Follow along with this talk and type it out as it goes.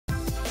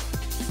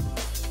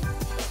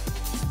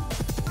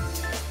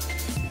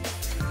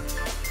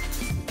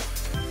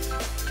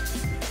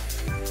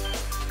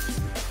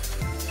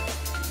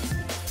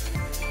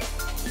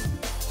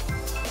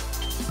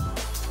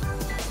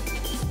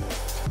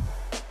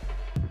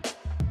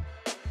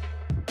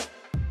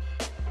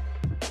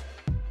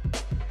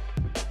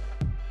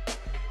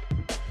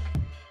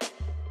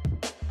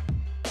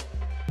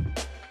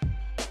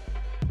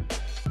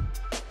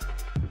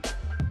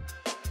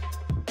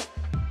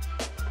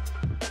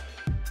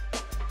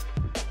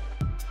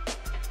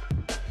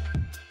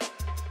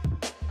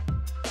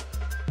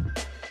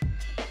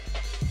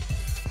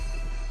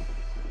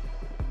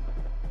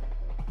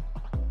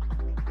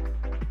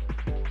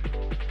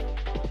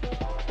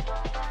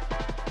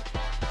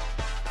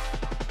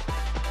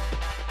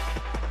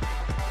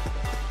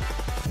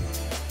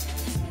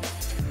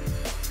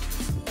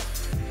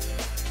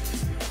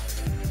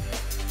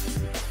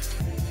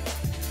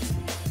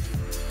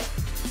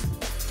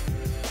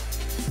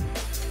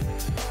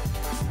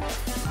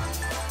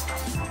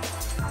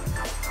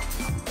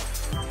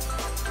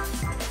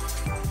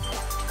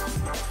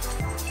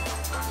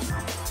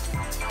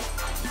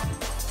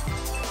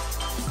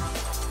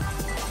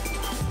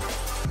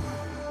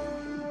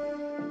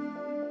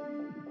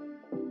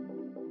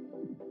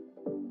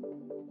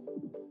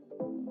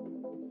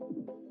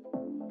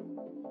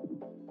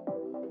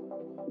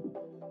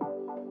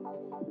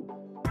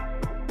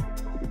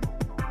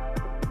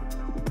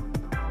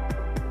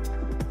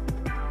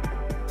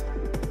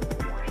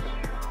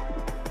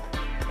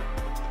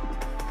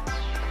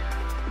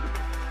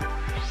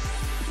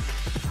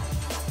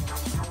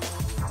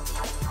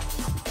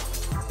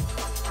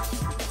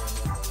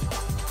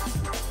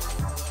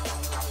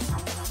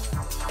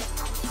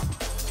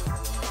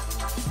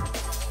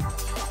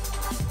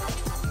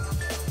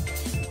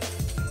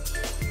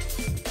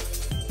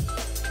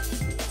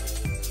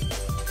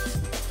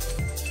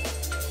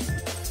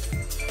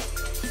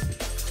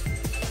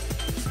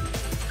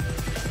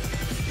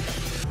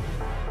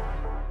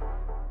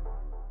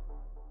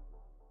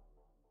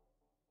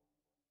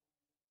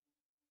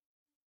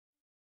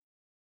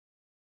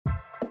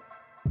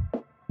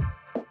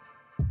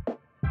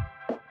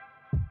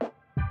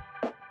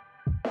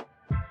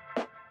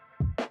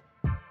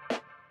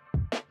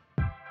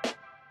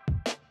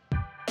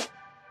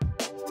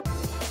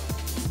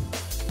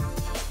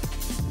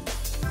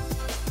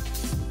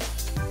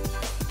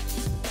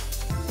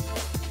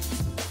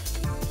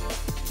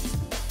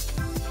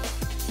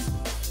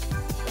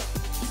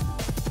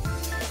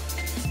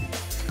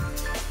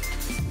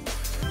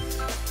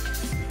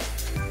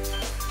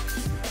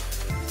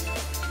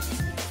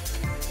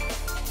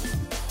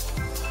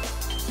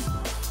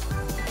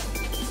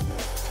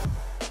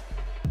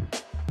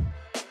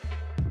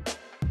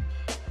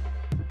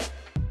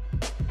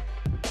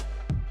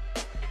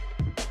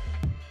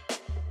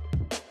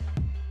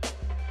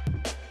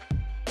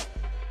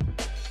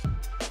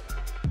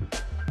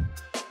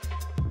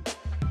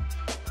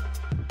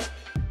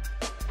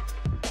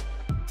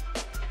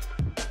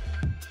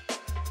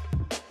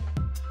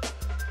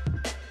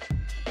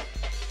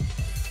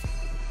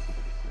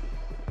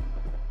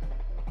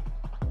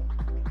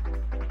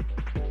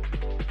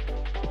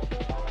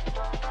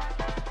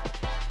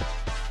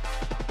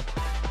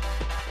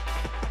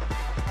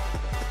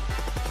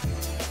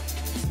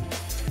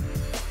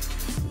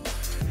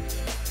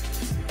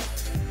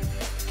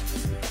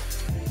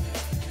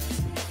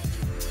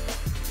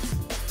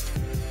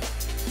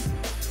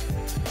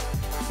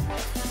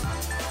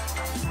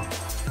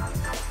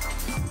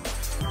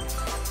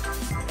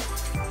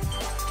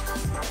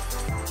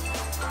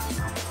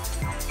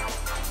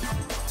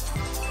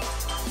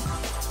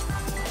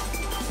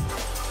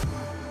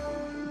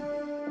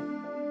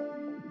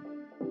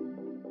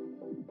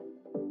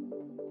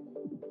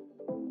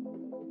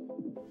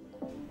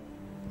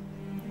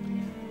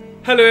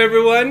Hello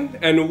everyone,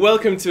 and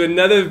welcome to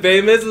another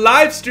Vamers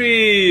live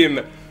stream!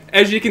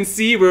 As you can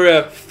see, we're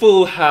a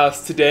full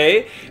house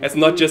today. It's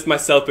not just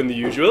myself and the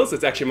usuals,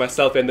 it's actually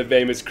myself and the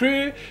Vamers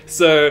crew.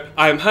 So,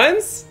 I'm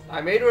Hans.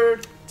 I'm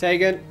Edward.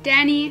 Tegan.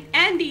 Danny.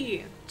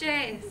 Andy.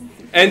 Jace.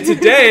 And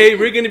today,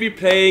 we're going to be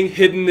playing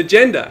Hidden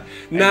Agenda.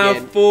 Now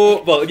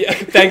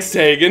thanks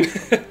Tegan.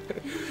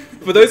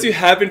 For those who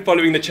have been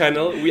following the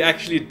channel,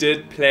 we've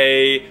been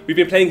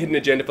playing Hidden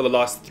Agenda for the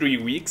last 3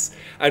 weeks.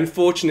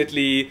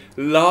 Unfortunately,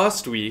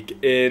 last week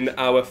in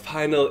our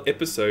final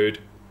episode,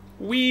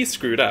 we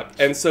screwed up,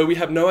 and so we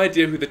have no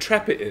idea who the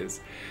trapper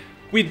is.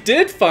 We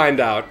did find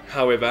out,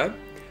 however,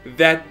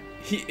 that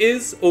he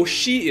is or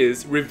she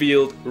is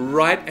revealed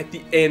right at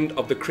the end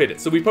of the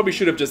credits. So we probably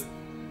should have just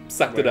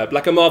sucked it up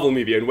like a Marvel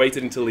movie and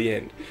waited until the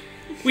end.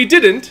 We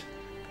didn't,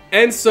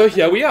 and so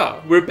here we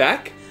are. We're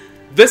back.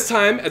 This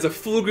time as a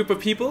full group of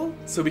people,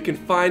 so we can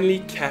finally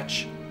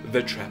catch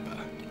the trapper.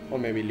 Or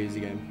maybe lose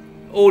again.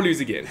 Or lose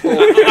again.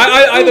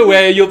 Either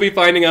way, you'll be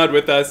finding out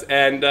with us,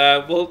 and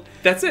well,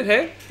 that's it,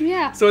 hey?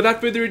 Yeah. So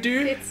without further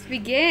ado, Let's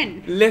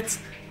begin. let's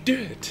do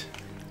it.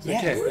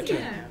 Yes.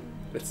 Okay.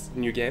 Let's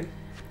new game.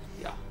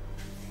 Yeah.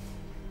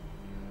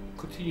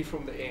 Continue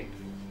from the end.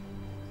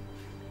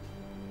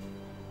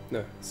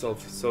 No,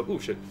 solve. Oh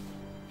shit.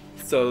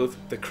 Solve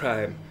the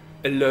crime,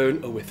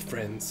 alone or with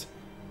friends.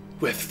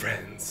 With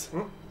friends.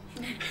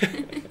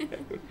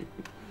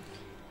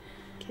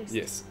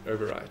 Yes,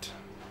 overwrite.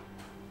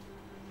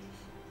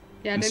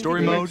 Yeah, In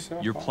story mode,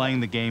 you're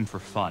playing the game for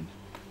fun.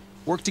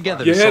 Work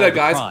together You to heard solve that, the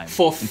guys? crime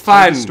For and play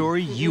fun. the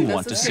story you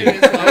want to see.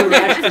 Oh,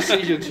 rash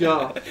decisions,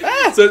 yeah.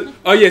 So,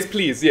 oh yes,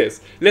 please,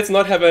 yes. Let's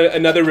not have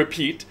another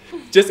repeat.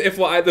 Just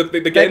FYI,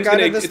 the game's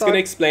gonna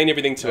explain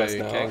everything to us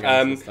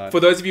now. For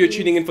those of you who are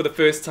tuning in for the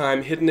first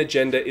time, Hidden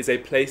Agenda is a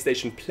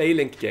PlayStation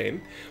PlayLink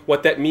game.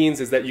 What that means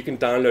is that you can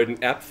download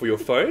an app for your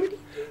phone,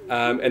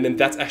 and then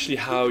that's actually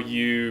how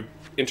you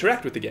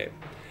interact with the game.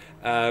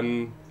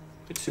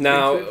 It's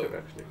Now, intuitive,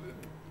 actually.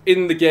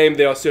 in the game,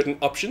 there are certain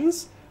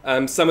options.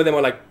 Some of them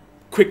are like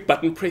quick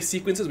button press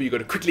sequences where you got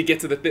to quickly get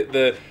to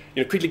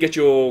quickly get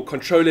your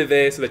controller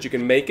there so that you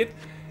can make it.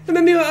 And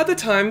then there are other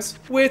times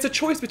where it's a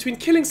choice between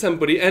killing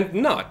somebody and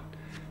not.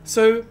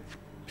 So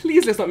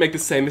please let's not make the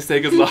same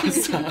mistake as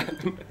last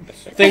time.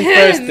 Think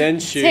first, then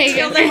shoot. Take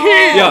Kill it. them all.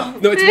 Yeah,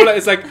 no, it's more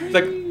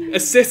like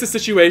assess the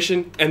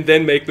situation and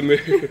then make the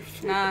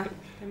move. Nah,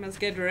 they must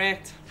get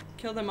wrecked.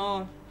 Kill them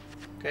all.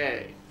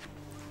 Okay.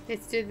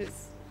 Let's do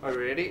this. Are we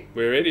ready?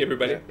 We're ready,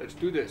 everybody. Yeah, let's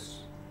do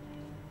this.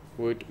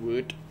 Wood.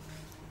 Wait.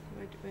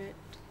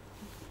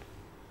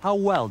 How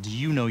well do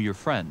you know your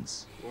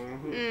friends?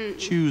 Mm-hmm.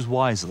 Choose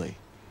wisely.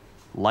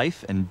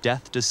 Life and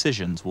death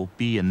decisions will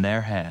be in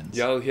their hands.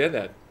 Yeah, I'll hear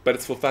that. But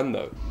it's for fun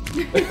though.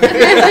 Who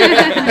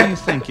do you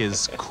think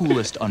is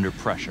coolest under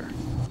pressure?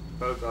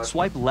 Oh god.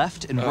 Swipe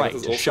left and Oh, right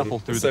this is to awesome. shuffle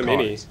through So the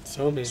many. cards.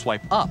 So many.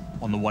 Swipe up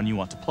on the one you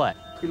want to play.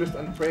 Coolest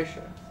under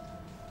pressure.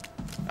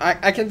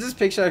 I can just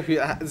picture who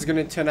is going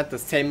to turn out the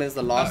same as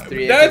the last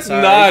three That's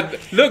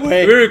episodes. not. Look,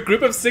 Wait. we're a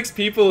group of 6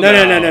 people No,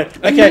 now. no.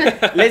 Okay,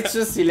 let's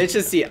just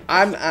see.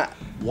 I'm.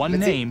 One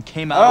Let's see. name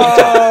came out of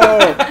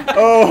the top.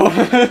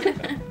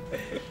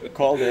 Oh.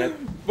 Called it.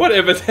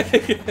 Whatever.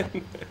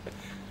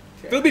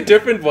 There'll be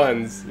different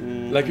ones.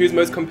 Like who's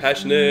most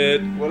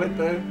compassionate, Will it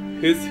though?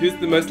 who's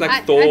the most like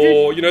I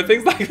Thor, you know,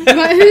 things like that.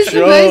 But who's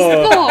Sure. the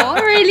most Thor?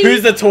 Really?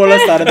 Who's the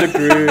tallest out of the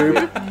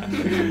group?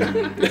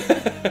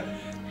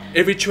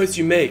 Every choice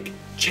you make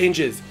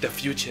changes the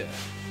future.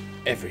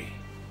 Every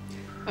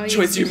Oh, yes.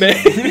 choice you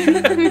make.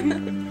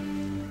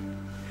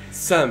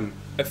 Some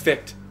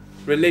affect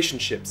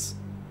relationships.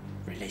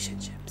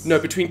 Relationships. No,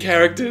 between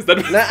characters. That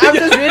No,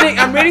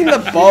 I'm reading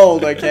the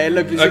bold, okay?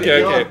 Look, this is- Okay,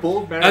 You're okay. a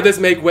bold man. Others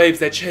make waves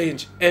that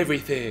change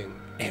everything.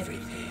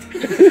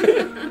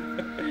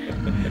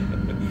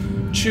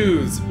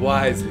 Choose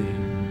wisely.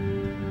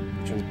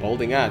 Which one's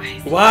bolding out?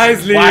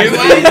 Wisely. You have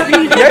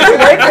to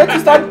wait for it to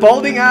start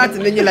bolding out,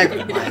 and then you're like,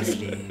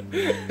 wisely.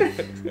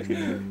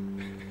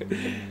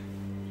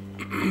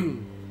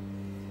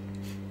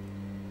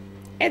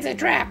 It's a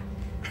trap.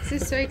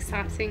 This is so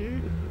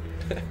exciting.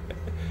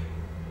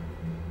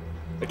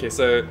 Okay,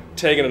 so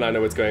Tegan and I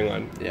know what's going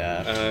on.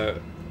 Yeah.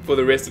 For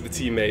the rest of the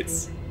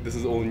teammates, this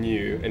is all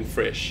new and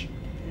fresh.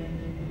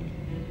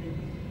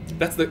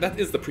 That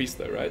is the priest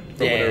though, right?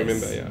 From what I Yes.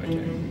 remember, yeah,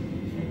 okay.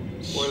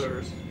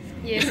 Spoilers.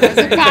 Yes, I was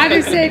about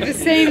to say the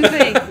same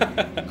thing.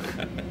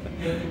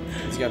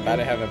 He's about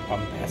to have a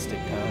bombastic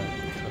time.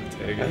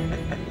 Tegan.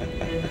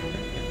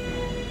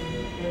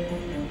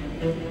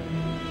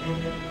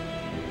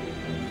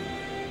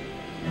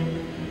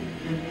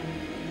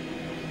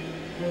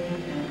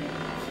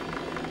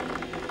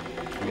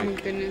 Oh my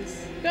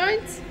goodness. Don't. I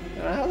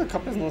don't know how the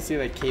coppers don't see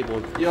their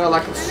keyboard. Yeah,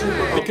 like it's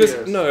super Because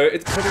obvious. no,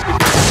 it's probably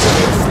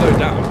because slowed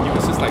down. He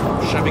was just like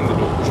shoving the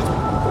door. Which is,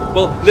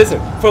 well, listen.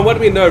 From what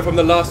we know from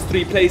the last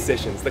 3 play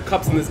sessions, the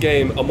cops in this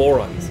game are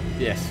morons.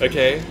 Yes.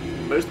 Okay.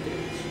 Most games.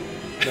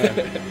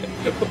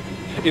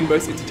 In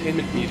most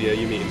entertainment media,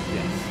 you mean?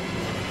 Yes.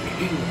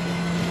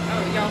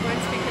 Oh, y'all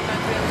weren't speaking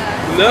about real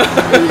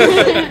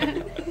life.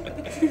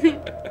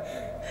 No.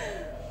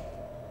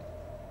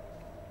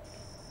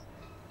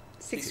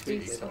 6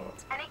 weeks.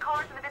 Any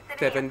callers in the vicinity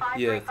 7 of 535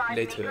 years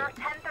Major, later.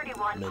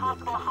 1031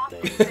 possible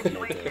hostage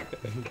situation.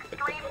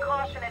 Extreme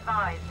caution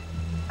advised.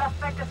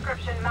 Suspect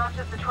description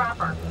matches the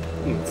trapper.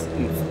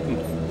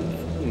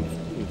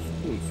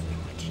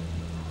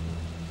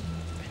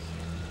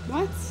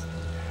 What?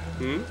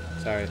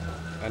 Sorry,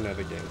 I know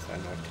the games. I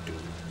know what to do.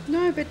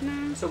 No, but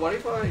no. So what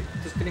if I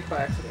disconnect by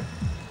accident?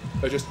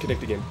 Oh, just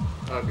connect again.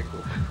 Okay,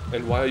 cool.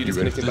 And why are you You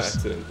ready disconnecting for by this?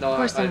 accident? No, Of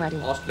course I'm ready.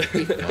 asked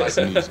if Nice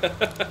I and easy.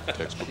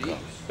 Textbook Jeez.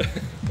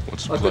 comes.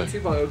 What's the I've play? got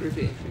 2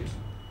 biography entries.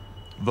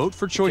 Vote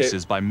for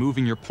choices by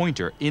moving your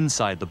pointer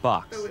inside the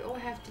box. But we all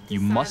have to You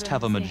decide must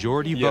have a on the same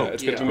majority thing. Yeah, vote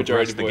it's going to to be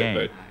majority progress the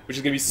game. vote, which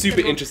is going to be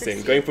super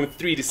interesting. Going from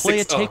 3 to 6. Play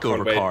a Oh, can't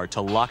takeover wait. card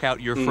to lock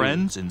out your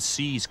friends and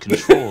seize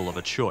control of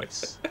a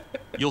choice.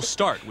 You'll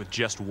start with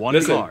just one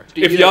Listen, card.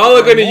 if y'all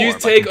are going to Learn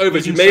use more by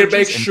takeovers, you completing may make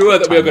searches and sure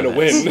that we're quick going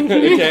to time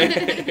win.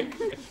 Okay?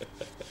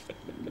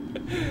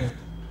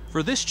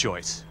 For this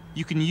choice,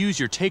 you can use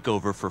your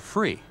takeover for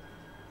free.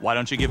 Why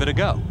don't you give it a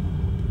go?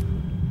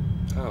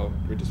 Oh,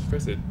 we just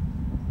press it.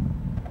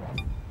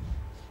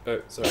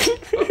 Oh, sorry.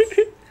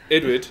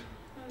 Edward.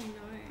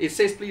 It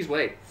says please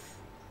wait.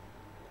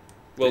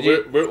 Well,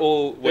 Did we're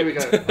all. There we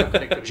go. I'm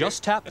connected.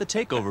 Just tap the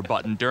takeover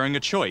button during a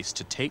choice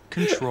to take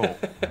control.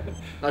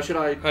 Now should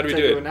I How do we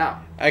take do over it?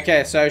 now?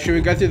 Okay, so should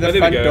we go through the Oh,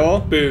 there front we go.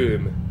 door?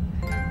 Boom.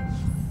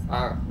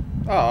 Ah.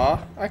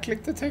 Oh, I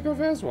clicked the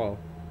takeover as well.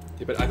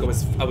 Yeah, but I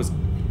was.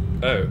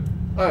 Oh.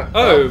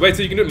 Oh. Wait,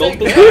 so you can do it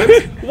multiple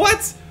times?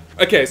 What?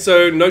 Okay,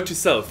 so note to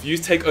self: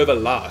 use takeover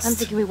last. I'm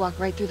thinking we walk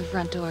right through the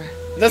front door.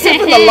 That's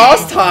happened the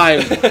last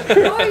time.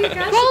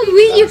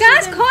 Well, you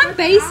guys can't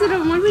base it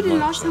on what we did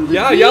last time.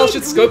 Yeah, y'all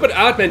should scope it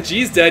out, man.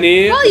 Jeez,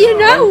 Danny. Well, you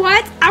know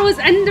what? I was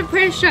under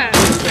pressure.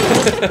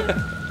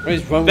 What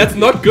is wrong That's with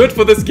not good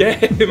for this game.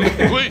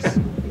 Please.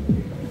 you?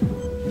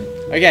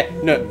 Okay,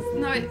 no.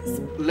 No, it's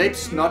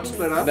Let's not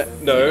split up.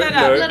 No, Split up,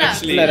 no, split up,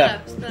 actually, split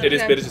up. it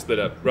is better to split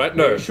up, right?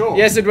 No. Sure.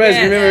 Yes, it was.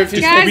 Yeah, Remember, if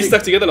you Guys- We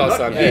stuck together last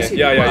time. Yes,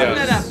 Yeah, yeah, split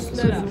yeah. up,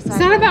 split up. It's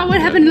not about what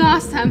happened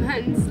last time,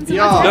 Hans. It's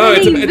Yeah. about No, what's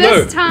it's happening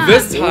no. this time.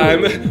 This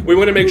time, we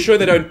want to make sure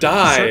they don't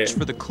die. Search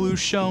for the clues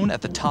shown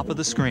at the top of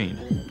the screen.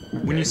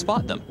 When you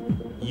spot them,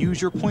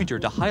 use your pointer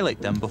to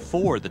highlight them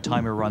before the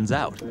timer runs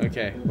out.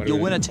 Okay. What do You'll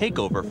we win a do?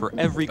 takeover for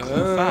every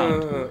clue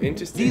found. Oh,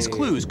 interesting. These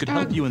clues could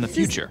help you in the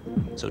future,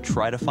 so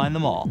try to find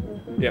them all.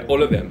 Yeah,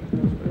 all of them.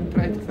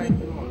 Try to find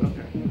them all.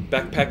 Okay.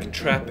 Backpack,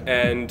 trap,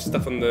 and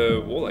stuff on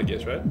the wall, I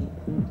guess, right?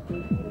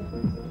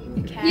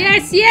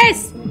 Yes,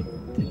 yes.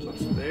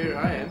 So there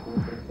I am.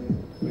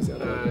 Where's the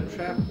other one?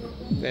 Trap.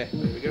 There.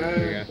 There we go.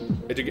 There we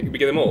go. Did we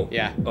get them all?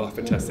 Yeah. Oh,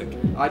 fantastic.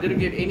 I didn't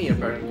get any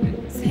apparently.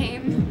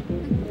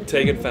 Same.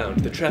 Tegan found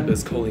the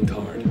trapper's calling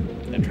card.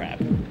 The trap.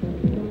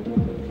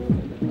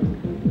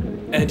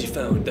 And he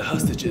found the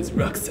hostage's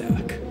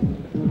rucksack.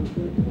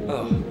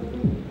 Oh.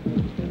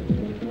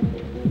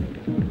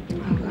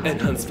 And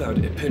Hans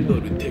found a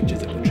pinboard with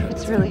pictures of the trapper.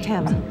 It's really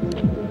him.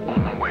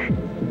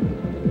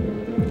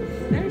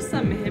 There's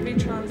some heavy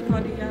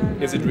transport here.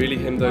 Is it really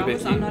him though,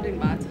 Promise Becky? I'm not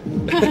invited.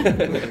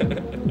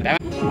 No,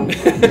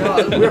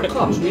 we're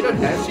cops. We don't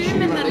have to shoot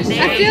him unless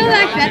I feel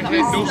like that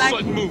No was like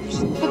sudden moves.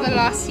 for the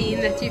last scene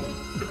that you.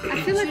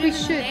 I feel like we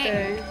should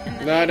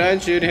though. No,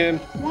 don't shoot him.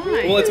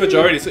 Why? Well, it's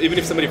majority, so even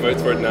if somebody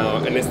votes for it now,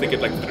 unless they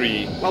get like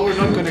 3. Well, we're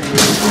not gonna do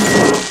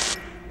it.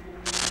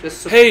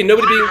 This Hey,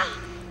 nobody being.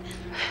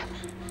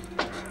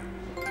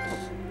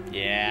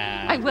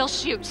 Yeah. I will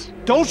shoot.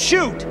 Don't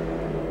shoot!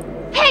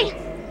 Hey!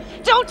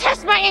 Don't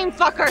test my aim,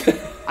 fucker!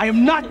 I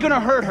am not gonna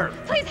hurt her.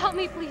 Please help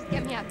me, please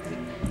get me out.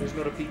 There's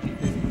not a PG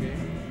thing, okay?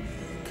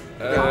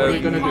 What are we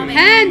gonna do?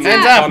 Hands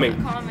Hands up! up.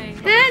 Calming. Calming.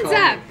 Hands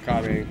up!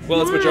 Calming.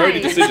 Well, it's majority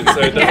Why? decision, so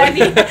it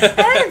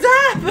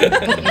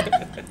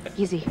doesn't.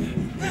 Easy.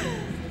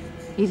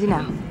 Easy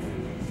now.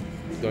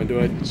 Don't do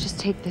it. Let's just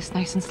take this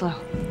nice and slow.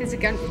 There's a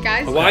gun,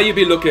 guys. Why you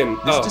be looking?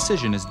 This Oh.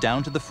 decision is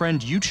down to the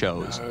friend you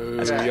chose,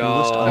 as Oh, clueless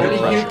y'all. under Only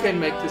you pressure. can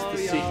make this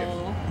decision.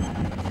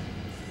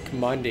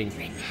 Commanding.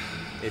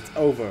 It's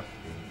over.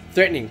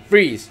 Threatening.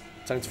 Freeze.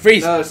 Time to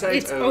freeze. No, say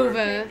It's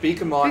over. Be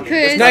commanding.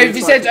 Because- This No, guy if he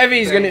is says like over,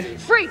 he's gonna. crazy.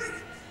 Freeze!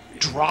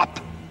 Drop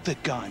the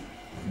gun.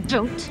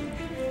 Don't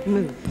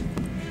move.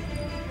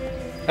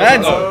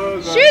 Hands up.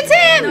 Oh, God. Shoot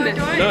him!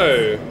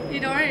 No. You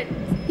don't.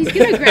 He's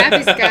gonna grab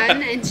his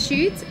gun and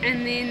shoot,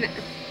 and then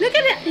look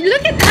at it.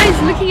 Look at how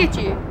he's looking at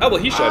you. Oh, well,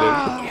 he shot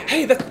him.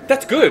 Hey,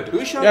 that's good.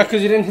 Who shot Yeah, him?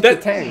 because you didn't hit That,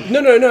 the tank.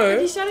 no.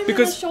 He shot him in the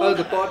Because shoulder. Oh,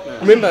 the partner.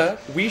 remember,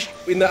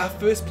 in our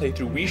first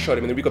playthrough, we shot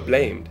him and then we got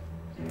blamed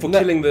for No.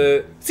 killing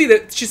the. See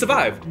that she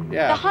survived. The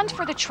Yeah. hunt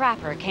for the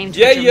trapper came to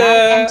Yeah, a dramatic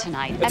yeah. end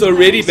tonight. It's as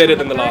already police better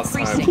from than the third last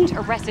time. precinct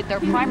arrested their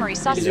primary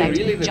suspect,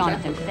 really the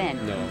Jonathan trapper?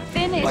 Finn. No.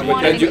 Finn is But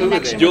wanted then in you-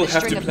 connection you'll with a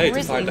have to string of play to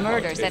grisly find out,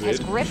 murders that has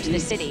Edward. gripped the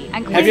city.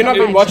 And Have you not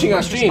been crimes watching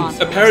our first streams?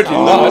 responders. Apparently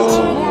not.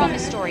 More on the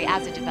story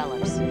as it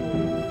develops.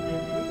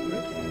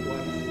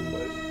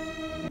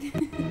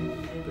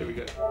 There we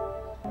go.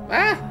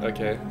 Ah.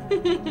 Okay.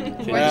 Can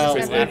you Well,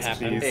 just press that X,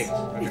 happened. please?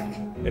 Okay.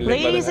 And let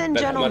Ladies that and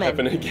not gentlemen,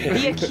 happen again.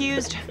 the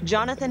accused,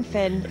 Jonathan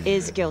Finn,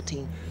 is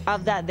guilty.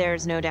 Of that,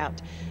 there's no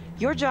doubt.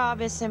 Your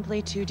job is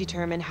simply to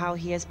determine how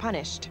he is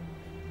punished.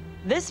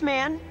 This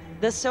man,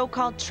 the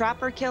so-called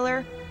Trapper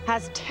Killer,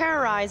 has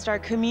terrorized our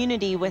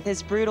community with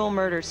his brutal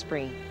murder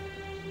spree.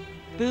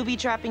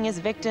 Booby-trapping his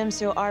victims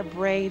so our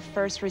brave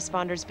first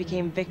responders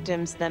became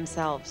victims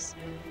themselves.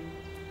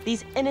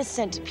 These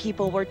innocent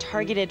people were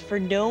targeted for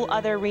no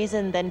other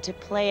reason than to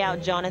play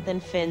out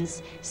Jonathan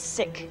Finn's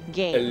sick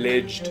game.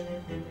 Alleged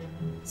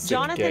sick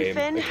Jonathan game.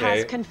 Finn Okay.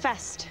 has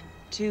confessed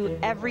to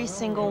every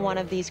single one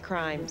of these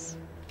crimes.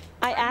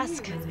 I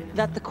ask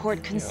that the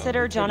court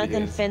consider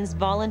Jonathan Finn's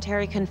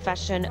voluntary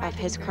confession of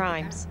his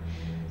crimes.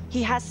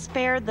 He has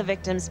spared the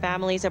victims'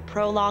 families a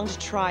prolonged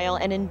trial,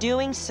 and in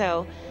doing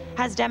so,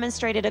 has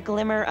demonstrated a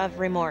glimmer of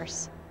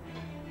remorse.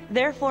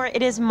 Therefore,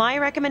 it is my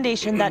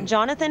recommendation that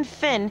Jonathan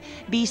Finn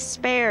be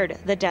spared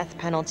the death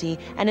penalty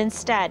and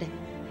instead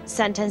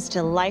sentenced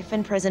to life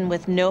in prison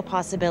with no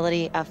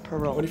possibility of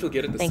parole. What if you'll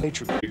get it this Thank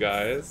time, you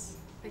guys?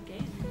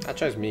 I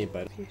chose me,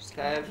 but.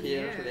 Have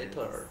here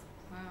later.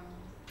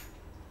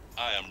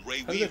 I am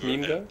Ray How's that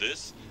meme Weaver, go? and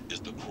this is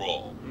The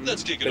Crawl.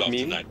 Let's kick it That off meme?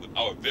 tonight with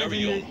our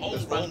very own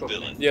homegrown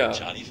villain, Yeah.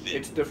 Johnny Finn.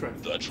 It's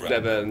different. The Trapper.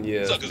 7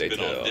 years Sucker's been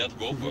later. on death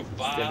row for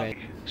 5.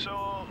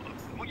 So,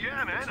 well,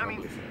 yeah, man. I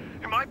mean,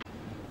 am I?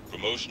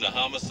 Promotion to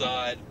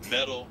homicide,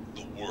 medal,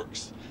 the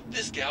works.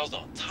 This gal's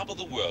on top of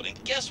the world,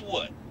 and guess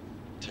what?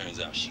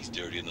 Turns out she's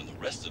dirtier than the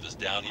rest of us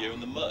down here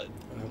in the mud.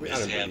 I don't believe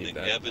Mishandling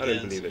that. I don't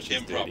evidence, believe that she's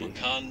improper dirty.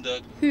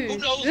 conduct. Who? Who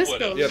knows This what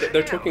girl? else? Yeah,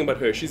 they're talking about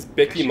her. She's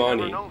Becky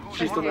Marnie.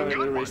 She's the one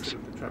who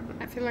arrested the Trapper.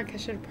 I feel like I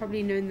should have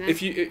probably known that.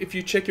 If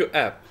you check your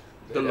app,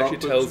 The it actually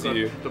logbooks tells got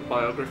you. the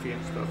biography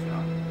and stuff.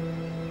 Yeah.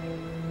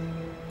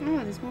 Oh,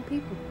 there's more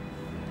people.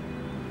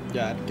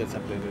 Yeah, it gets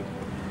updated.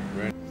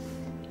 Right.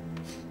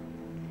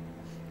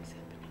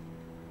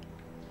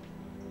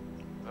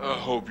 I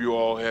hope you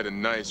all had a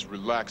nice,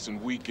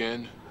 relaxing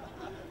weekend.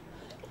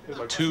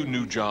 2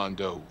 new John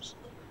Does.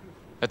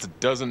 That's a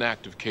dozen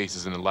active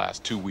cases in the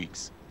last 2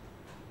 weeks.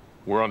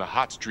 We're on a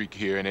hot streak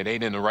here, and it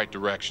ain't in the right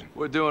direction.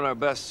 We're doing our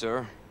best,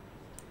 sir.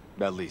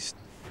 At least,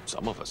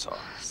 some of us are.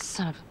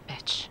 Son of a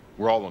bitch.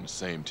 We're all on the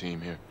same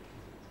team here.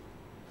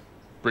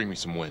 Bring me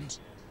some wins.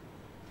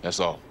 That's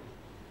all.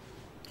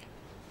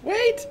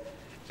 Wait!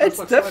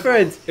 It's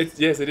different! It's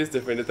yes, it is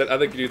different. It's that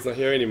other dude's not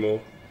here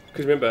anymore.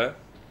 Because remember,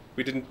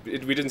 we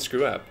didn't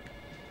screw up.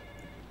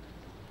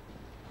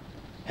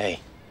 Hey,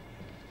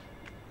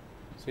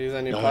 So he's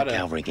a new don't let potter.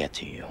 Calvary get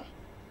to you.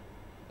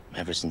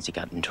 Ever since he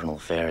got internal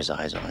affairs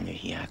eyes on you,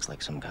 he acts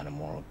like some kind of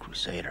moral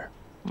crusader.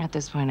 At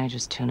this point, I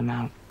just tune him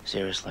out.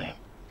 Seriously.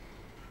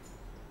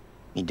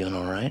 You doing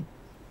all right?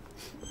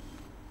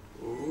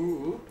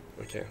 Ooh.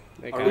 Okay.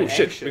 They Oh got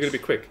shit, anxious. we're gonna be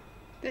quick.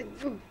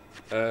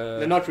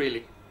 They're not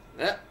really.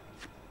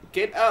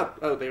 Get out!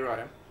 Oh, there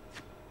I am.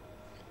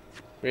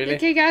 Really?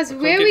 Okay, guys, I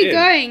where are can't we get in.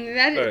 going?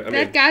 That Oh, I that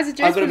mean- guy's I'm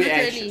address gonna was be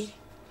really. anxious.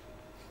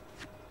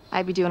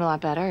 I'd be doing a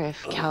lot better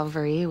if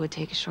Calvary would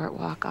take a short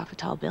walk off a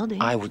tall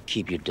building. I would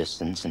keep your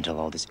distance until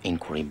all this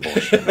inquiry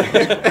bullshit was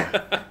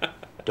over.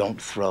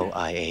 Don't throw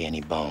IA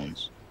any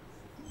bones.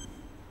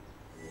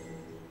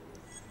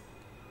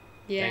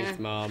 Yeah. Thanks,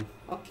 Mom.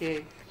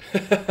 Okay.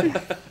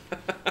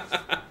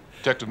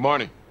 Detective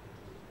Marnie,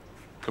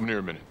 come here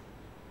a minute.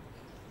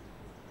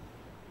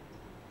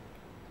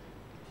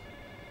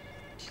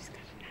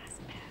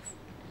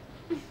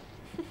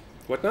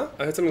 What now?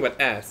 I heard something about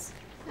ass.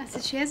 I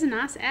said she has a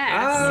nice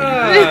ass.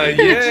 Ah,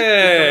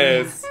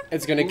 yes.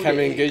 It's gonna come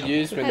in good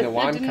use when the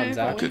wine didn't know comes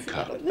if I out. Good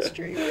cop.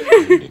 Street.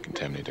 You didn't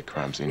contaminate the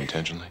crime scene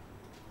intentionally.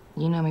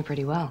 You know me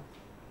pretty well.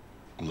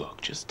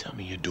 Look, just tell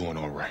me you're doing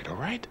all right, all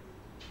right?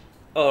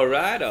 All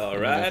right, all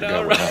right, forgot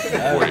all what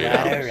right.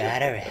 happened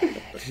in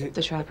 48 hours.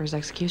 The Trapper's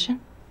execution?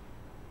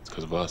 It's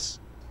because of us.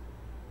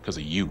 Because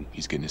of you,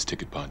 he's getting his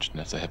ticket punched, and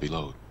that's a heavy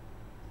load.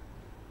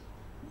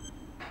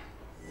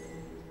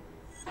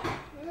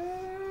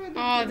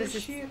 Oh, this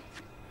is.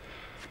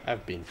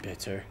 I've been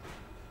bitter.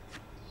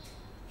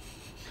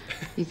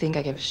 You think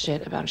I give a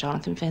shit about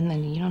Jonathan Finn?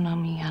 Then you don't know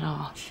me at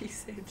all. She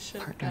said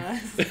shut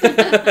Partner.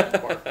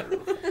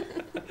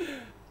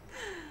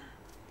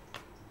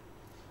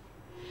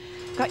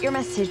 Got your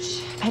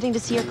message. Heading to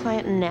see your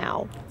client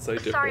now. So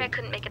different. Sorry I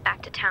couldn't make it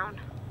back to town.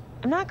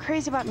 I'm not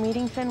crazy about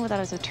meeting Finn without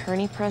his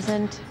attorney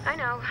present. I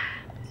know.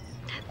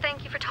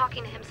 Thank you for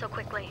talking to him so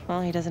quickly.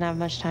 Well, he doesn't have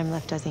much time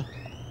left, does he?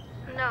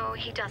 No,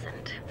 he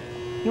doesn't.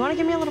 You want to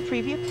give me a little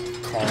preview?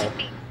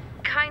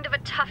 Kind of a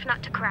tough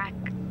nut to crack.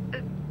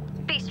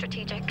 Be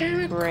strategic.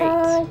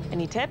 Great.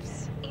 Any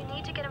tips? You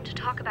need to get him to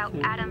talk about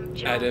Adam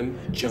Jones. Adam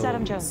Jones. Who's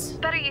Adam Jones?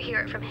 Better you hear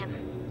it from him.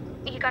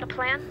 You got a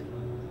plan?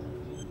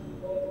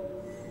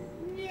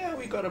 Yeah,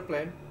 we got a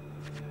plan.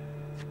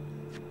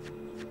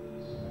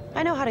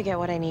 I know how to get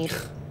what I need.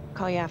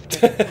 Call you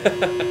after.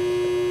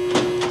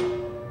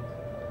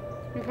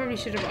 We probably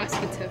should have asked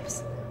for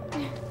tips.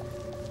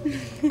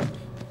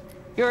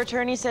 Your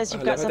attorney says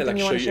you've I got love how they, something like,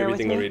 you want to show you share with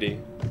me. everything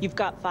already. You've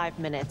got 5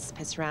 minutes.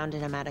 Piss around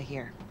and I'm out of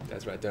here.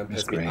 That's right, don't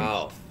Miss piss me Graves.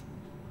 off.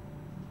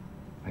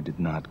 I did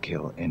not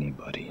kill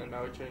anybody. And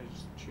now it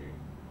changes to.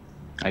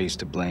 I used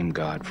to blame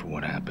God for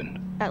what happened.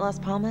 At Las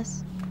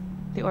Palmas?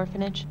 The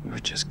orphanage? We were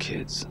just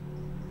kids.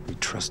 We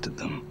trusted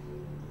them. 'Cause that Adam Jones? Is that Adam Jones? I'll have that, like, show you everything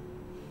already. You have got 5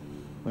 minutes.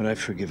 Piss me off. But I've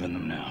forgiven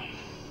them now.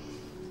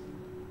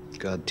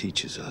 God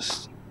teaches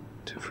us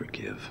to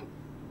forgive.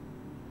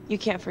 You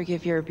can't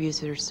forgive your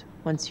abusers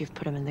once you've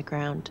put them in the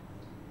ground.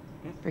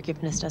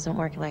 Forgiveness doesn't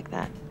work like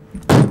that.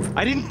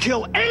 I didn't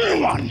kill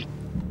anyone!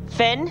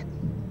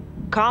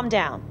 Finn, calm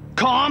down.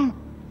 Calm?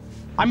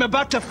 I'm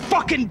about to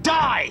fucking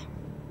die!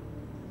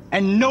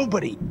 And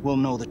nobody will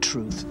know the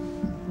truth.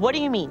 What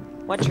do you mean?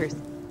 What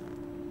truth?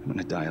 I'm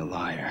gonna die a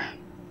liar.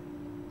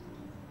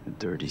 A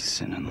dirty,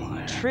 sinning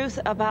liar. Truth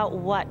about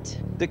what?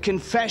 The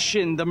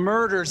confession, the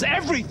murders,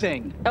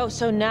 everything! Oh,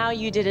 so now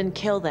you didn't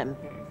kill them?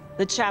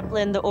 The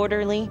chaplain, the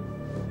orderly?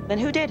 Then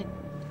who did?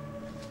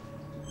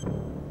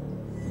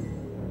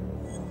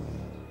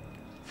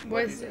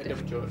 Was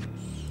Adam Jones.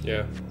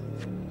 Yeah.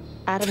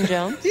 Adam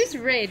Jones? Who's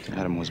Red?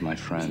 Adam was my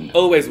friend.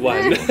 Always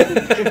one.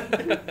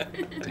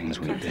 Things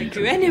we've been Take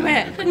through. you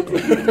anywhere.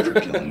 For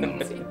killing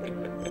them.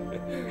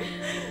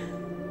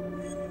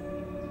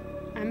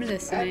 I'm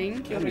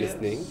listening. I'm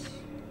listening.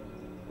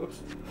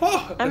 Whoops.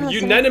 Oh, I'm a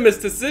listening. unanimous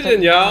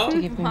decision, y'all.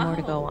 To give me more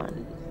to go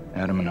on.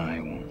 Adam and I,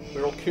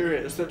 We're all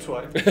curious, that's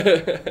why.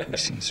 we've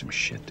seen some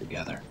shit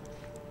together.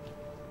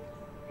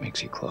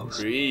 Makes you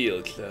close.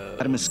 Real close.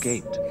 Adam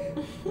escaped,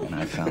 and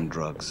I found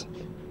drugs.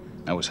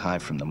 I was high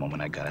from the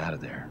moment I got out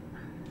of there.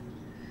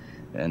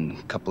 And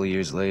a couple of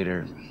years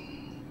later,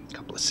 a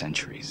couple of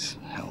centuries,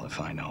 hell if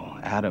I know,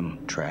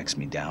 Adam tracks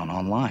me down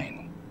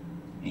online.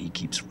 And he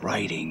keeps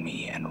writing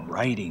me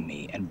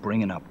and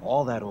bringing up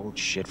all that old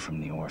shit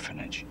from the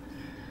orphanage.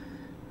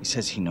 He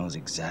says he knows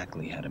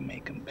exactly how to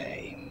make him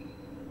pay.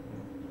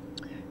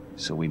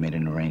 So we made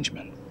an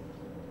arrangement.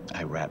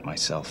 I rat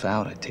myself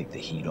out, I take the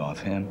heat off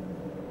him,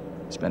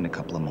 spend a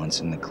couple of months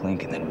in the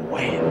clink, and then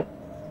wham!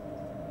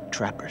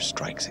 Trapper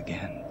strikes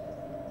again.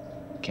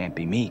 Can't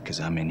be me, because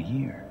I'm in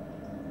here.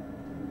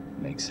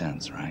 Makes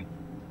sense, right?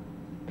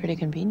 Pretty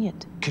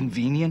convenient.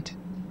 Convenient?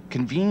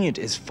 Convenient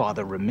is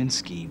Father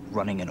Raminsky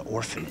running an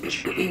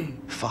orphanage.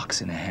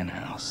 Fox in a hen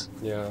house.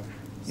 Yeah.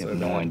 You have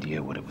no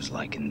idea what it was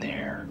like in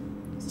there.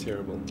 It's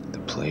terrible. The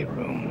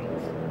playroom.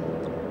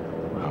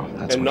 Well,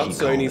 that's And what not he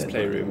called Sony's it.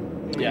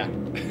 playroom. Yeah.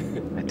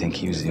 I think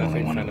he was the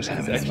only one who was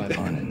having any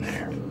fun in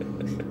there.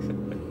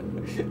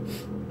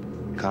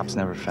 Cops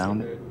never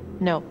found it?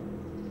 No.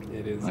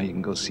 It is. Well, you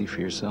can go see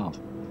for yourself.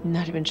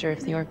 Not even sure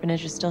if the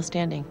orphanage is still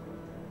standing.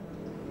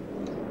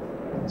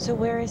 So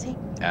where is he?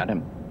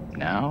 Adam?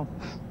 Now?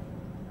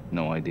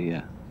 No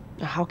idea.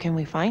 How can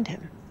we find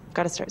him?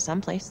 Gotta start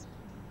someplace.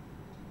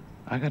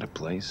 I got a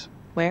place.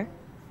 Where?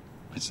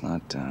 It's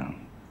not,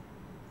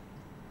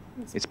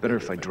 It's better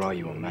if I draw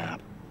you a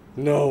map.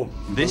 No.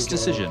 This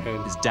decision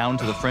is down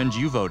to the friend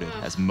you voted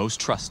as most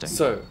trusting.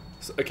 So,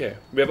 okay,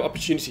 we have an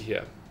opportunity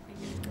here.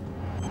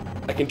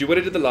 I can do what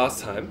I did the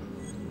last time.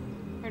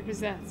 What was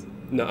that?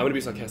 No, I'm gonna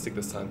be sarcastic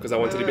this time because I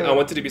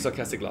wanted to be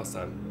sarcastic last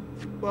time.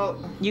 Well,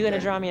 you gonna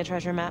draw me a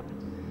treasure map?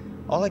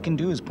 All I can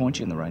do is point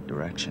you in the right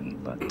direction,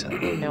 but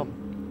Nope.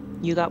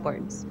 You got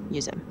words.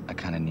 Use them. I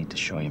kind of need to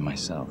show you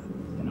myself,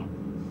 you know.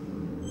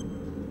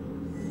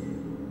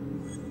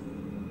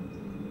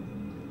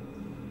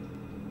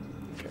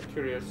 Okay,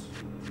 curious.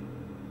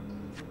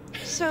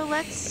 So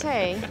let's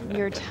say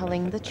you're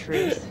telling the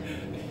truth.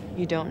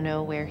 You don't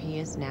know where he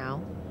is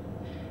now.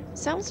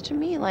 Sounds to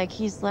me like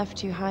he's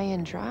left you high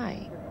and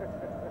dry.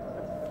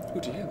 Ooh,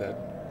 do you hear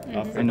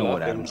that? I know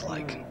what Adam's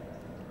like.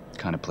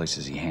 Kind of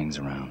places he hangs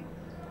around.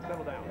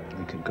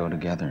 We could go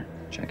together.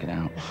 Check it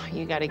out.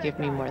 You gotta give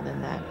me more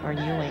than that, or you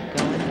ain't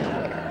going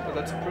nowhere. Well,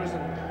 that's a prison,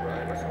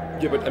 right?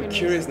 Yeah, but I'm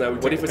curious now.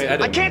 What if it's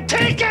Adam? I can't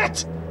take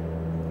it!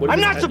 What if I'm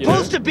it's not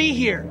supposed to be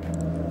here!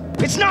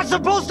 It's not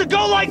supposed to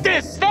go like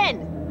this!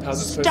 Finn!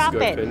 How's it supposed Stop to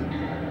go, it.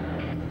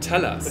 Finn?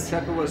 Tell us.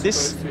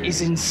 This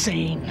is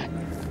insane.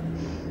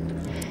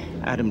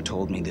 Adam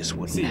told me this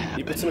wouldn't See, happen.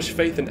 you put so much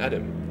faith in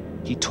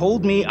Adam. He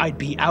told me I'd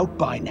be out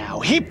by now.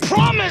 He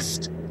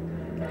promised!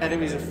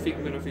 Adam is a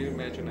figment of your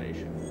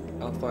imagination.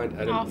 I'll find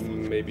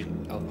Adam. Maybe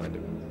I'll find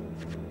him.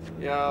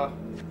 Yeah.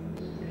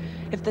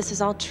 If this is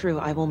all true,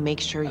 I will make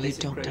sure you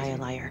least he's don't die crazy. a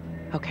liar.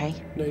 Okay?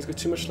 No, he's got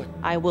too much like.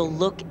 I will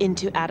look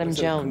into Adam there's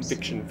no Jones.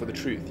 conviction for the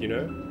truth, you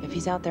know. If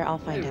he's out there, I'll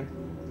find him.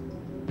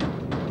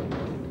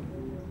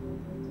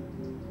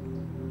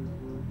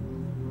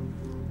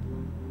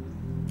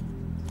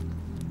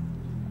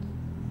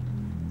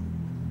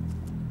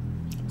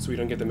 So we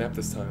don't get the map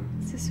this time.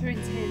 This is so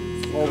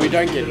intense. Well, we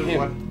don't get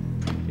him.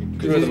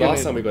 Because remember the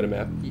last time we got a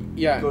map?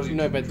 Yeah,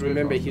 no, but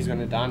remember he's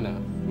gonna die now.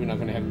 We're not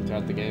gonna have him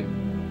throughout the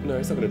game. No,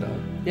 he's not gonna die.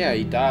 Yeah,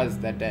 he dies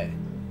that day.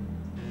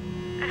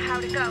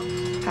 How'd it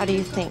go? How do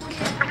you think?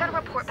 I got a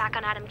report back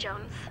on Adam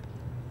Jones.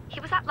 He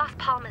was at Las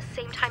Palmas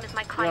same time as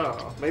my client.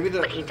 Yeah, maybe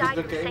but he died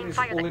in the game same is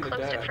fire all that in the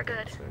closed it dad. for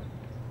good.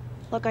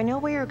 Look, I know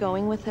where you're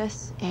going with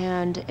this,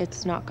 and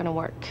it's not gonna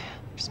work.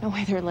 There's no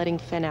way they're letting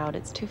Finn out.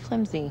 It's too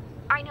flimsy.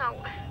 I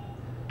know.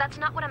 That's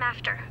not what I'm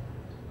after.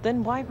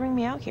 Then why bring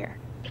me out here?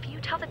 If you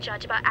tell the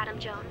judge about Adam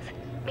Jones,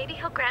 maybe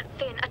he'll grant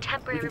Finn a We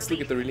temporary can still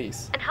release get the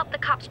release. and help the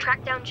cops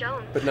track down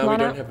Jones. But now we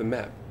Lana, don't have the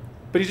map.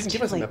 But he didn't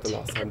give us a map the too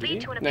last time, did he?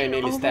 No, he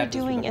nearly All we're stabbed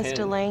us doing with a is pen.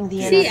 delaying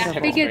the See, I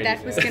inevitable. figured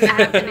that was gonna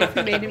happen if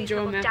we made him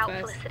draw a map Doubt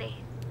first. Felicity.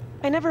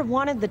 I never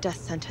wanted the death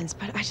sentence,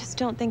 but I just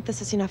don't think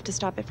this is enough to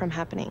stop it from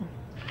happening.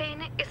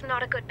 Finn is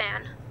not a good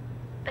man,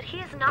 but he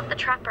is not the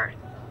Trapper.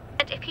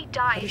 And if he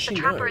dies, the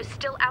Trapper is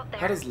still out there.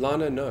 How does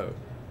Lana know?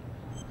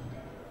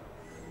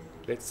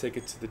 Let's take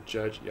it to the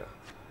judge. Yeah,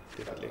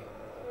 definitely.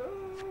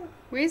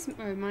 Where's...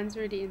 Oh, mine's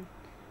already in.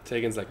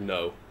 Tegan's like,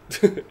 no.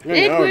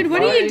 Edward,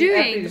 what are you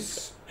doing?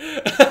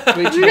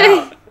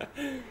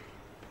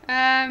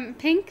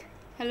 Pink?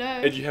 Hello?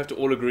 And you have to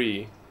all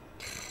agree.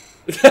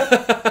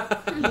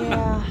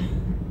 Yeah.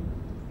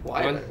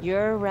 Why?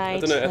 You're right. I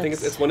don't know. I think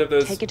it's one of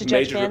those take it to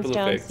Judge major ripple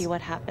Vanstone, effects. see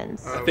what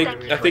happens. I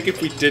think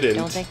if we didn't,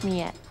 Don't thank me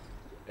yet.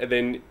 and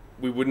then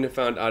we wouldn't have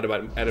found out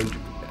about Adam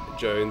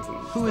Jones. And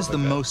Who is the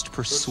most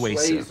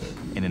persuasive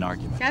in an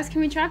argument? Guys,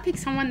 can we try to pick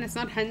someone that's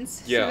not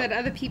Hans? Yeah. So that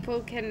other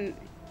people can...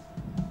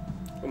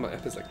 Oh, my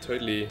app is like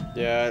totally...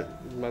 Yeah,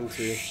 mine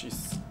too.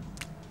 Jeez.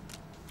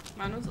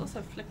 Mine was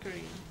also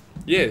flickering.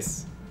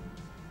 Yes.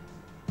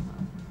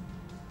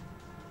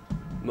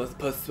 Most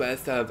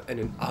persuasive in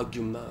an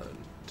argument.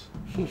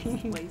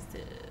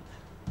 Wasted.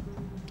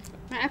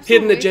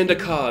 Hidden agenda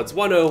cards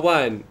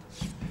 101.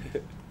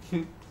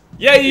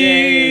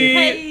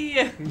 Yay!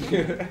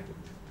 Hey!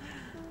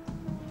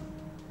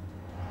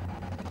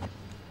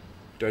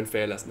 Don't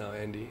fail us now,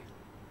 Andy.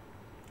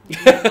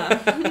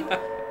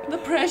 The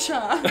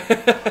pressure.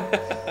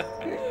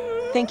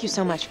 Thank you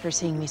so much for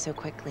seeing me so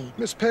quickly.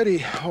 Miss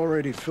Petty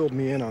already filled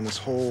me in on this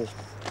whole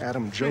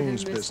Adam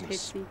Jones Miss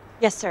business. Petty.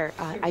 Yes, sir.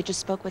 I just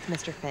spoke with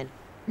Mr. Finn.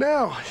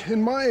 Now,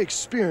 in my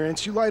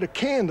experience, you light a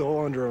candle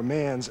under a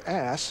man's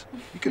ass,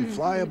 you can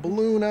fly a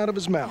balloon out of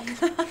his mouth.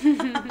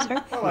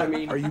 Well, I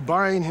mean... Are you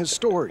buying his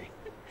story?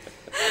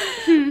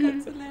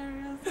 That's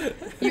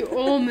hilarious. You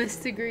all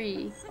must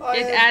agree. I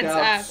It have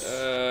adds doubts.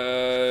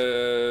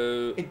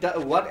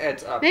 up. What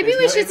adds up? Maybe There's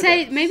we no should say.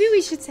 evidence. Maybe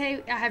we should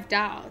say I have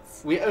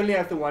doubts. We only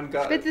have the one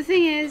guy. But the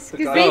thing is, The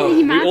because guy- then he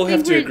we might all think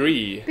have to we're,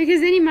 agree.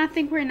 Because then he might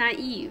think we're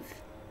naive.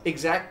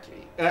 Exactly.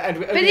 And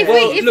we But only if have-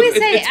 we- Look,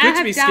 say it's I good to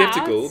have be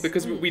skeptical doubts-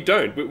 because we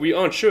don't. We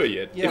aren't sure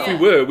yet. Yeah. If we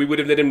were, we would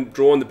have let him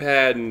draw on the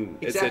pad and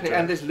Exactly, etc.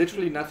 and there's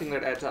literally nothing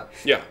that adds up.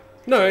 Yeah.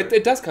 No,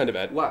 it does kind of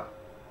add. Wow.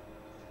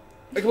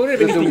 Like, we don't have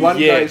There's the anything one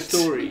yet. guy's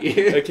story.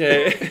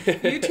 Okay.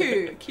 You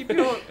two, keep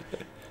your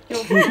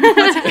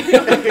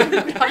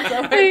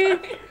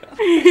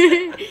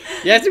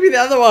You have to be the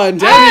other one.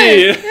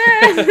 Danny!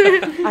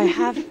 I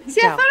have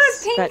See, I thought it was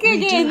doubts, Pink but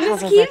we again. do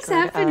This have a keeps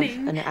record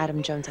happening. of an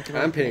Adam Jones at the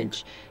I'm Pink.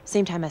 orphanage.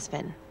 Same time as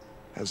Finn.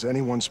 Has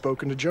anyone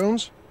spoken to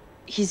Jones?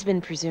 He's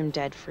been presumed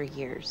dead for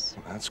years.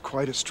 That's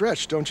quite a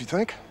stretch, don't you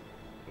think?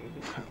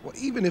 Well,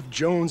 even if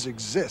Jones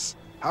exists,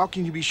 how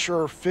can you be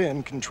sure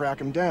Finn can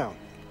track him down?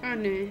 Oh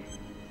no.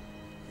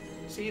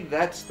 See,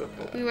 that's the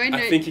point. We won't know.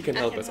 I think he can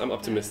help us. I'm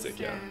optimistic,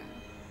 yeah.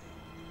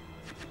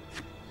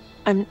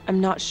 I'm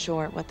not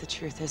sure what the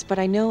truth is, but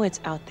I know it's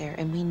out there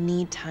and we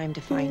need time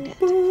to find it.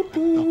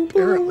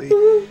 Apparently,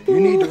 you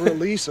need to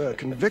release a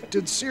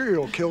convicted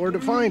serial killer to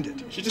find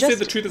it. She just said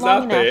the truth is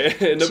long out there.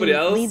 enough Nobody to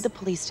else. lead the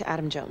police to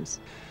Adam Jones.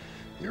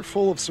 You're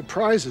full of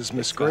surprises,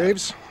 Miss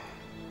Graves.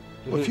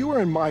 Well, if you were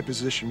in my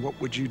position, what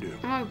would you do?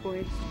 Oh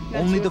boy.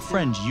 Only the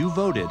friend you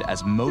voted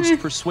as most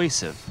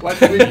persuasive What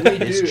would we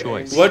his do?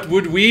 choice. What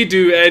would we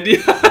do, Andy?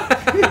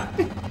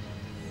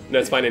 No,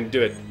 it's fine, Andy.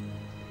 Do it.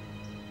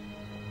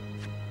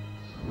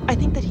 I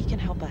think that he can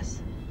help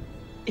us.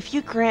 If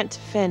you grant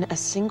Finn a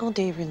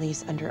single-day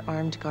release under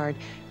armed guard,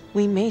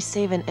 we may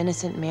save an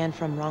innocent man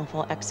from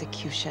wrongful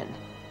execution.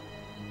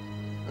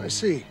 I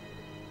see.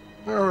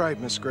 All right,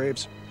 Miss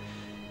Graves.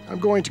 I'm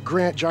going to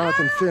grant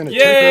Jonathan Finn a Yay!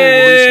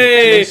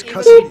 temporary release from police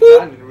Custody custody.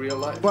 done in real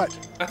life.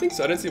 But I think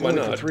so. I don't see why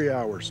only for not. 3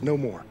 hours, no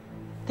more.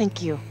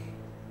 Thank you.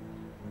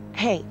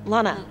 Hey,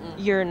 Lana,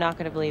 you're not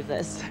gonna believe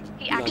this.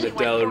 He Lana actually went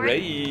Del for it.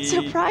 Rey.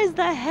 Surprised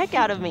the heck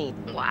out of me.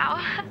 Wow.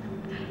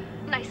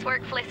 Nice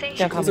work, Flissy.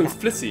 Don't Calls call him me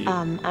that. Flissy.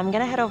 I'm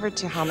gonna head over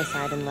to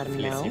Homicide and let him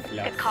know.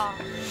 Good call.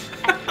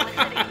 And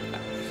Felicity.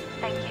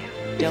 Thank you.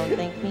 Don't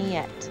thank me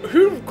yet.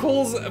 Who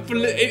calls...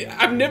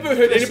 I've never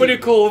heard anybody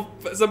call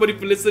somebody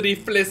Felicity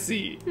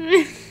Flissy.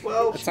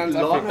 Well, That sounds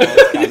Lana-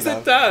 African. Yes,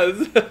 it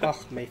does.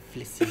 Oh, my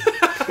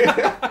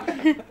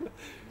flissy.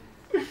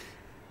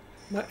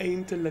 My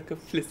ain't like a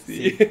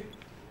Flissy.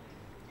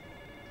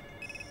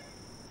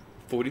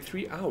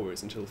 43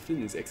 hours until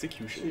Finn's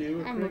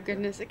execution. Oh my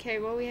goodness. Okay,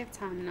 well we have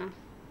time now.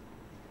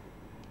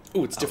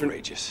 Oh, it's different.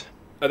 Outrageous.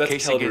 Oh, that's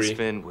Case Calvary. against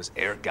Finn was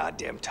air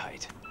goddamn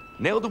tight.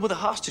 Nailed him with a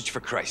hostage, for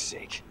Christ's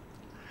sake.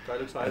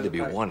 Had to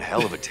be one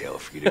hell of a tale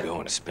for you to go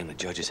and spin the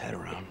judge's head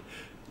around.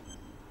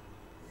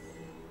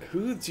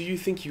 Who do you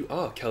think you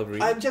are,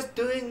 Calvary? I'm just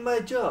doing my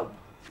job.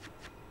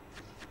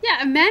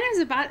 Yeah, a man is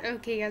about.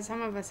 Okay, guys,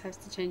 some of us have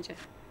to change it.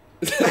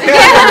 Just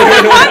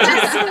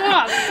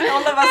swap.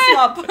 All of us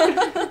swap.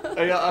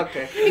 Oh, yeah,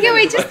 okay. Okay,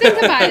 wait, just think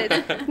about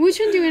it. Which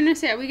one do you want to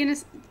say? Are we gonna?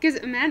 Because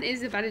a man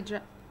is about to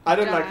die. I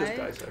don't like this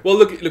guy, sir. Well,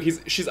 look.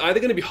 She's either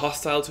going to be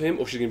hostile to him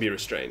or she's going to be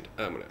restrained.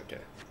 I'm gonna. Okay.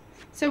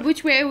 So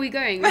which way are we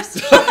going? I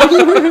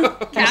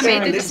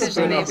made the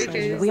decision there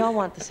because We all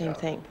want the same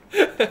thing.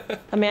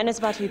 A man is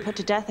about to be put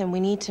to death, and we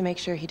need to make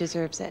sure he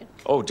deserves it.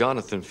 Oh,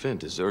 Jonathan Finn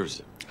deserves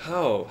it.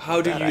 How?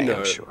 How do That you I am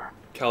know? sure.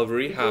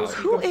 Calvary, how?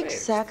 Who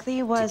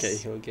exactly was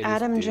he'll get his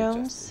Adam due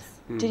Jones?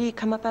 Hmm. Did he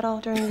come up at all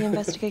during the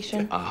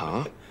investigation?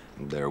 Uh-huh.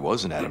 There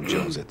was an Adam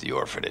Jones at the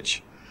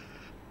orphanage.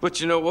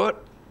 But you know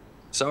what?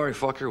 Sorry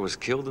fucker was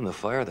killed in the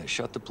fire that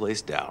shut the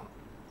place down.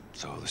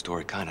 So the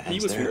story kind of He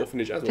ends was from the there.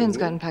 orphanage as well. Finn's wasn't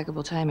got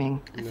impeccable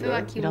timing. I feel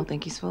like he You don't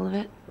think he's full of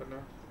it?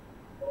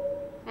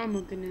 Oh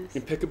my goodness. he?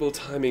 Impeccable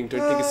timing. Don't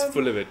think he's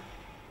full of it.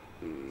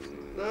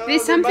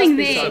 There's something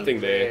there. Something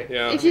there.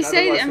 Yeah. If you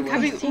say Otherwise I'm it won't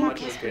covering be all much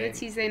of a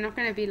possibilities, they're not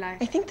going to be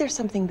like. I think there's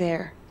something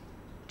there.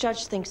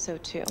 Judge thinks so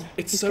too.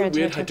 It's He's so granted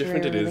weird a how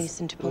different temporary it is.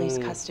 release into police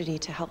custody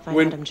to help find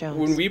When Adam Jones.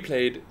 when we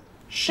played,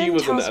 she Finn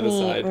was on the tells other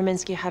me side,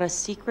 Rominsky had a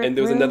secret and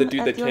there was room another dude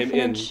at that the came in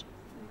orphanage,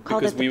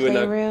 called because it the we were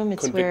now playroom.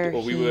 It's where convicted,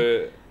 or we he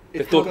were.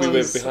 They thought we were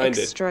does behind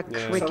it.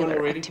 extracurricular Someone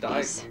already died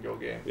activities. in your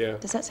game. Yeah.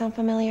 Does that sound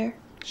familiar?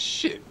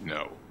 Shit,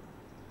 no.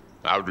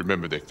 I would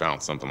remember they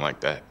found something like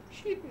that.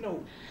 Shit,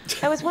 no.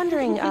 I was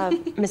wondering,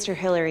 Mr.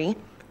 Hillary,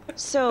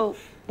 so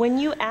when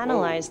you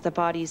analyzed the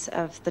bodies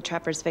of the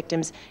Trapper's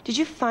victims, did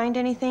you find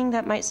anything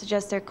that might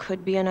suggest there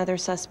could be another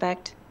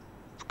suspect?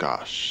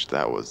 Gosh,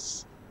 that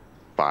was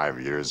 5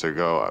 years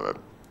ago.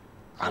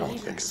 I don't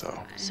think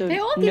so. So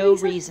They're all no giving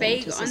such reason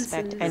vague to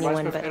suspect answers.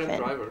 anyone Reminds me but of Adam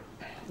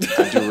Finn.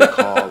 Driver. I do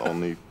recall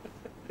only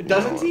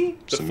Doesn't he?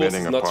 The submitting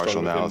force is a not partial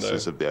strong with him,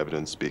 analysis though. of the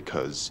evidence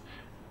because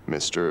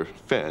Mr.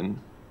 Finn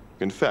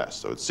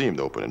confessed, so it seemed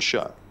open and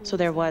shut. So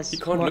there was He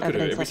can't more look at her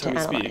evidence every left to time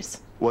he analyze.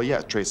 speaks. Well,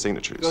 yeah, trace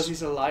signatures. Because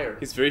he's a liar.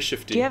 He's very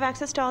shifty. Do you have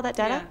access to all that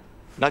data?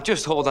 Now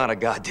just hold on a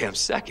goddamn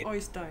second. Oh,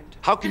 he's stoned.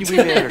 How can you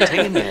even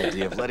entertain the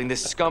idea of letting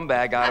this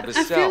scumbag out of his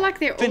I cell? feel like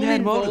they're Finn all had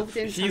involved motive.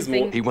 in He's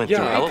something. more. He went Yeah,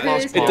 through hell of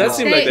because lost it does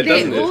seem like that, they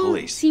doesn't it? all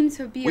Police. seem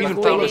to be We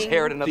even found his avoiding.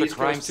 hair at another These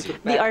crime guys took scene.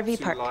 it The back RV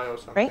to park, lie or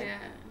something. right? Yeah.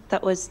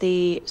 That was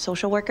the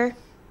social worker.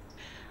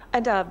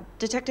 And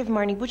Detective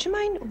Marnie, would you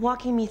mind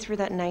walking me through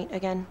that night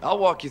again? I'll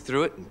walk you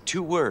through it in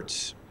 2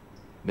 words.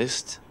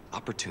 Missed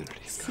opportunity.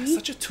 He's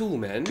such a tool,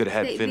 man. Could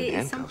have had There- Finn in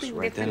there is handcuffs something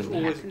right then and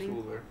different there. Always a happening.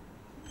 tool there.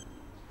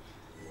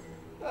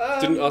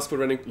 Didn't ask for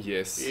running.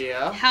 Yes.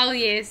 Yeah. Hell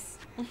yes.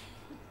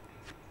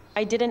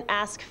 I didn't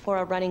ask for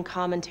a running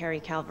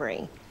commentary,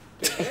 Calvary.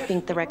 I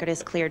think the record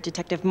is clear.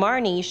 Detective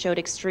Marnie showed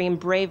extreme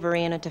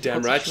bravery in a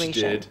difficult Damn right she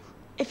situation. did.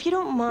 If you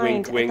don't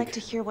mind, Wink, wink. I'd like to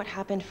hear what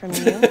happened from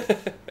you.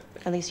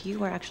 At least you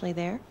were actually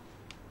there.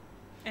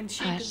 And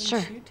she didn't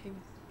sure. shoot him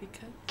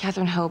because.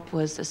 Catherine Hope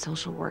was a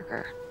social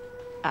worker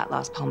at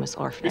Las Palmas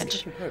Who's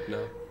Orphanage. Catherine Hope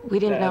now? We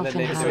didn't know And then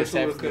Finn they had just it.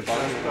 saved the bomb.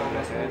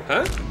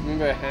 Huh?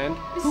 Remember her hand?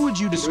 Who would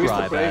you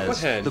describe Brave? What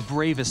as hand? the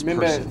bravest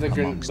Remember person the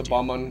amongst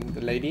bomb on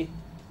the lady?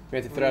 We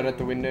had to throw it out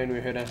the window and we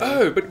heard her hand.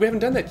 Oh, but we haven't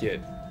done that yet.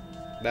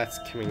 That's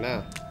coming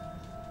now.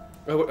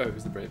 Oh,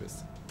 who's the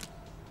bravest?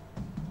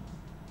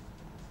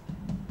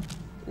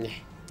 Yeah.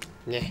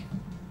 Yeah.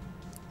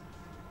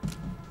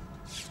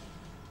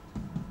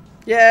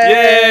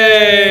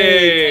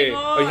 Yay! Yay!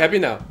 Are you happy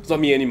now? It's not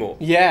me anymore.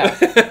 Yeah.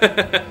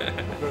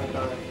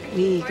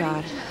 We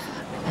got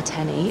a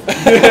 10-8.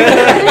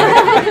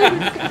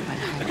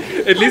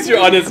 At least you're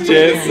honest,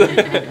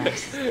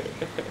 Jess.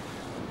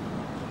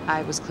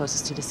 I was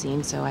closest to the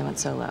scene, so I went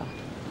solo.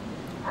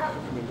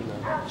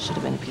 Should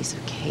have been a piece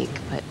of cake,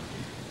 but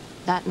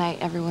that night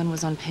everyone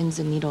was on pins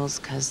and needles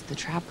because the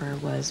trapper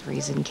was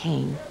raising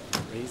Cain.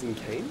 Raising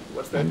Cain?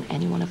 What's that? And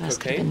any one of us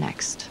could have Cocaine? been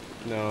next.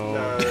 No.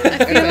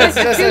 I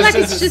feel like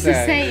it's just a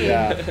saying.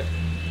 Yeah.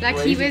 Like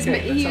he was.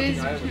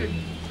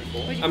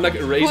 I'm like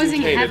raising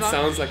Causing Cain. It havoc.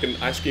 sounds like an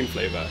ice cream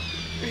flavor.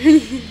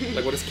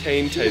 Like what does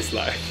Cain taste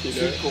like? You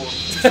know?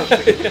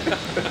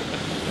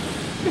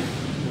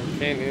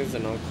 Cain is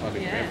an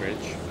alcoholic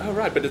beverage. Oh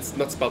right, but it's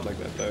not spelled like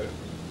that though.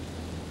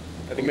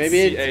 I think Maybe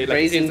it's it's CA, like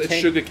raising it's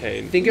cane. sugar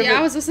cane. Think of Yeah, I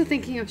it. was also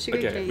thinking of sugar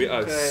Okay, cane. we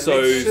are Okay, so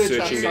let's search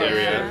searching the outside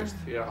area. first.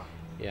 Yeah.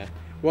 Yeah.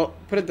 Well,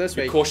 put it this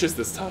Be way. cautious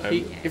this time.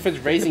 If it's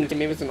raising,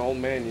 maybe it's an old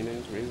man, you know,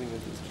 it's raising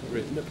it.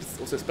 No, but it's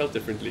also spelled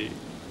differently.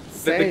 The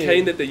Same.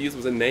 cane that they used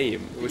was a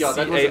name. It was Yeah,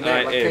 that was a name,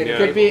 like C-A-I-N. Cain. Yeah.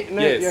 Could be.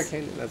 No, Yes. yeah,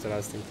 Cain. That's what I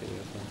was thinking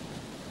as well.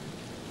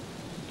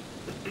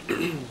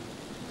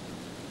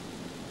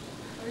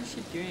 What is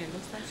she doing? It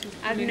looks like she's.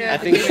 I don't know. I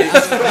think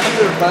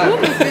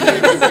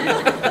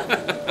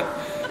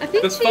I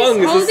think The she's thong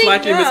is holding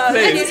slightly up.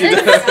 misplaced.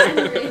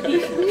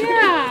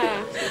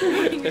 Yeah.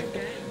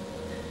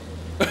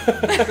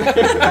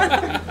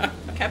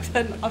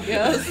 Captain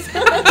Obvious.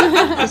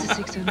 This is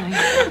 609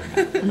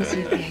 on the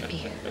C VIP.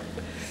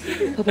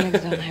 Hoping I go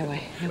down the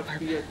highway. No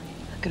perp.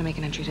 Gonna make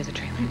an entry to the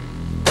trailer.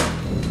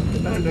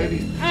 Oh my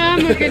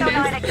Signal goodness.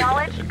 9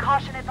 acknowledged.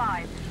 Caution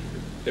advised.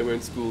 They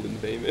weren't schooled in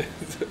famous.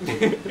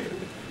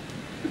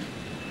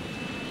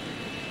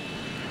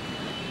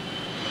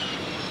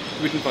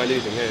 We didn't find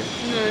anything, hey?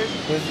 No.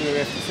 Where's the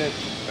rest of it?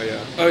 Oh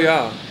yeah. Oh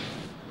yeah.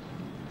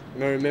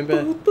 No,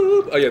 remember? Boop,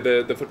 boop. Oh yeah,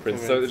 the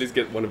footprints. So at least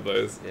get one of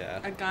those. Yeah.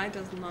 A guy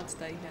does not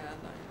stay here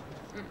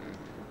alone.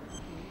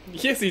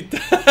 Yes, he does.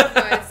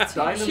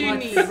 Dynamite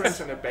neat. footprints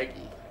and a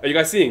baggie. Are you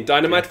guys seeing?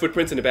 Dynamite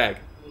footprints in a bag.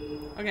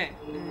 Okay.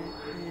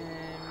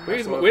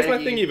 Where's my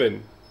thing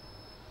even?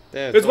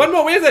 There's one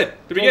more. Where's it?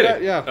 Did we get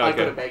it? Yeah. I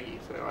got a baggie,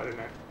 so I don't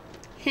know.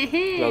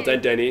 Well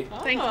done, Danny.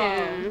 Thank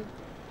you.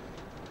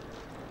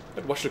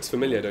 That watch looks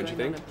familiar, don't you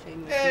think?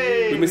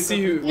 Hey, we must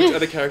see which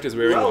other character's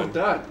wearing well one.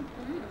 done.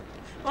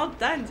 Well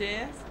done,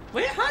 Jess.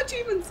 Where? How'd you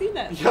even see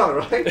that? Yeah,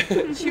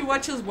 right. She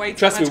watches way too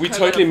Trust me, much we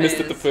Covert totally missed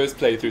it Affairs. the first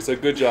playthrough, so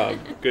good job.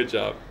 Good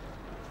job.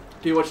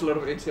 Do you watch a lot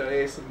of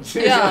NCIS? And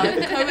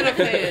Yeah, Covert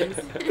Affairs.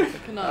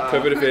 Cannot.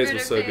 Covert Affairs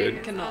was so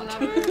good. Cannot.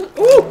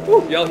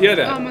 Ooh, y'all hear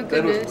that? Oh my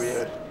That was goodness.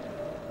 weird.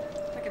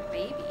 Like a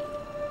baby.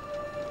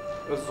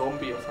 A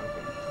zombie or something.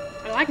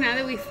 I like now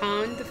that we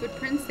found the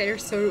footprints, they're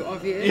so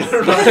obvious. Yeah,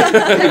 right.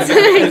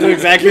 That's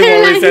exactly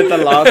what we said the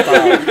last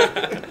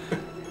time.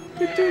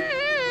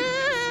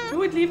 Who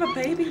would leave a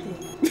baby there?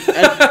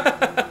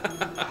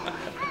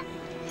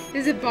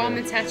 There's a bomb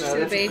attached to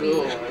the baby.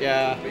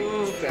 Yeah.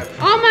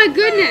 Oh my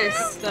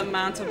goodness! The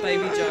amount of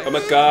baby jokes. Oh my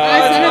Oh,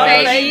 god. it's not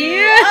a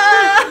baby.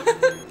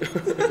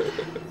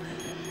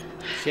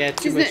 She had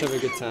too much of a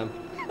good time.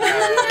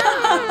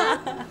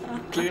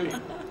 Clearly.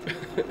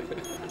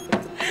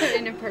 So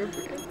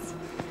inappropriate.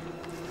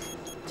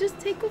 Just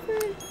take over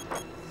it.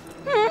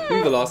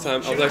 Remember the last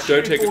time? I was like,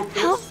 don't take it.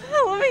 Help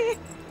me.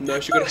 No,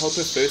 she gotta help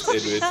her first,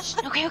 Edward.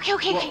 Okay.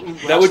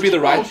 That would be the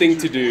right thing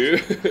to do.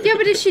 Yeah,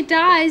 but if she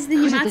dies,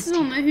 then you might as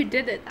well know who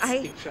did it.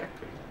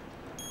 Exactly.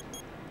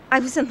 I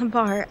was in the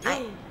bar. A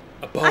I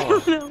bar.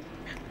 don't know.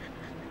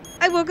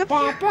 I woke up.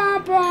 Bah, bah,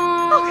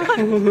 bah. Oh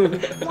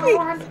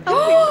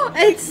God.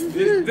 Wait. It's.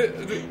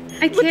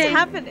 I What's can't.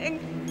 happening?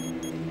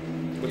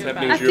 What's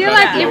happening I is you're feel about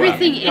like to blow up.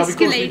 everything Yeah, because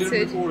we didn't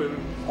escalated. record it.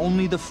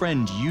 Only the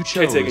friend you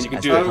Okay, chose Tegan, you can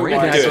as do the it. great You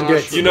can do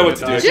it. You know what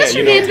to do. Just Okay,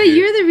 you know what remember, to do.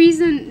 you're the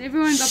reason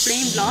everyone got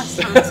blamed last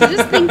time. So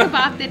just think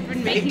about that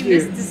when making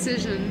this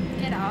decision.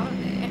 Get out of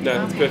there.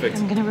 No, it's perfect.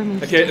 I'm gonna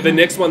remove Okay, the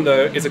next one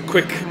though is a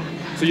quick.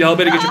 So y'all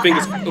better get your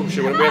fingers. Oh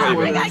shit, where are you?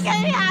 We gotta get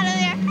me out of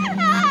there.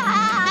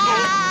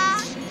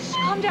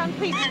 Calm down,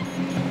 please.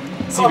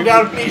 Calm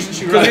down, please.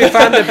 Because we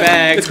found the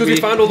bag. It's because we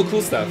found all the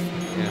cool stuff.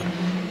 Yeah.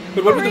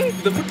 But what were the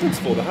footprints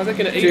for? How's that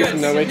gonna aid There's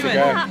us? no way to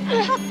go.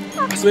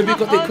 So maybe we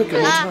got there quicker,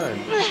 more time.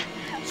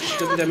 So she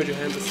doesn't damage your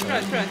hands this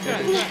time.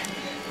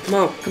 Come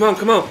on.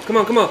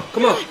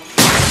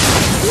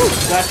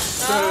 That's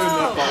so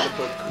not by the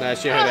book. No,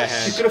 she hurt her She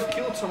hand. could have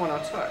killed someone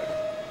outside.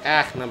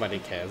 Nobody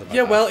cares about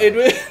Yeah, well, that.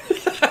 Edwin.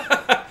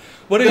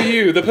 What are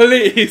you, the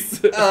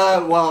police?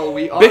 Well,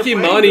 we are. Becky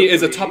playing Marnie the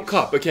is a police. top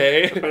cop,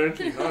 okay?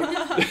 Apparently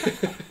not.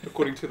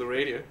 According to the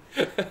radio.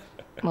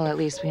 Well, at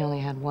least we only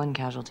had one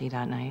casualty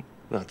that night.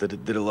 Not that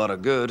it did a lot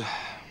of good.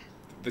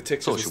 The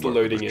text was Social still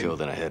worker loading was in.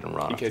 killed in a hit and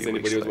run In a case few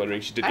anybody weeks was later.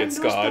 wondering, she did I get know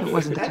scarred. It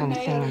wasn't the kind of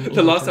thing.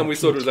 The last time we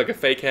saw it was like a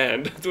fake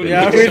hand. That's what it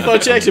Yeah, was. we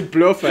thought she actually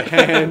blew off her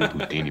hand.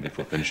 Houdini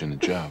before finishing the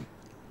job.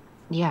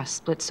 Yeah,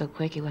 split so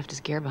quick he left his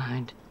gear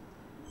behind.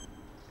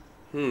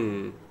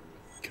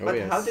 But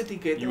how did he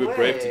get You away? were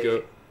brave to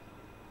go.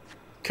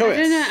 I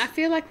don't know. I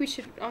feel like we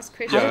should ask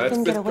questions. How did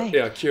Finn get it's- away?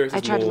 Yeah, curious. I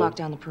is tried to more- lock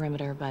down the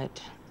perimeter,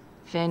 but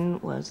Finn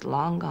was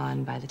long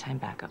gone by the time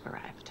backup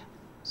arrived.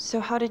 So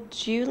how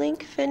did you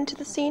link Finn to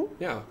the scene?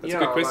 Yeah, that's Yeah, a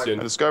good question.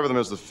 I discovered that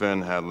Mr.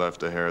 Finn had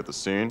left a hair at the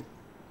scene.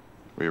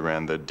 We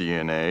ran the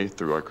DNA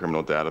through our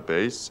criminal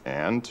database,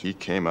 and he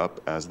came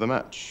up as the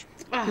match.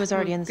 Ah, He was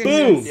already in the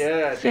goodness. scene.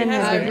 Yeah, Finn they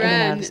has had been in it.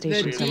 and out of the the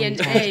station so many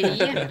DNA times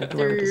he had a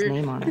door with his through-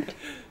 name on it.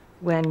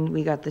 When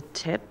we got the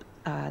tip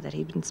that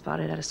he'd been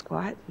spotted at a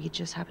squat, we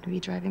just happened to be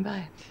driving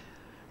by.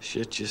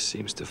 Shit just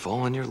seems to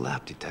fall in your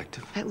lap,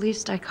 detective. At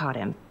least I caught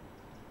him,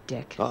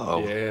 dick. Uh-oh.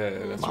 Yeah,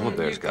 that's Mama right.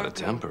 Bear's got a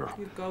temper.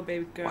 You go,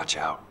 baby girl. Watch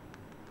out.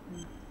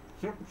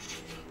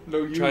 No,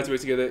 you. Try to work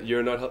together.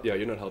 You're not. Yeah,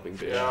 you're not helping.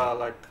 Bear. Yeah,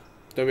 like.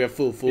 Don't be a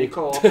fool. Be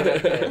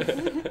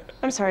confident.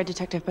 I'm sorry,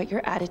 Detective, but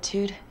your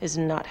attitude is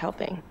not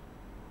helping.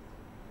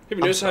 Have you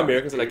noticed how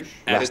Americans are like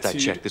Last I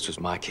attitude? checked, this was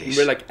my case.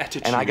 We're like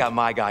attitude. And I got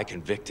my guy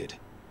convicted.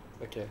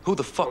 Okay. Who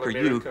the fuck are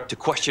you to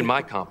question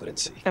my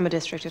competency? I'm a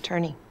district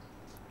attorney.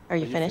 Are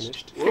you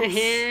finished?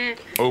 Okay,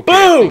 Boom!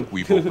 I think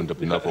we've opened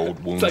up enough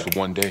old wounds for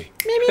one day.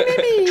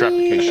 Traffic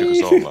case shook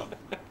us all up.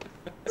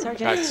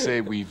 Sergeant. I'd say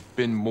we've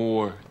been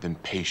more than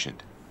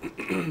patient.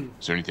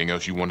 Is there anything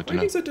else you wanted to Why are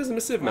know? you so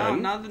dismissive, Wow,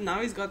 man?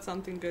 now he's got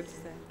something good to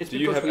say. It's Do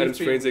you because have we've Adam's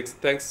been- forensics?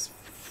 Thanks.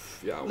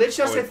 Yeah. Let's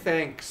just say wait.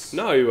 thanks.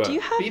 No, you Do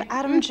you have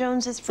Adam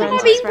Jones's Stop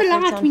forensics being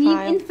records polite. on We need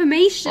file?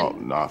 information. Oh,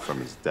 not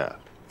from his death.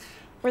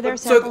 Were there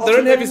So samples they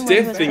don't have taken his when he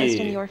death was placed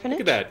in the thingy. orphanage?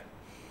 Look at that.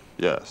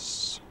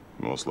 Yes,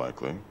 most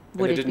likely.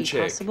 Would they it didn't be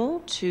check.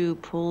 possible to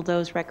pull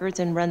those records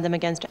and run them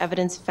against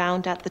evidence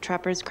found at the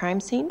Trapper's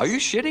crime scene? Are you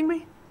shitting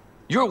me?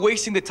 You're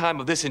wasting the time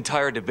of this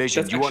entire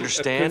division. That's You actually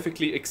understand? a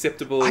perfectly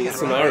acceptable I got it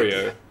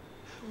scenario. right.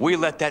 We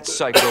let that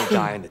psycho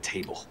die on the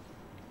table.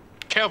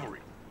 Cavalry.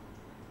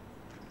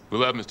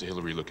 We'll have Mr.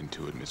 Hillary look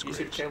into it, Miss You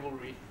said Graves.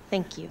 cavalry.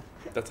 Thank you.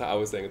 That's how I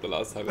was saying it the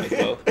last time as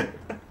well.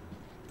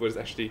 But it's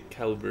actually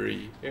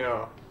Calvary.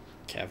 Yeah.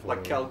 Cavalry.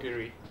 Like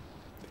Calgary.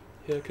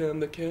 Here come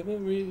the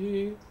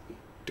cavalry.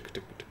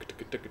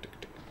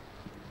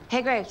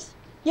 Hey, Graves.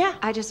 Yeah.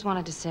 I just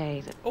wanted to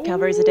say that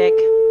Calvary's a dick.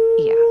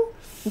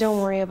 Yeah.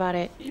 Don't worry about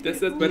it.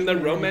 This is when the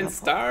romance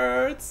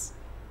starts.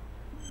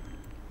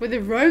 With a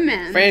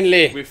romance.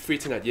 Friendly. We're free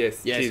tonight,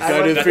 yes. Yes, please.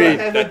 go to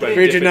free.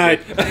 Free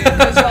tonight.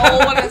 Because you all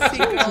want to see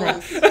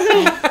girls.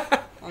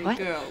 What?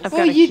 Girls. I've Oh,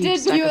 got a you huge did.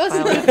 stack You of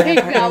also files did in my pick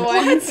that apartment.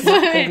 one. I'm So.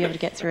 not gonna be able to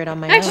get through it on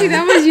my Actually, own.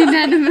 that was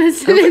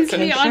unanimous. Let's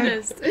be sure.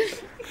 honest.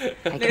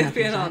 Let's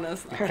be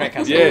honest.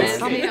 Perfect. Yes.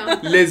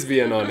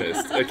 Lesbian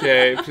honest.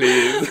 Okay,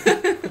 please.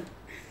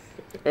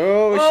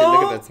 Oh, shit,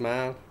 look at that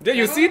smile. Yeah,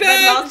 you see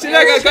that? She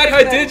like, I got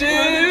her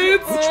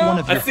digits. Which one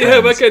of your I see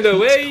her friends working keeps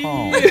away.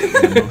 calm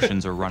when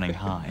emotions are running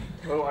high?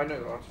 Oh, I know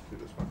the answer to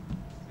this one.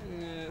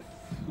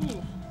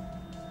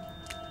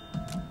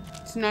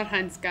 It's not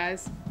Hans,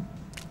 guys.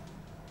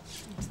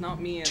 It's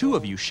not me. Two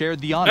of you shared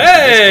the honor. For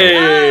this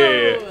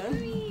Hey! Oh,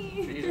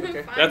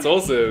 Okay. That's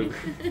awesome.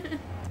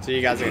 So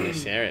you guys are gonna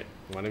share it.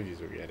 One of you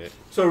will get it.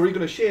 So are we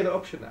going to share the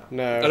option now?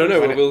 No. I don't know.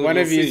 One We'll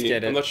of you see.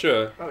 get it. I'm not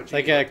sure. Oh, It's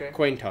like geez, a okay.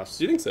 coin toss.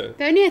 Do you think so?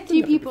 They only had 3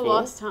 Didn't people before.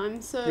 last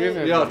time, so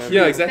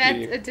Yeah,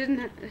 exactly. That, it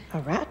didn't. A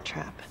rat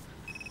trap.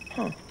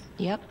 Huh.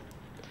 Yep.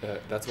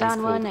 That's what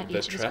Found it's one called, at the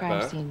each of his crime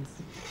trapper. scenes.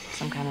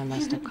 Some kind of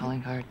messed up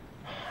calling card.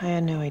 I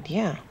had no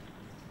idea.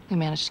 We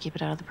managed to keep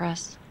it out of the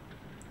press.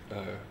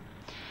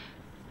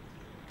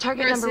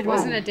 Target First, number it 1.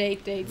 wasn't a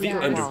date. The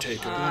Walsh,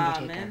 Undertaker. the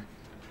Undertaker.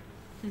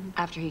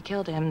 After he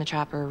killed him, the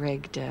trapper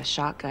rigged a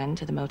shotgun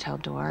to the motel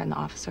door, and the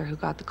officer who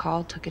got the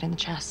call took it in the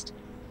chest.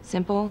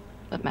 Simple,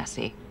 but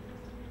messy.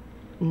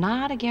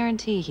 Not a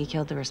guarantee he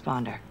killed the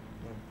responder.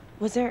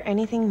 Was there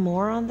anything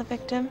more on the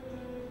victim?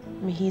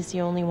 I mean, he's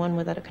the only one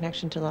without a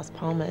connection to Las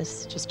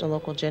Palmas, just a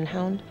local gin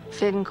hound.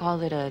 Finn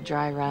called it a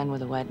dry run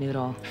with a wet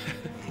noodle.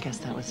 I guess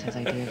that was his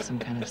idea of some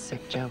kind of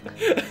sick joke.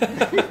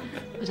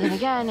 But then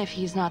again, if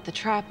he's not the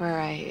trapper,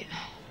 God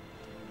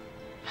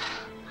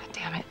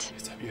damn it.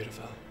 It's so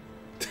beautiful.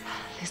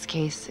 This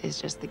case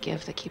is just the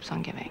gift that keeps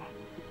on giving.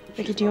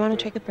 Vicky, do you want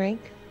to take a break?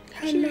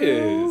 She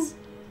is.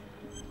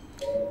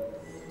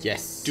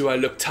 Yes. Do I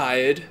look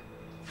tired?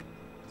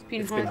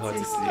 It's been hard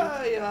to sleep.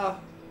 Yeah.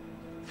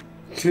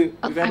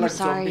 I'm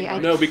sorry.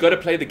 No, we gotta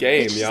play the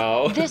game,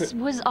 y'all. This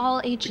was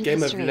all The ancient game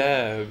history. of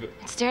love.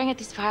 Staring at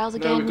these files Now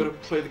again. we've got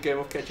to play the game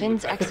of catching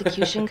Finn's the cat.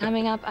 execution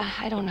coming up.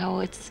 I don't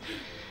know. It's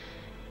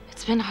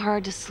been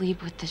hard to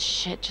sleep with this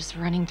shit just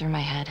running through my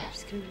head.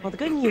 Well, the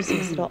good news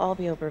is it'll all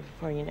be over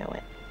before you know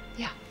it.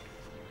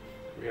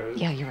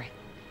 Yeah, you're right.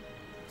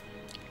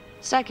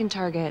 Second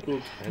target.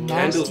 Candles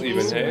nasty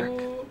even, hey?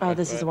 smirk. Oh,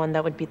 this is the one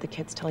that would beat the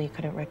kids till you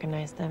couldn't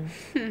recognize them.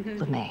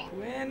 LeMay.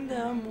 When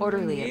the moon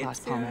Orderly at hits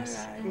Las your Palmas.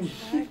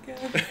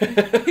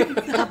 eyes.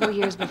 A couple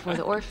years before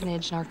the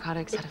orphanage,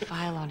 narcotics had a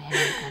file on him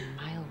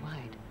a mile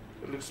wide.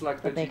 It looks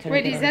like But they couldn't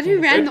Wait, get is that anything.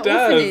 who ran the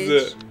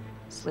orphanage?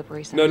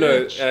 Slippery No,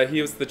 no, son.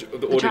 he was the The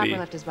orderly, trapper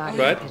left his body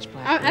right? in pitch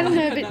black. I don't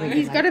know, but Rigged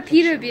he's like got a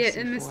picture pedo beard was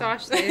and before.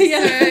 moustache there.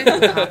 Yeah.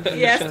 So. Cop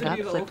He has showed to up,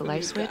 be the flipped the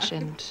light orphanage switch, guy.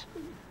 and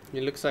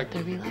He looks like.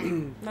 there we lay.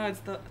 No, it's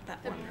that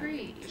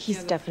one.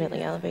 He's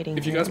definitely elevating.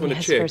 If you guys him want in to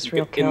his check, first you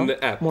real can, in kill,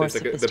 the app, more there's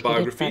like the sophisticated,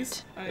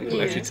 biographies, but and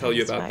it'll actually tell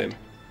you about them.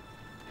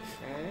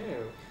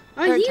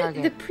 Oh, Third he,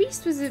 target. the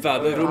priest was a.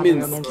 Father Father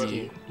Rominsky,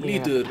 Rominsky,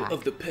 leader pack.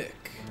 of the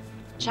pack.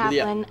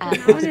 Chaplain Yeah.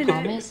 at Las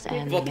Palmas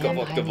and Vodka, man vodka,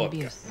 behind the vodka.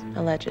 abuse.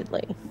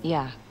 Allegedly.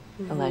 Yeah,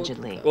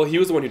 allegedly. Well, he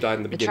was the one who died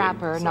in the The beginning.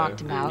 trapper so- knocked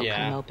him out, cut him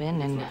Yeah.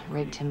 open, and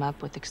rigged him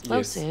up with very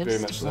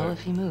explosives much to blow so.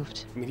 if he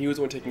moved. I mean, he was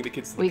the one taking the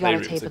kids to the We got a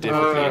playroom, tape so of the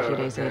whole thing a definitely.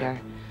 few days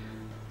later.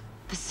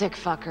 The sick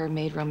fucker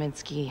made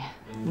Rominsky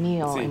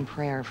kneel See. in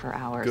prayer for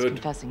hours, Good.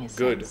 confessing his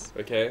Good. sins.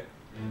 Okay.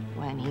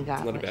 When he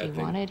got not a what he bad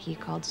thing. wanted, he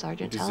called He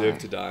Sergeant Teller.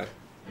 deserved to die.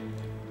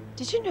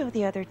 Did you know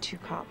the other 2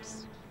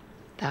 cops?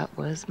 That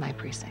was my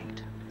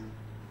precinct.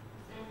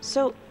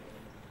 So,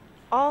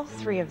 all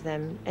 3 of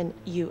them, and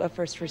you, a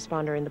first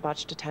responder in the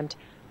botched attempt,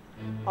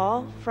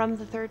 all from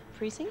the 3rd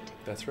precinct?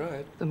 That's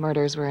right. The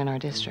murders were in our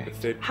The district.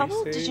 third How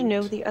well did you precinct.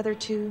 know the other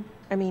 2?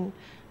 I mean,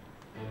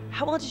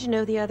 how well did you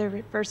know the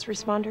other first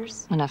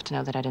responders? Enough to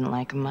know that I didn't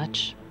like him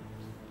much.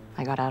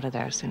 I got out of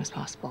there as soon as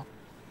possible.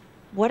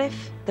 What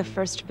if the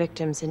first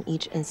victims in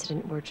each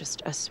incident were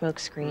just a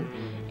smokescreen,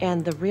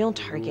 and the real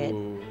target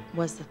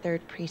was the 3rd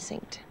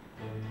precinct?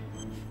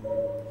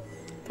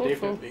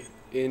 Definitely.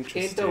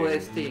 Interesting.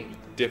 Interesting.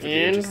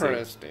 Definitely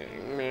interesting.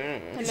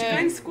 She's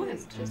going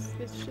squint. These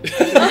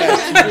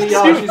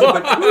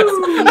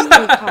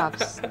 3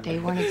 cops, they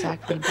weren't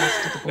exactly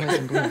best of the boys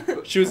in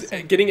blue. She was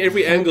getting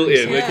every angle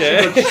in, Yeah.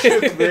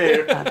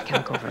 okay?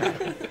 Can't go over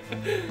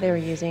it. They were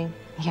using.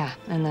 Yeah,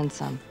 and then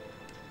some.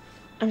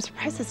 I'm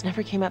surprised this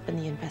never came up in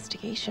the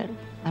investigation.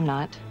 I'm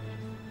not.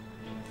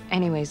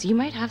 Anyways, you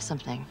might have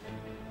something.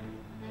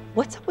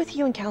 What's up with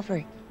you and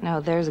Calvary? No,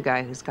 there's a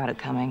guy who's got it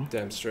coming.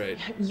 Damn straight.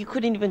 You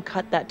couldn't even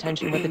cut that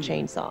tension with a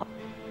chainsaw.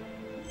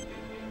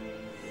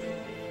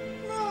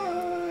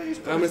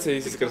 I'm gonna say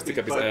he's just gonna stick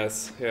up his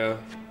ass. Yeah.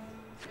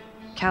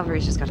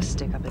 Calvary's just gotta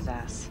stick up his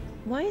ass.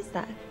 Why is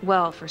that?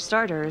 Well, for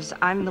starters,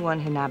 I'm the one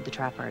who nabbed the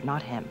trapper,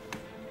 not him.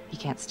 He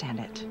can't stand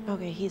it.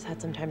 Okay, he's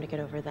had some time to get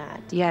over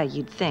that. Yeah,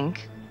 you'd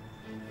think.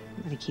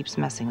 But he keeps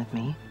messing with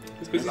me.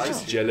 He's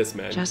just jealous,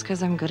 man. Just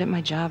because I'm good at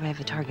my job, I have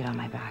a target on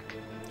my back.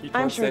 I'm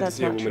can't sure stand to that's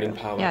see a not woman in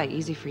true. power. Yeah,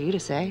 easy for you to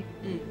say.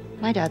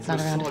 My dad's not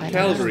around to find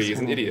out. Calvary is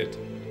an idiot.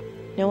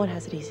 No one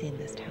has it easy in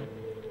this town.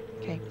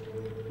 Okay.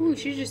 Ooh,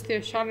 she just threw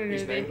a shot at her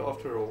He's there. named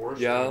after a horse.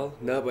 Yeah,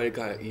 nobody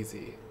got it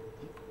easy.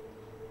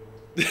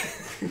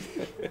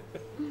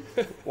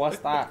 What's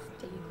that?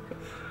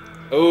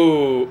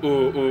 Oh, ooh,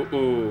 ooh,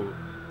 ooh.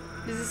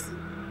 Is this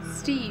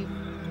Steve?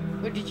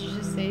 Or did you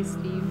just say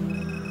Steve?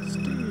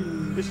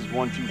 This is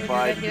Or did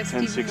I 125 hear to Steve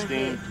in my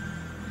 1016.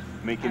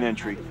 Make an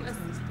entry.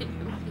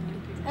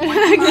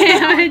 Okay,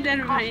 I heard that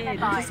in my head.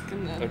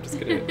 I'm just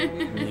gonna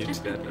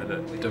mute that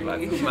other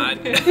device of mine.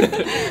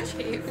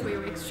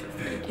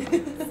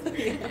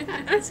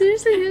 I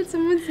seriously heard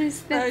someone say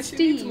No, that she Steve.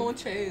 needs more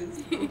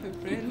chairs for her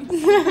friends.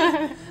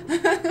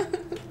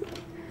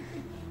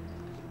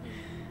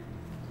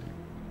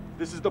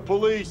 This is the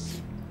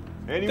police.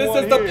 Anyone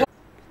This is the here?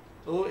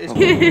 Oh, it's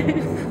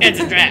It's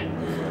a trap.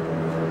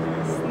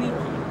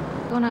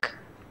 Go knock.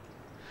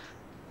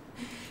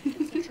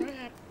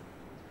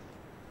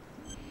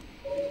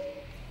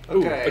 Ooh,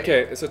 Okay.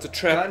 okay, so it's a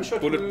trap,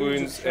 Gunshot bullet wounds,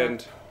 wounds, a trap.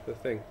 and the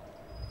thing.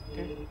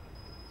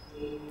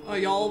 Oh,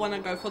 y'all want to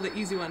go for the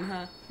easy one,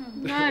 huh?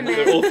 No,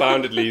 They're man. all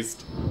found at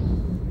least.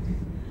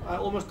 I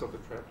almost got the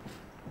trap.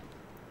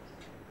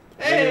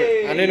 I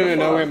didn't even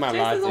know where my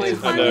light Jason's always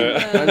is. I know.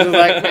 I'm just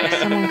like, If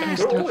someone comes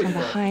They're through always from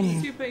fun. behind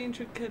me, Super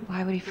intricate.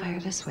 why would he fire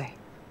this way?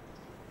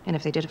 And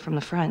if they did it from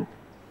the front,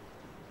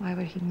 why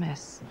would he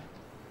miss?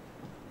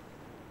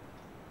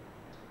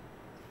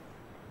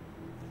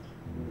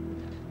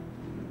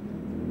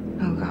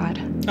 Oh God.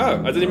 Oh,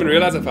 I didn't even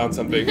realize I found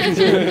something.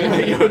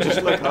 You're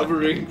just like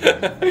hovering.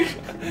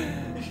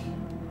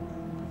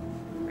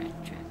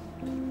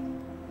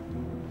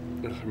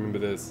 I remember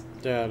this.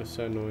 yeah, that's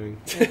so annoying.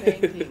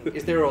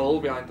 Is there a hole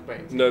behind the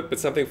paint? No, but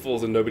something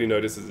falls and nobody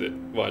notices it.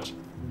 Watch.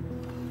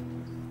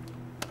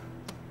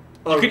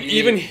 Oh, You could really?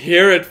 even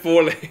hear it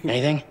falling.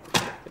 Anything?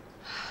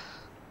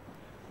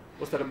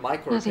 Was that a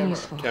mic or a Nothing camera?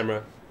 useful.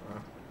 Camera.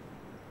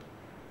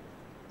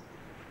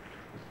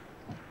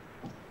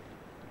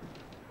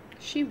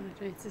 She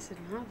might notice it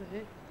now,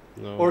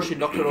 though. No. Or she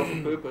knocked it off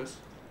on purpose.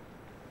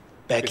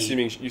 Becky,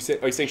 Assuming are you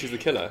saying she's the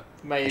killer?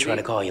 I Maybe. tried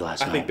to call you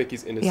last I think night.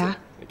 Becky's innocent.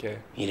 Yeah. Okay.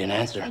 You didn't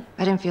answer.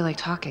 I didn't feel like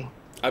talking.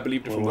 I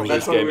believed it from Well, the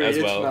That's first what game we as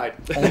did well. tonight.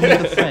 Only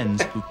the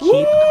friends who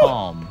keep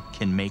calm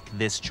can make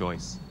this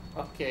choice.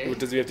 Okay. What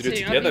does we have to do it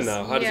So together obvious-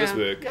 now? How does this yeah.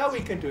 work? Yeah, we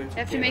can do it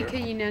Have to make a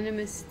together.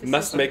 unanimous decision.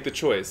 Must make the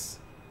choice.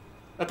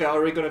 Okay,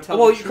 are we gonna tell Oh,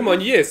 well, the come truth?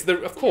 on, yes,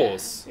 of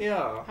course.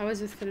 Yeah. I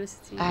was with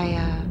Felicity.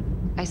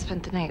 I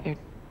spent the night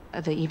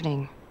or the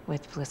evening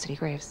with Felicity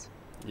Graves.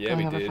 Yeah, going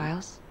we over did.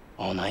 files.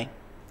 All night?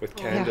 With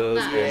candles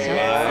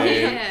Yeah.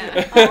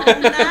 and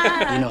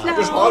wine. You know how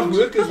There's hard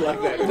workers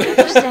like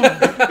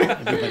that.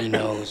 everybody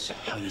knows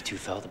how you two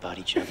felt about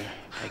each other,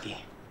 Becky.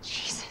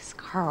 Jesus,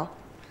 Carl.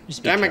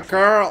 Just be Damn it, careful.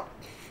 girl.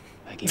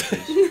 Becky,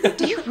 please.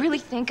 Do you really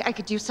think I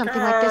could do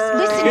something like this?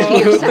 Listen to I'm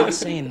not yourself.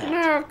 saying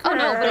that. Oh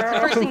no, but it's the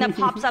first thing that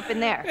pops up in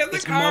there.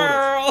 It's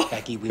motive.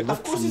 Becky, we look Of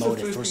for course, it's the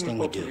motive first first thing thing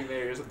we that pops do. in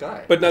there is a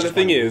guy. But now I the just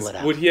thing wanna is, rule it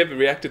out. would he have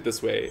reacted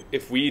this way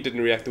if we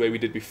didn't react the way we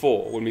did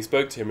before when we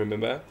spoke to him,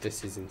 remember?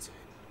 This is insane.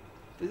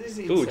 This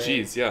is Oh,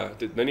 insane. jeez, yeah.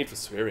 No need for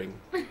swearing.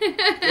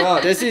 Yeah,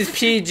 This is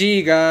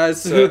PG,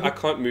 guys. So I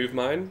can't move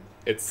mine.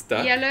 It's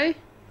stuck. Yellow?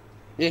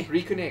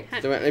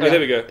 reconnect. There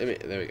we go.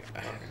 There we go.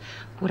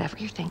 Whatever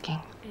you're thinking,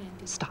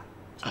 stop.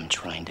 I'm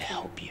trying to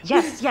help you.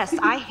 Yes, yes,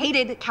 I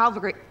hated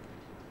Calvary.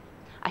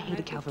 I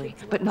hated Calvary,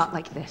 but not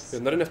like this.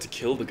 There's not enough to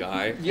kill the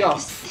guy. Yeah.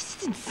 This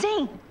is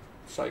insane.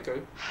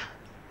 Psycho.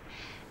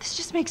 This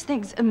just makes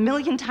things a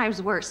million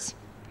times worse.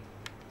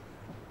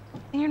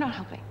 And you're not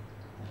helping.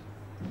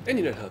 And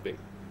you're not helping.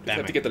 You Damn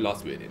have to it. get the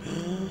last word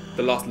in.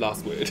 The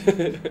last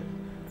word.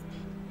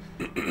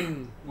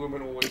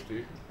 Women always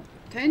do.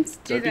 Don't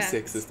do Don't be that.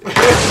 sexist.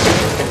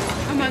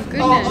 Oh my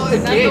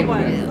goodness. again.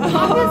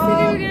 Obviously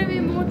there were gonna be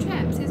more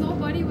traps. His whole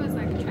body was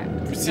like a trap.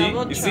 You see?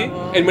 Double You see?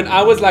 trouble. And when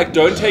I was like,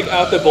 don't take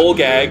out the ball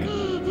gag.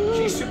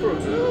 She's super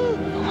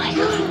observant. Oh my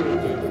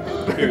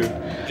god. Who?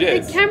 The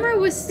Jess. camera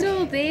was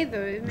still there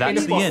though.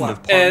 That's the end of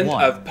part End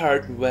 1. of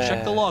part 1.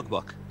 Check the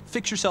logbook,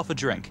 fix yourself a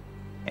drink,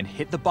 and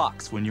hit the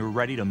box when you're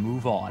ready to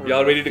move on.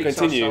 Y'all ready to Fix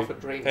continue? ourselves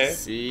a drink. Hey?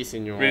 Si,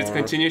 senor. Ready to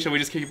continue? Shall we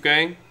just keep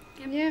going?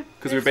 Yeah.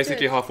 Because we're let's do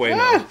basically it. halfway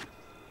now.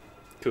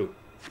 Cool.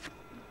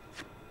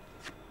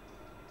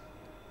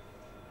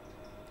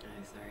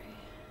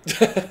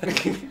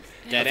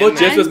 Get I thought in,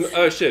 Jess man. was.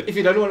 Oh shit. If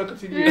you don't want to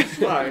continue, it's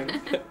fine.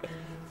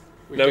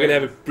 Now we're gonna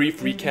have a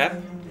brief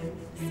recap.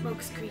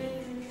 Smoke screen.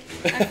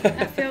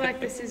 I feel like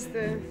this is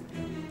the.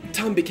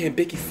 Tom became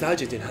Becky's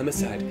sergeant in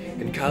homicide,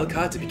 and Carl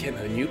Carter became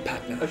her new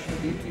partner. I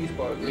should read these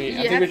by the I You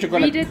think have we to should call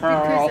read it it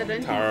Carl. because I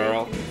don't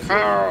Carl. think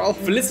Carl.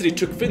 Felicity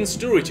took Finn's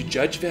story to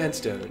Judge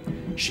Vanstone.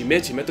 She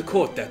met him at the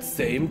court that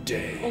same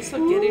day.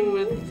 Also get him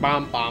with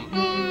Bam,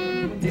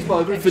 bam. These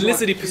biographies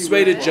Felicity are like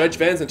persuaded free Judge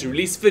Vanstone to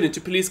release Finn into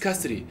police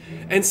custody,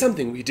 and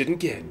something we didn't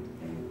get.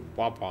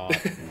 Wah-wah.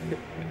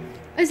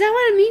 Is that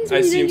what it means I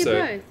when you assume don't so.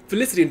 get both?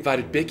 Felicity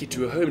invited Becky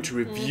to her home to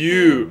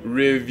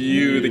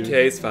review the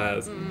case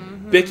files.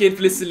 Becky and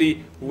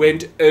Felicity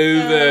went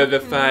over the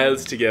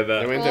files together.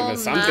 They went over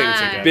something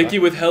together. Becky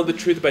withheld the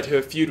truth about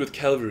her feud with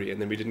Calvary,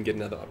 and then we didn't get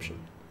another option.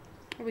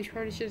 We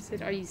probably should have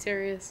said, "Are you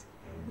serious?"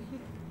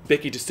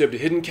 Becky disturbed a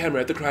hidden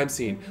camera at the crime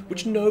scene,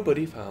 which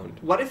nobody found.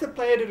 What if the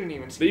player didn't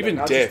even see They're even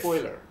that? Now deaf. it's a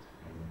spoiler.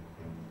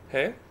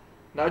 Hey?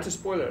 Now it's a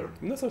spoiler.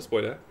 No, that's not a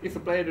spoiler. If the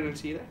player didn't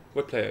see that?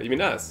 What player? You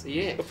mean us?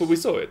 Yes. But we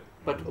saw it.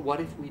 But what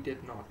if we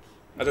did not?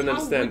 I don't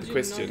understand the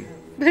question.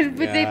 But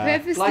they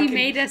purposely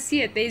made us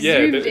see it. They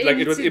zoomed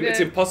it's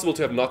impossible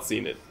to have not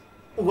seen it.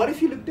 What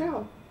if you look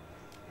down?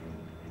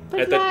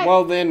 At that,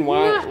 well then,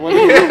 why?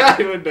 I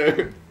don't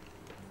know.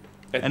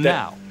 And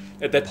now,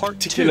 at that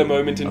particular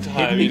moment in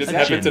time, you just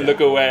Agenda. happened to look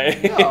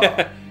away.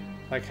 No.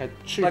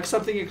 Like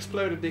something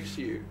exploded next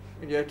to you,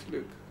 and you had to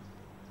look.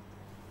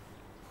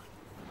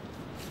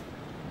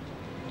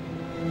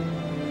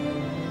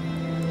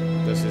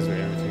 This is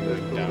where everything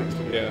went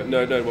down. Yeah,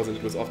 no, it wasn't.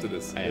 It was after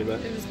this. Remember?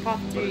 It was part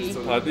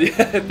 3.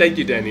 Thank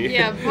you, Danny.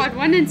 Yeah, part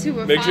 1 and 2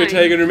 were Make sure fine.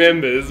 Tegan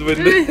remembers when.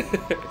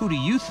 Who do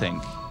you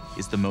think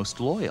is the most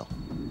loyal?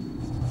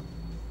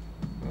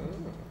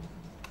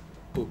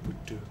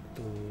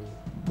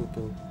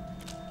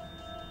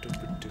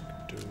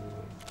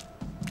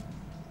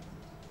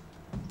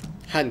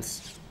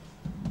 Hans.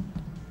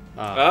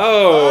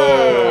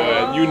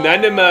 Oh,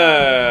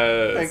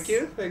 unanimous. Thank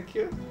you, thank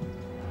you.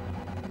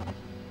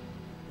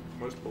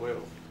 Most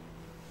loyal.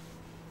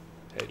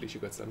 Hey, at least you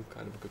got some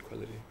kind of a good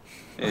quality.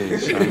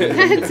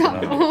 That's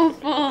awful,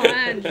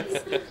 Hans.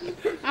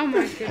 Oh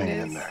my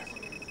goodness.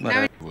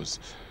 Now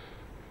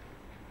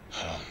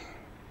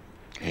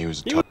He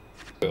was tough.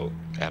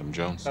 Adam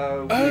Jones.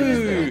 Oh,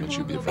 That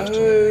should be the first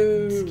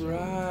one.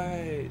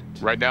 right.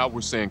 Right now, we're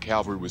saying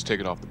Calvary was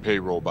taken off the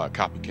payroll by a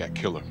copycat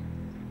killer.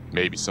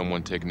 Maybe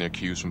someone taking their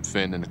cues from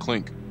Finn and the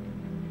Clink.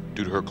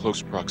 Due to her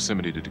close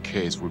proximity to the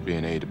case, we're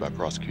being aided by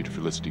Prosecutor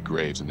Felicity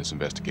Graves in this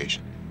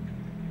investigation.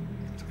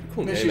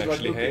 Cool name,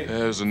 actually, hey?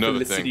 There's another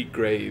Felicity thing.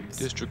 Graves.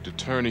 District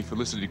Attorney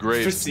Felicity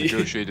Graves Frissy.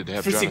 negotiated to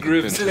have Frissy Jonathan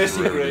Graves. Finn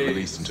Felicity temporarily Graves.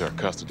 released into our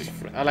custody.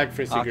 I like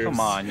Frissy Graves. Come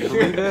on, you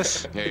believe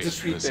this? Hey, It's a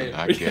sweet listen, name.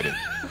 I get it.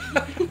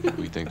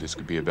 We think this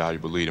could be a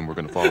valuable lead, and we're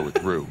going to follow it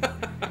through.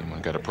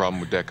 Anyone got a problem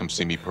with that, come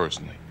see me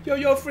personally. Yo,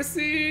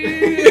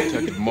 Frissy!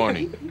 Detective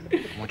Marnie,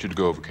 I want you to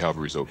go over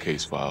Calvary's old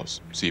case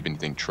files, see if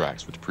anything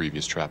tracks with the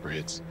previous Trapper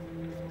hits.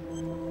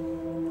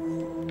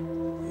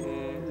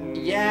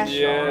 Yeah,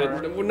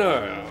 sure.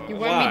 No. You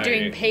want me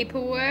doing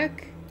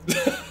paperwork?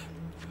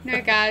 No,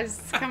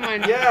 guys, come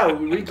on. Yeah,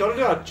 we gotta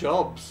do our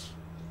jobs.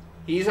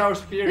 He's our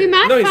spirit. We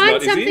might No, he's find not,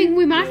 is he? something.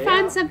 We might Yeah.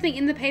 find something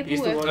in the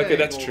paperwork. one Okay,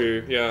 that's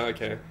true. Yeah,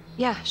 okay.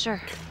 Yeah,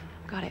 sure.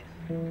 Got it.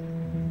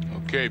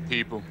 Okay,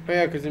 people. Oh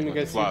yeah, because then we Let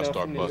get the flies seen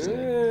start off buzzing.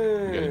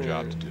 We got a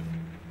job to do.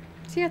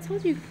 See, I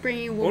told you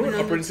bringing a I woman wonder what on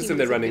the operating team system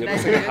they're was a running. good It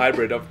looks like a idea.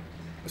 hybrid of.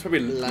 It's probably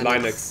Linux.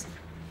 Linux.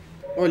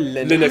 Or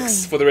Linux.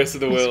 Linux for the rest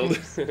of the world.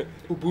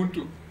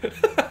 Ubuntu.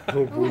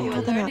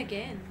 Hold them up.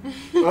 again.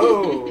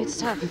 Oh. It's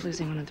tough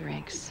losing one of the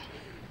ranks.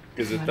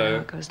 Is I it don't know though?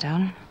 how it goes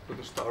down, For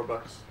the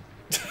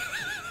Starbucks.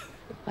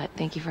 but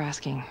thank you for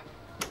asking.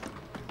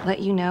 Let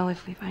you know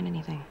if we find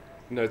anything.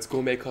 No, it's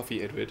gourmet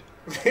coffee, Edward.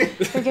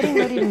 We're getting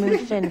ready to move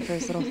Finn for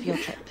his little field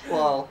trip.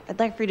 Wow. I'd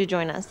like for you to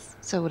join us.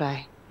 So would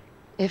I.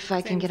 If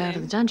I can get out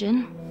of the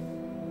dungeon.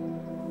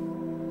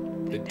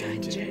 The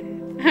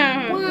dungeon.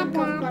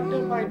 Welcome to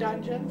my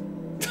dungeon.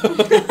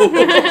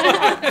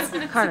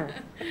 Carter,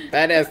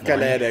 That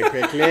escalated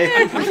quickly.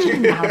 what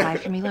did you alibi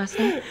for me last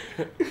night?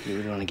 You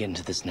really want to get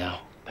into this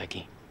now,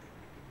 Becky?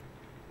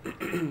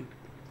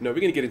 No, we're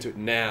gonna get into it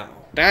now.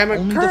 Damn it,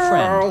 Only the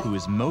Carl. friend who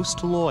is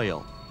most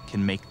loyal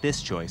can make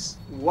this choice.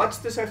 What's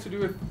this have to do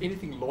with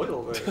anything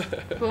loyal,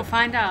 though? We'll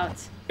find out.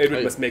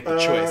 Edward must make the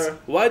choice.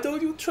 Why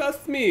don't you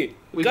trust me?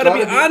 We We gotta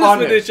be honest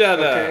with each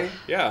other. okay?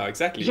 Yeah,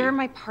 exactly. You're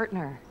my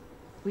partner.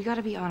 We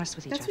gotta be honest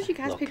with each That's other. what you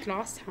guys Look, picked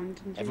last time,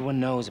 didn't you? Everyone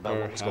knows about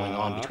what was going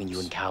on between you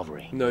and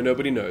Calvary. No,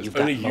 nobody knows. You've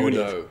Only got you motive,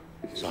 know.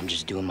 So I'm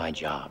just doing my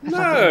job.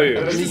 No,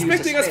 you're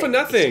suspecting us for It's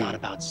nothing. not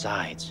about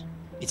sides.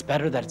 It's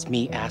better that it's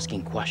me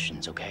asking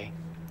questions, okay?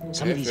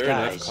 Some Okay, of these fair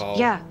enough, guys. Carl.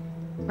 Yeah,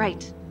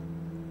 right.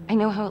 I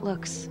know how it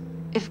looks.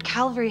 If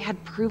Calvary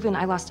had proven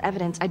I lost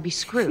evidence, I'd be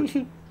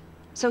screwed.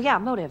 So yeah,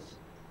 motive.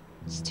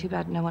 It's too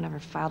bad no one ever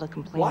filed a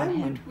complaint Why on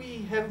him. would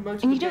we have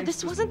motive And you know,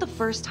 against this wasn't the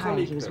first time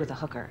colleague he was there? with a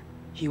hooker.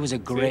 He was a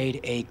grade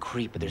A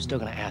creep, but they're still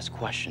gonna ask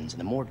questions, and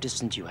the more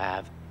distance you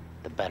have,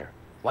 the better.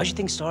 Why'd you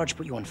think Sarge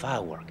put you on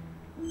file work?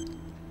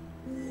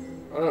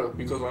 Oh,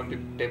 because I'm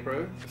the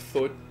Debro?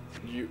 Thought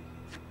you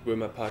were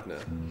my partner.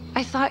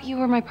 I thought you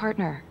were my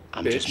partner.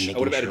 I'm Bitch. just I making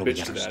would've added sure we bitch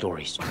get to our that.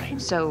 story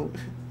straight. So,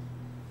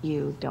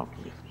 you don't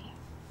believe me?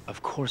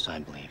 Of course I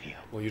believe you.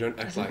 Well, you don't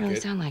act Doesn't like really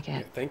it. sound like Yeah,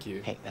 it. thank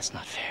you. Hey, that's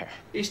not fair.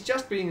 He's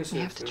just being a We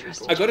have to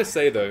trust I gotta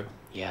say though,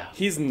 Yeah,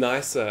 he's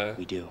nicer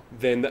we do.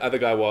 than the other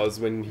guy was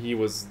when he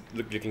was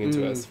looking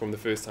into us from the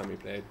first time we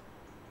played.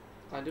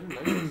 I didn't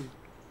know.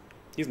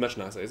 He's much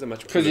nicer. He's a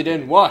much Because you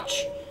didn't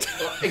watch.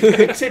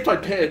 Except I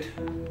did.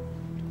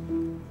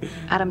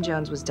 Adam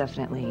Jones was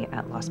definitely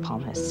at Las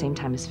Palmas, same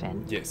time as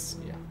Finn. Yes.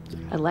 Yeah.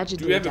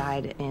 allegedly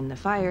died in the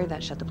fire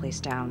that shut the place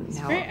down.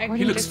 Now,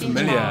 He looks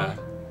familiar.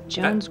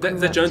 Jones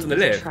That's Jones on the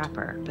left.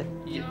 Trapper, but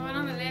The one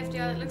on the left,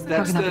 yeah, it looks like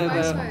That's the the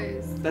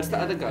photos. that's the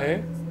other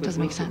guy.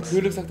 doesn't make sense.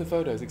 Who looks like the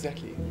photos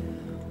exactly?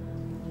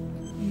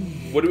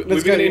 What do we,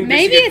 Let's we're gonna go.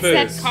 Maybe it's investigate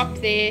that first. cop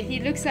there. He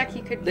looks like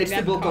he could be Let's do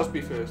that Bill cop.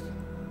 Cosby first.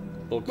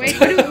 Wait,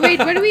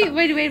 what do we?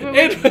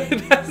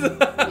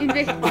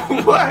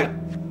 What?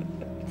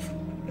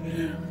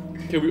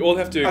 Okay, we all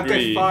have to agree.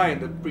 Okay, fine.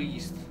 The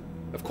priest.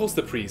 Of course,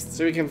 the priest.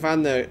 So we can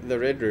find the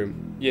red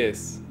room.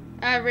 Yes.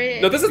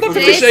 Red. No, this is not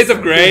 50 Shades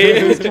of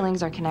Grey. These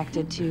killings are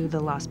connected to the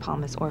Las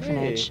Palmas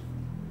orphanage.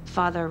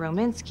 Father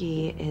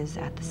Rominsky is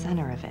at the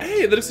center of it.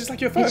 Hey, that looks just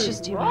like your phone. It's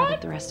just too bad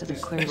that the rest of the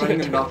clergy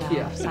running a turned out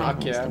Nokia. of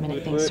silence the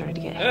minute things started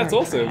to get Yeah, that's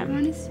hairy for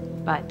awesome.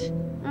 him. But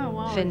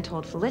Finn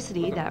told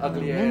Felicity that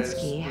ugly ass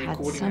Rominsky had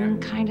recording some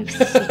app. kind of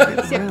secret room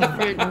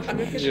at the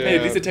orphanage. Hey,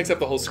 at least it takes up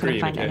the whole Couldn't screen,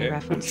 find any okay?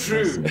 reference to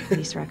this in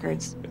police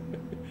records.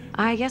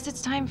 I guess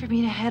it's time for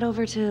me to head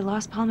over to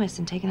Las Palmas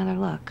and take another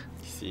look.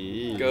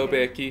 See. Go,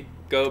 Becky.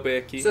 Go,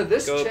 Becky. So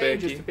this Go,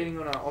 changes Becky. depending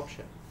on our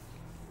option.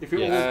 If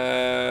we all,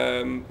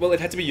 Well, it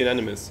had to be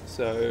unanimous,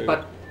 so...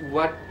 but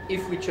what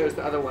if we chose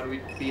the other one?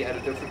 We'd be at a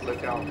different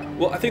locale now.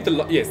 Well, I think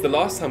the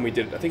last time we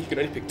did it, I think you could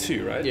only pick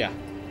 2, right? Yeah.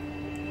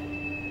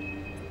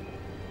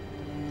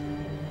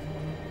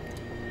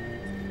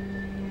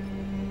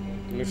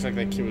 Looks like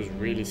that kid was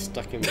really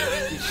stuck in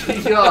there.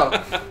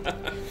 Yeah.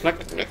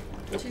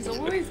 She's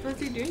always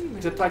busy doing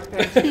that. Just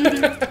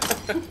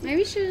like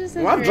Maybe she just.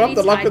 Well, I dropped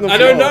the lock on the I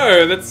don't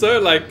know. That's so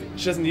like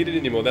she doesn't need it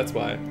anymore. That's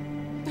why.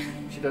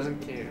 She doesn't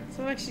care.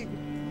 So like she's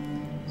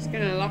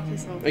gonna lock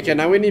herself. Okay,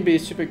 now we need to be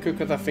super quick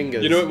with our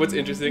fingers. You know what's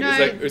interesting? No,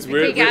 It's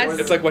weird. guys.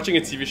 It's like watching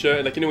a TV show,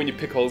 and like when you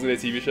pick holes in a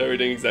TV show, we're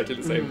doing exactly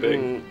the same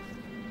thing.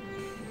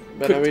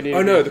 But now we need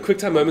Oh no, the quick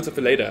time moments are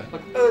for later.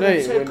 Oh,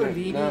 that's No, so no,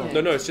 convenient.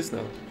 No, it's just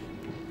now.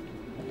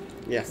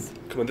 Yes.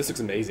 Come on, this looks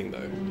amazing though.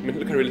 I mean,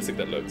 look how realistic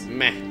that looks.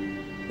 Meh.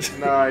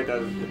 No, it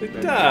doesn't.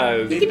 It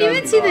does. You can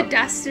even see the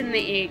dust in the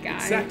air,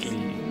 guys. Exactly.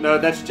 No,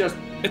 that's just.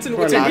 It's an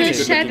For it's a really lighting.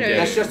 good Shadow. looking game.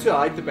 That's just to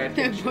hide the bad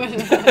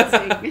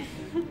picture.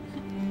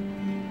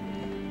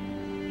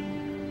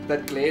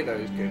 That glare though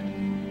is good.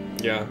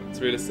 Yeah, it's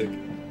realistic.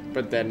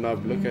 But that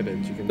knob, look at it.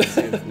 You can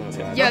see it's not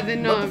right. Yeah, the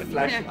Not knob. the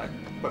flashlight,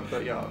 but the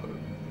yeah.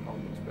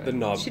 The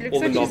knob. She looks All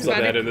the like knobs she's are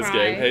about bad to in this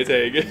cry. game. Hey,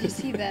 Tag. You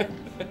see that?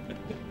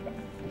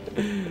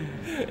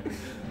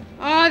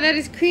 Oh, that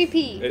is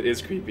creepy. It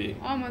is creepy.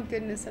 Oh my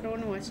goodness, I don't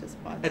want to watch this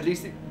part. At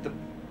least the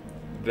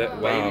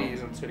Wow. baby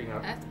isn't sitting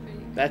up. That's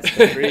pretty. That's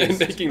the priest.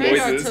 Making Very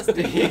noises.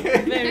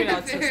 autistic. Very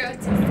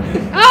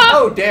autistic. Oh!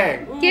 Oh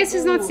dang! Guess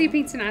who's not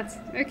sleeping tonight?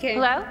 Okay.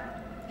 Hello?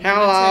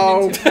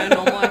 Hello. Turn into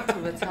paranormal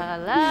activity.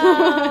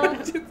 Hello?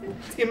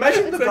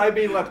 Imagine the guy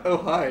being like, "Oh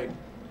hi."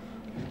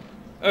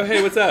 Oh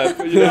hey, what's up?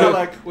 You Yeah, know,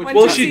 like When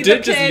well, you she see did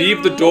the just playroom.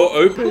 leave the door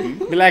open.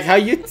 Be like, how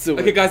you doing?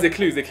 Okay, guys, they're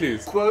clues. They're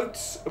clues.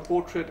 quotes, a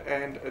portrait,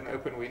 and an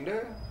open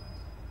window.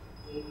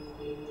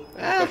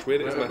 Ah, Gosh,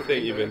 where is my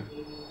thing even?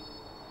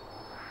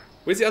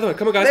 Where's the other one?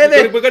 Come on, guys.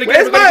 There, We're gonna get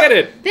where's it. We're gonna my- get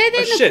it. They're Oh, in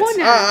the shit.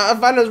 corner. I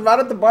found it right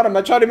at the bottom.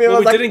 I tried to be Well,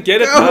 able we to didn't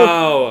get it no.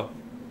 now.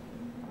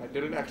 I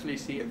didn't actually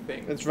see a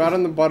thing. It's right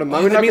on the bottom. Oh,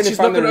 We're that not means gonna she's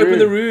not find gonna open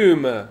the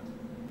room.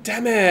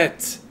 Damn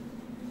it.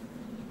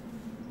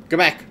 Go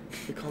back.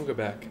 We can't go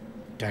back.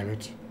 Damn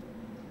it.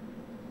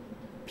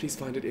 Please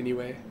find it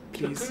anyway. The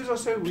Please. clues are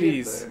so weird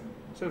Please. though.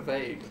 So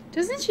vague.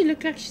 Doesn't she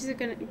look like she's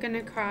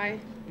gonna cry?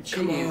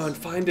 Come on,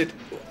 find it.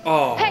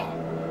 Oh.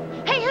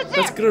 Hey, who's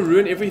That's gonna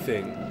ruin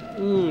everything.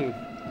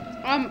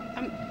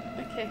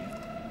 Okay.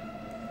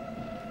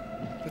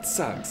 That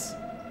sucks.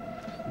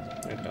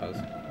 It does.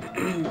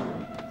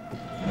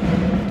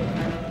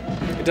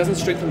 It doesn't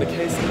strengthen the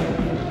case though.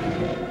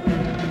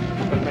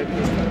 But maybe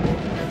this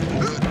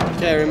time.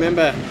 Okay,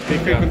 remember, be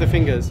quick with the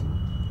fingers.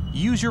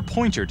 Use your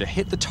pointer to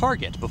hit the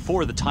target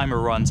before the timer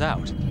runs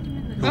out.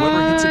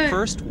 Whoever hits it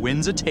first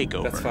wins a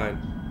takeover. That's fine.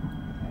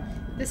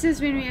 This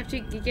is when we have to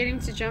get him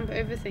to jump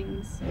over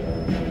things.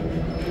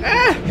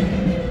 Ah!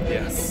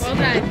 Yes. Well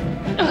done.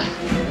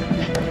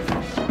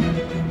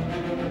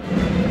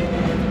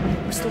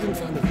 We still didn't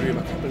find the room.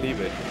 I can't believe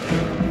it.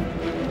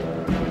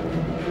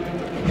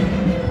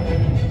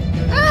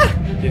 Ah!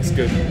 Yes,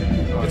 good.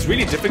 It's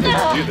really difficult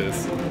to do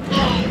this.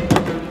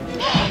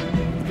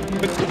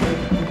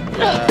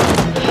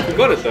 We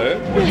got it though.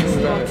 It's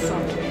not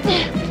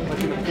something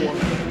like in a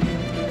corner.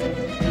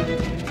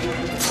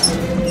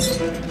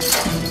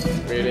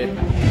 Really?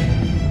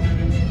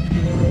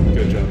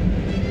 Good job.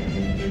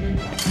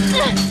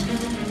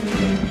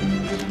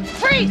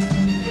 Freeze!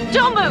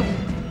 Don't move!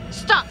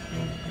 Stop!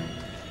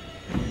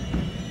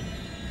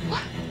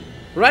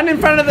 Run in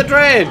front of the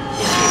train!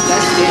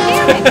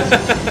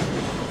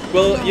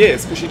 Well,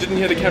 yes, because she didn't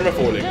hear the camera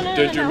falling.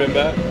 Don't you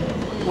remember?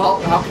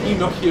 Well, how can you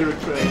not hear a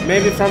train?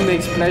 Maybe from the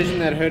explosion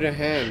that hurt her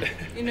hand.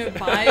 In her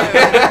bio,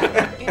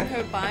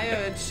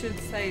 it should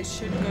say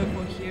should go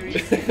for hearing.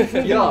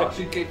 Yeah,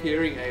 she'd get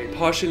hearing aid.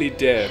 Partially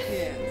deaf.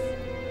 Yes.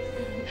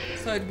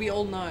 So we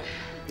all know.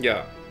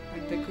 Yeah.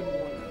 Like they could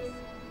warn us.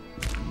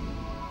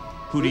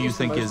 Who do you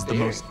think is the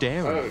most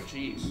daring? Oh,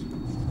 jeez.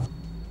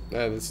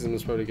 This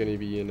is probably gonna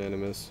be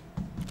unanimous.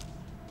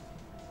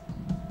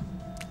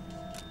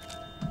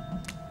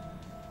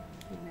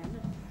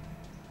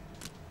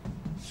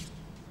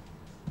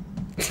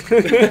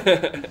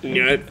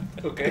 Nope.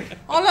 Okay.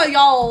 All of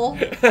y'all,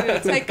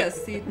 take a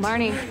seat.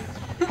 Marnie,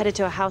 headed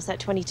to a house at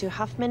 22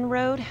 Huffman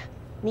Road.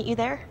 Meet you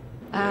there?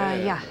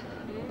 Yeah.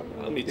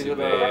 I'll meet Is you it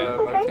there. a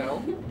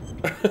motel?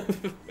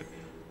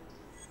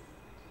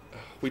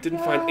 We didn't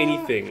find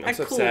anything. I'm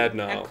so sad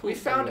now. We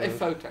found a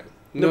photo.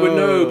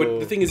 No, but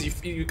the thing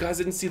is, you guys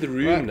didn't see the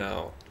room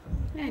now.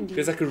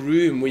 There's like a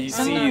room where you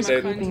see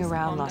that. Moving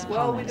around Las Palmas.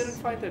 Well, we didn't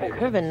find it.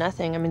 Could have been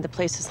nothing. I mean, the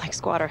place is like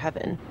squatter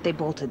heaven. They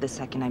bolted the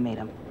second I made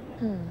them.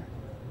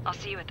 I'll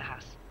see you at the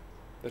house.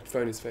 That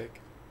phone is fake.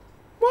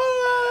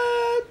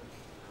 What?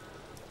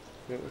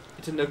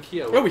 It's a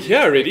Nokia. Oh, we're here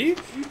already?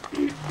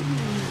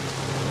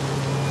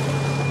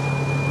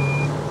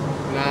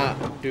 Nah,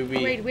 do we?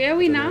 Wait, where are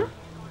we now?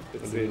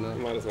 Let's see.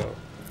 Might as well.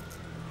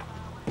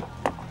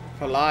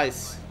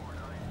 Police.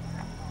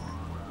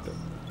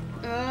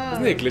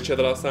 Wasn't there a glitch here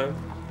the last time?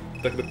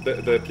 Like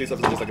the police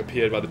officer just like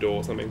appeared by the door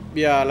or something.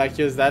 Yeah, like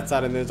here's that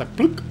side and then it's like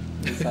plunk.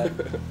 Inside.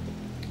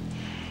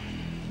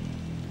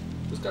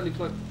 This guy looks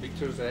like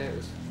Victor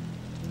Zayas.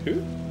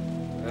 Who?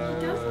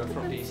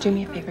 From the Do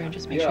me a favor and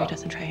just make sure he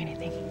doesn't try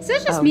anything. Is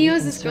it just me or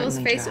is this girl's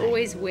face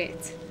always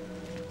wet?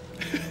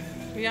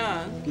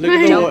 Yeah. Look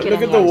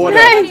at the water.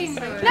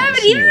 No,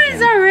 but even when it's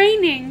not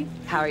raining.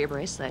 How are your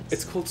bracelets?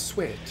 It's called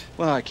sweat.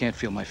 Well, I can't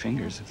feel my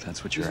fingers if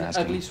that's what you're She's an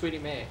asking. ugly sweetie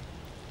May.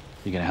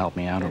 You gonna help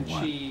me out or And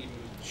what? she,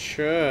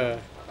 Sure.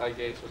 I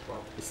guess, as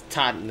well. Let's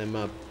tighten them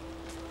up.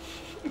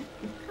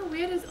 How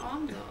weird his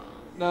arms are.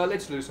 No,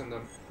 let's loosen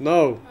them.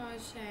 No. Oh,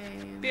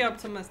 shame. Be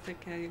optimistic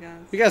here, you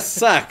guys. You guys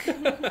suck.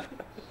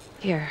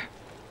 Here.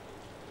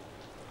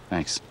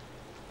 Thanks.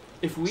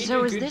 If we So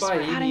do is this goodbye,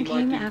 where Adam he might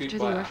came do after the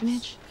goodbye.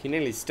 orphanage? He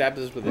nearly stabbed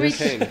us with a Wait.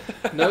 cane.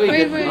 No, he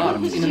did wait, not.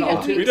 In an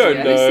alternate We don't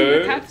We see the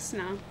know. cuffs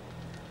now.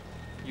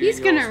 You He's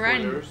and your gonna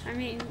run. spoilers. I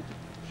mean,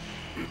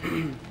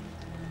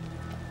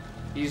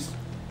 His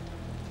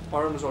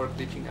arms are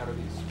glitching out of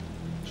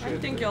his I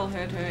shirt. think you'll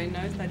hurt her. He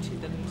knows that she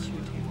didn't shoot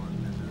him.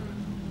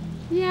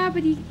 yeah,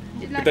 but he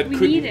But like that we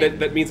could need it.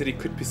 that means that he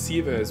could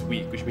perceive her as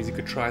weak, which means he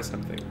could try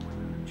something.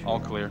 All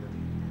clear.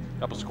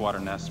 Couple squatter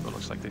nests, but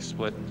looks like they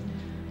split.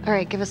 All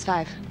right, give us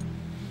 5.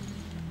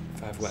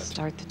 5 what?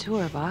 Start the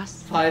tour,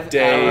 boss. 5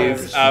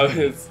 Days, hours.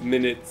 hours,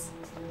 minutes,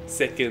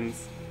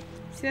 seconds.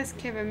 See, that's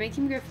clever. Make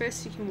him go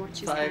first so you can watch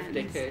his 5 hands.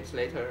 decades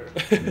later.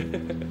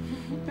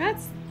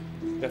 That's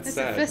That's a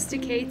sad.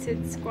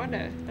 sophisticated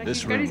squatter. Like This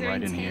he's got room his own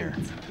right in tent. here.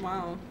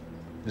 Wow.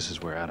 This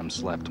is where Adam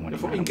slept when he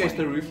For ran in case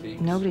the away. roof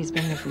leaks. Nobody's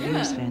been there for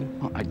years, Finn.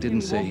 Well, I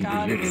didn't say he'd Walk be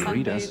out here to and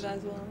greet us. sunbathe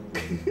as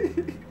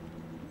well.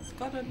 It's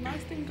got a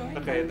nice thing going.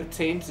 Okay, the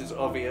tent is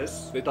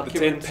obvious. The tent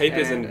Documents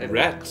papers and a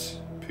rat box.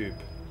 poop.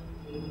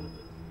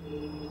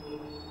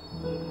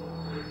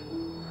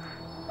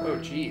 Oh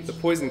jeez. The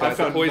poison, I guys.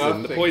 The found poison. The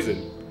nothing.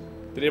 poison.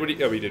 Did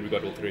anybody? Oh, we did. We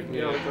got all 3.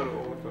 Yeah, I got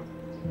all of them.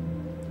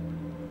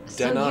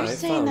 So Then you're I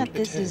saying that found a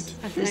this is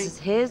tent.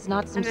 his,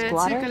 not some I know, it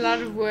squatter? took a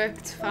lot of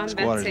work to find that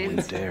Squatters tent.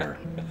 wouldn't dare.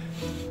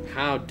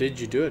 How did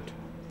you do it?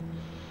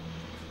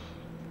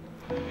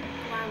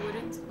 Why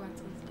wouldn't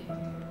squatters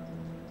dare?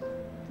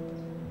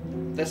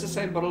 That's the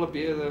same bottle of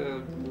beer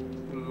that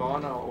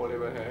Lana or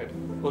whatever had.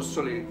 Or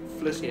sorry,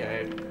 Felicia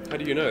had. How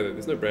do you know that?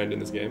 There's no brand in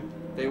this game.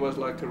 There was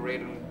like a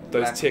red and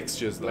Those black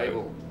textures, though.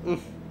 label.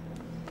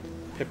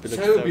 Pepper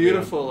looks So good.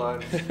 beautiful.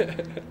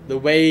 The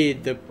way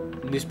the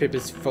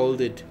newspaper's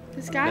folded.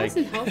 This guy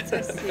hasn't helped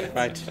us yet.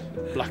 Right.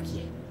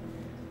 Blocky.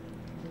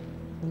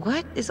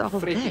 What is all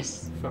of Freddy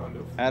this? found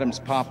it. Adam's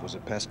pop was a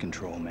pest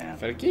control man.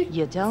 Frankie?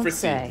 You don't Fritzy.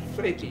 say.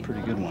 Freddy.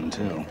 Pretty good one,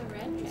 too.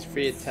 It's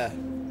free to.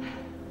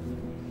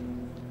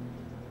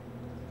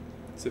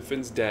 So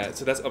Finn's dad.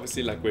 So that's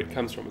obviously like where it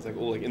comes from. It's like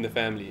all like in the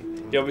family.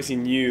 He obviously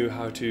knew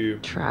how to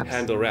Traps.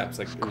 handle rats,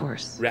 like Of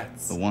course.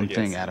 rats. The one I guess.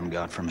 thing Adam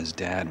got from his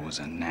dad was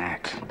a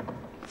knack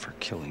for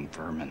killing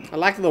vermin. I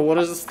like the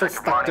water's still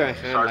stuck to her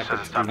hand like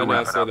it's I know,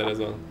 I saw that as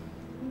well.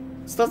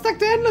 still stuck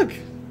to her hand, look.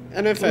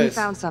 And her We face.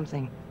 found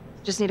something.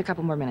 Just need a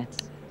couple more minutes.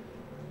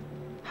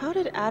 How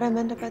did Adam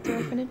end up at the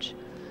orphanage?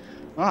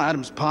 Well,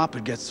 Adam's pop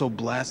would get so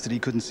blasted he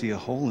couldn't see a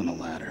hole in a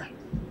ladder.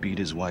 Beat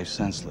his wife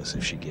senseless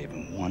if she gave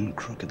him one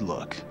crooked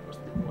look.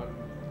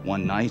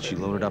 One night, she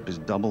loaded up his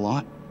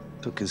double-aught,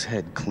 took his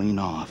head clean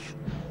off,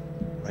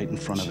 right in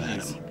front of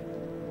Adam.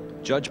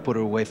 Judge put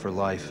her away for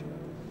life.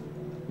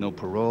 No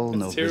parole,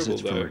 no It's terrible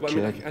visits from though. her But I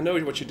mean, kid. I know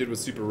what you did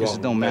was super wrong. Guess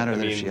it don't but, matter I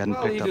that if mean, she hadn't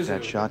well, picked he up that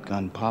deserved it.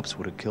 shotgun, Pops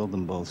would have killed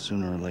them both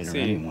sooner or later See.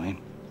 anyway.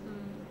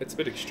 It's a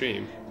bit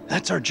extreme.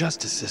 That's our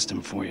justice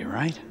system for you,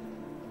 right?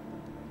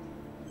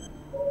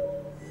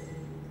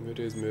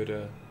 Murder is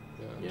murder.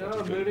 Yeah, dirty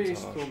murder good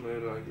is harsh. still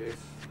murder, I guess.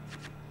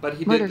 But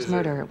he Murder's did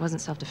deserve murder. It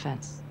wasn't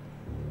self-defense.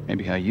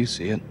 Maybe how you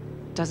see it.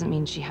 Doesn't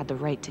mean she had the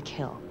right to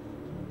kill.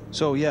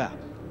 So yeah,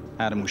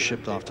 Adam was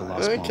shipped off to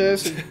Las Okay,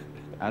 Palmas. so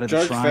Out of the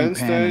Judge frying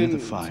pan into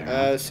the Feinstein fire.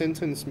 huh?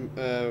 sentence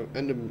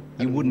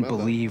You wouldn't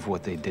believe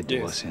what they did to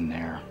Yes. us in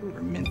there.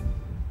 Or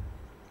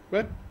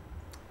What?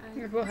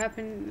 What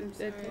happened?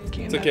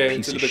 It's okay,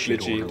 it's a little bit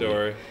glitchy, don't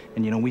worry.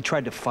 And you know, we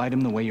tried to fight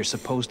him the way you're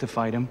supposed to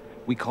fight him.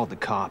 We called the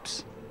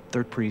cops.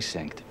 3rd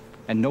Precinct.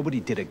 And nobody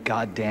did a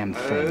goddamn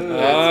thing.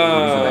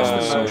 That's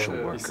the social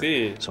worker.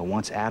 See. So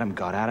once Adam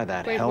got out of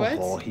that Wait,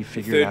 hellhole, what? he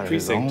figured out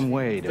his own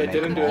way to make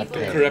them all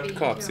pay. Corrupt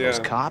cops, yeah. Those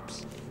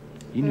cops,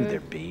 he knew their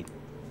beat.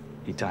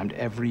 He timed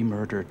every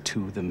murder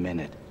to the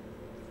minute.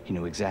 He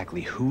knew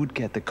exactly who'd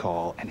get the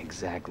call and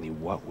exactly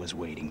what was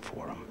waiting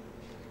for him.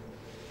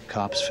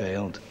 Cops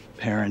failed,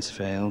 parents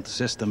failed,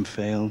 system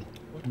failed.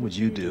 What would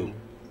you do?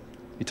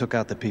 You took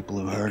out the people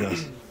who hurt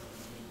us.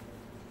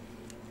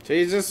 So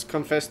he just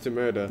confessed to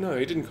murder. No,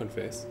 he didn't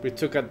confess. We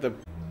took out the...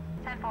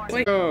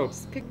 Wait. Oh.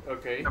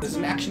 Okay, this is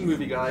an action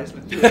movie, guys.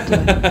 Let's do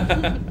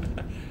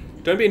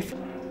it. Don't be in...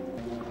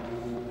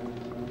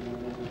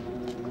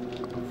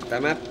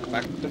 Damn it.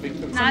 Back.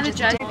 Nah, the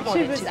judge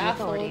was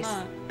authorities.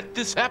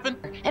 This happened?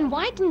 And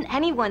why didn't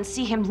anyone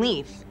see him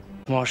leave?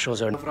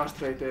 Marshals are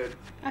frustrated.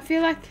 I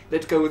feel like...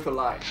 Let's go with a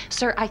lie.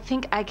 Sir, I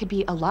think I could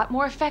be a lot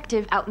more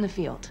effective out in the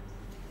field.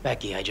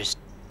 Becky, I just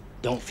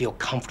don't feel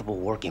comfortable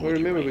working Well,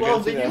 with remember, you. we right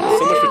got to now. that.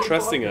 So much for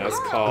trusting us,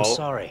 Carl. I'm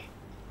sorry.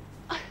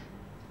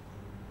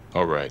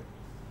 All right.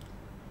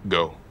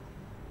 Go.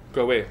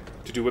 Go away.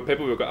 To do what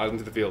paperwork got out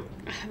into the field.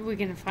 We're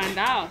gonna find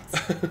out.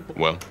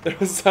 Well. It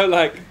was so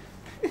like...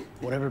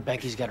 Whatever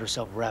Becky's got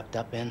herself wrapped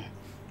up in,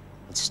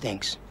 it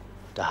stinks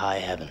to high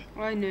heaven.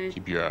 I know.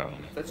 Keep your eye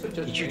on her.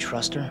 Did you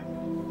trust her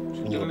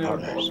when you were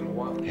partners?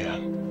 Yeah.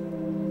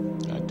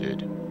 I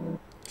did.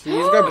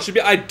 It should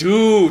be I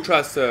do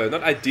trust her,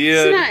 not I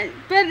did.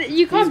 But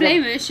you can't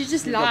blame her. She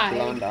just He's got lied.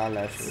 blonde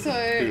eyelashes.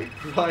 So...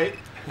 Right.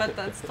 But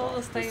that's still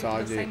the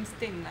same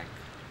thing. Like,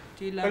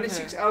 do you love Only her?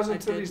 6 hours I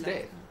until did he's love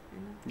dead.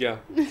 Yeah.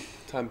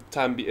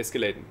 Time be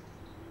escalating.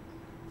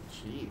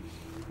 Jeez.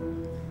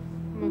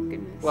 My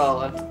goodness.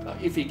 Well,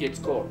 if he gets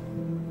caught.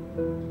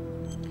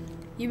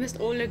 You must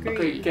all agree.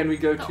 Okay, can we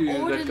go to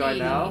that guy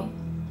now?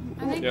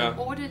 I think Yeah. the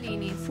orderly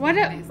needs to What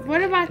be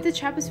what about the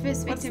Trapper's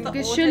first What's victim? the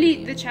Because orderly?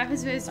 surely the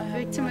Trapper's first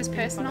victim was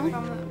personal.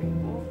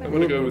 I'm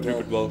gonna go with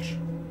Rupert Welch.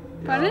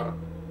 Pardon?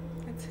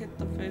 Let's hit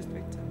the first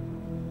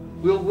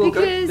victim. We'll go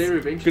Because- there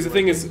eventually. Because the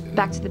thing is,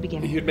 Back to the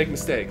beginning. he'd make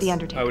mistakes. The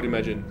Undertaker. I would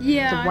imagine.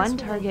 Yeah. The one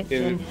target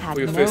In- Finn had for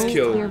your no first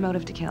kill. clear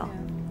motive to kill.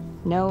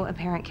 No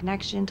apparent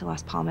connection to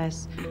Las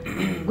Palmas.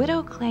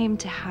 Widow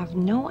claimed to have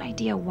no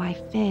idea why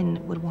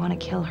Finn would want to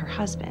kill her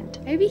husband.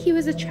 Maybe he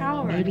was a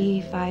child. Maybe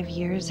 5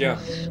 years Yeah.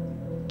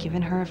 have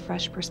given her a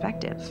fresh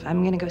perspective.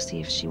 I'm gonna go see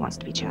if she wants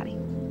to be chatty.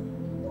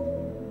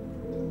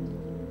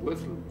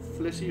 With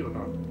Flissy or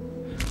not?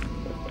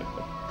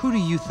 Who do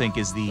you think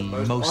is the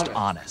most most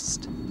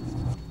honest. honest?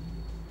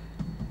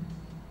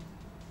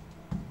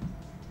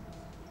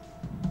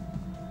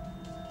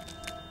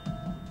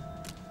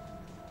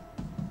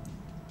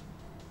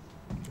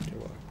 Okay,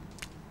 well.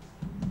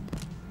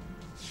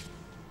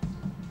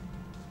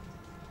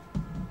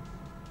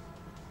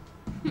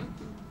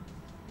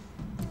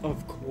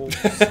 Of course.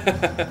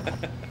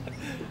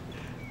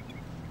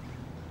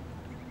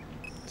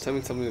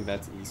 something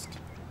that's east.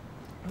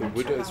 The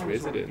widow's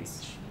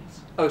residence.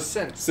 Oh,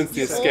 since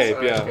the escape,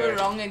 yeah. You're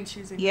wrong in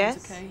choosing. Yes?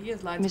 It's okay. He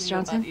has lied Miss to me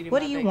about Johnson? eating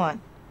What my do you bacon.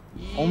 want?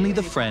 Only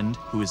the friend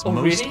who is Oh,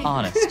 most really?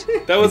 honest.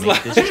 That was can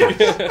like. make this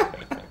choice.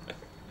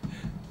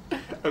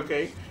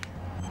 Okay.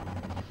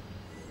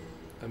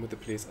 I'm with the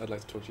police. I'd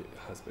like to talk to your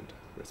husband.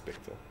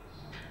 Respectful.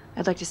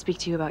 I'd like to speak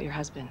to you about your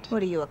husband.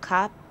 What are you, a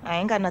cop? I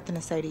ain't got nothing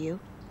to say to you.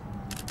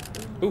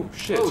 Oh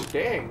shit. Oh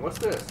dang! What's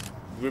this?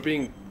 We're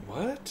being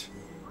what?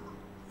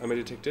 I'm a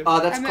detective.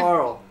 That's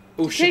Carl.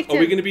 Oh shit! Are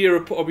we detective. gonna be a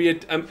report?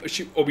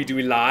 Are we? Do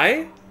we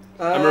lie?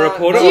 I'm a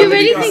reporter. Do or you am I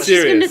really being think she's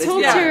serious? gonna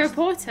talk Yeah. to a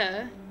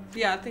reporter?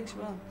 Yeah, I think she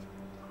will.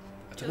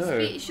 I don't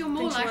know. She'll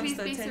more Think she likely wants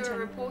the speak to a attention.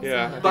 reporter.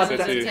 Yeah, I But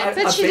think so too. I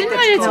But she bet didn't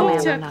that's want to Carl.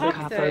 talk to a I'm not a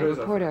cop cop, though. but a Photos of-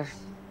 reporter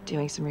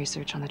doing some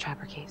research on the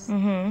Trapper case.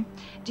 Mm-hmm.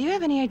 Do you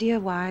have any idea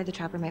why the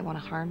Trapper might want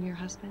to harm your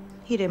husband?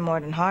 He did more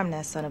than harm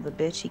that son of a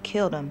bitch. He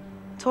killed him.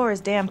 Tore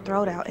his damn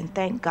throat out, and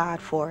thank God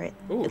for it.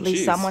 Ooh, At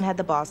least jeez. someone had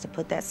the balls to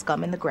put that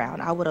scum in the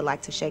ground. I would have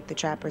liked to shake the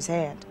Trapper's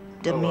hand.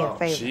 Did me a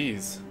favor.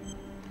 Jeez.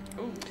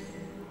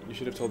 You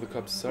should have told the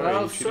cops sorry.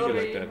 Well, you treated you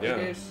like that. I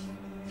Yeah. guess.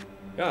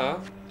 Yeah.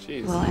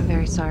 Jeez. Well, I'm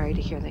very sorry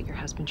to hear that your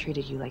husband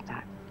treated you like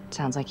that.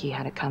 Sounds like he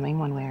had it coming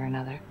one way or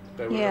another.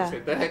 They would Yeah. have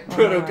said that, One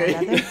but way or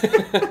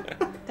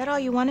okay. That all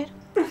you wanted?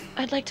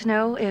 I'd like to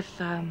know if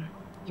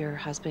your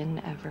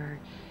husband ever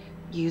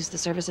used the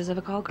services of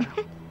a call girl.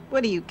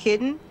 What are you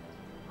kidding?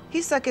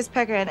 He suck his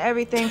pecker in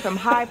everything from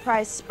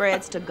high-priced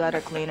spreads to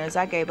gutter cleaners.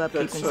 I gave up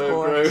That's keeping so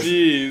score. gross.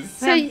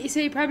 Jeez. So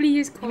you probably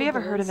use call Have you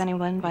ever heard of girls.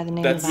 anyone by the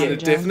name That's of a Adam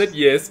definite Jones?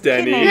 yes,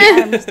 Danny. Kidnapped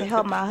Adam used to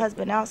help my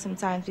husband out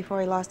sometimes before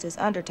he lost his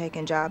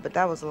undertaking job, but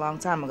that was a long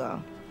time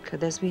ago.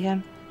 Could this be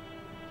him?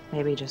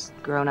 Maybe just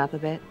grown up a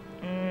bit?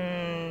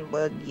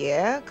 Well,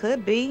 yeah,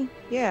 could be.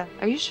 Yeah.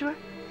 Are you sure?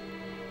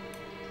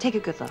 Take a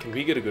good look. Can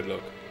we get a good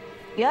look?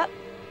 Yep.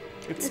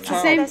 It's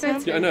the same That's thing.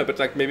 him. Yeah, I know, but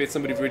like maybe it's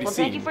somebody we've already Well,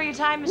 seen. thank you for your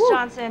time, Miss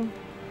Johnson.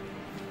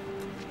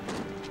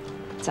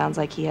 Sounds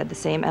like he had the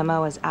same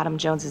MO as Adam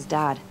Jones's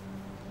dad.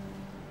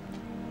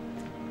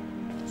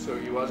 So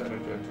he was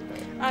Adam Jones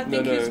today. I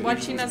think he's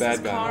watching us as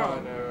Carl.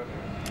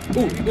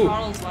 Ooh,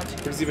 Carl's watching.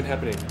 what is even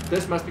happening?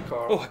 This must be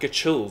Carl. Oh, I get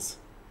chills.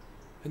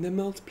 And they're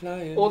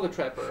multiplying. Or the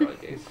trapper, I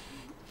guess.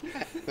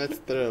 That's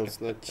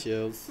thrills, not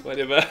chills.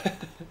 Whatever.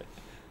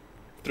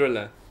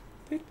 Thriller.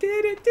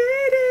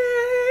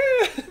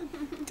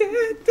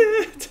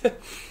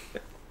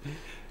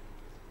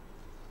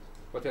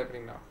 What's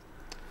happening now?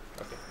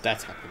 Okay.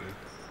 That's happening.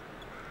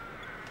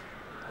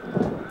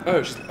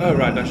 Oh,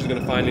 right, now she's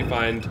gonna finally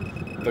find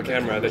the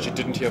camera that she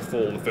didn't hear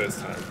fall the first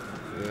time.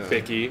 Yeah.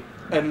 Becky.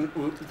 And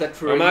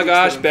that oh my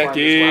gosh,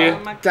 Becky!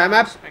 Damn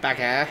up,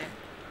 Becky!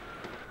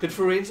 Did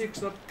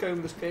forensics not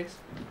comb this case?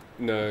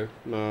 No.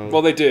 No.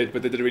 Well, they did,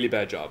 but they did a really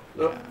bad job.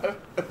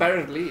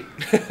 Apparently.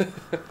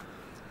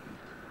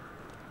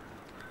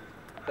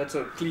 That's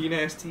a clean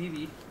ass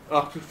TV.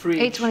 Oh, free.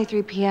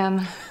 8:23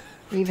 p.m.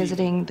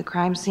 Revisiting the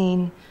crime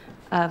scene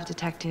of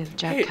Detective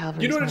Jack Hey,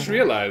 Calvary's you know what I just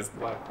murder. realized?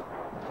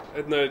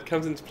 No, it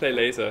comes into play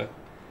later.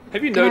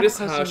 Have you Can I have a noticed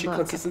how closer she look at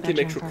the consistently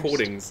makes bedroom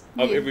recordings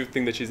of Yeah.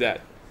 everything that she's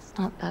at? It's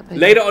not that big.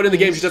 Later of a on in the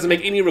game, place. she doesn't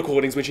make any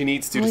recordings when she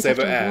needs to Always save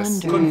her have to ass.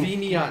 wonder if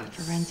Convenience.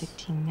 the forensic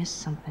team missed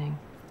something.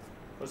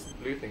 What's the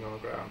blue thing on the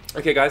ground?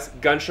 Okay, guys,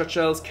 gunshot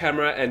shells,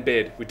 camera, and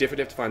bed. We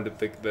definitely have to find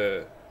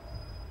the...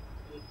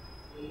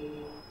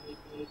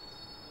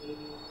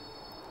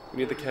 We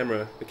need the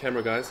camera. The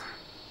camera, guys.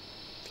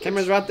 The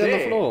camera's right there on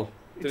the floor.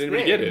 Did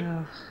anybody get it?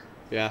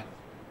 Yeah.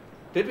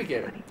 Did we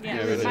get it?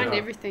 Yeah, we find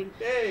everything.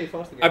 Yay,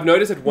 fast again. I've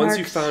noticed that once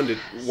you Marks found it,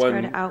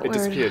 spread it outward.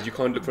 disappears. You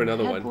can't look for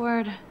another one.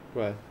 Headboard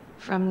What?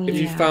 from the If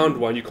you found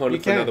one, you can't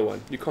look for can. another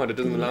one. You can't. It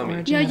doesn't allow me.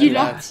 origin Yeah, of you the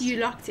locked. death. You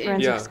locked it.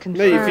 Forensics Yeah.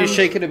 No, if you confirmed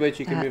shake it a bit,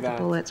 you can that move the out.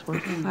 bullets were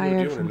What do you fired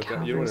wanna from look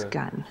at? You Calvary's wanna-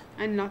 gun.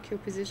 And lock your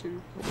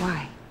position.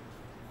 Why?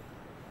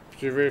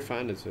 You really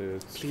find it, so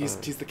it's Please,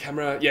 fine. please, the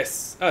camera.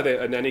 Yes. Oh,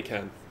 there, a nanny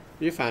can.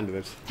 You found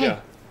it.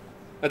 Yeah.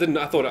 I didn't.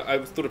 I thought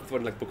it for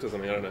like books or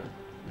something. I don't know.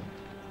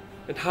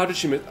 And how did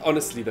she miss?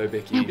 Honestly, though,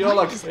 Becky. You're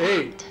like,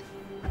 hey.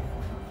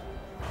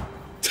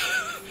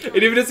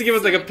 It even has to give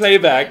us like a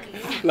playback,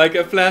 like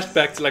a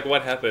flashback to like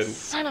what happened.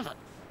 Son of a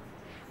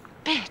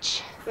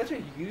bitch. That's a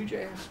huge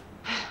ass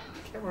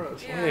camera.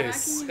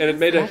 Yes, and it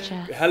made a Gotcha.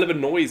 hell of a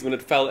noise when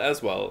it fell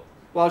as well.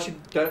 Well, she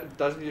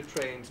doesn't use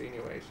trains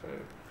anyway,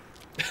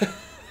 so.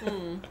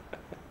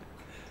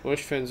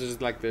 Most friends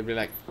just like they'd be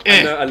like,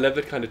 I know, I love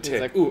that kind of It's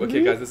tech. like, Ooh,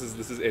 okay, guys, this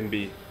is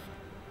NB.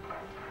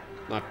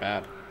 not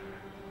bad.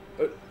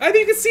 I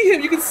think you can see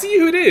him. You can see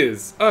who it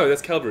is. Oh,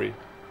 that's Calvary.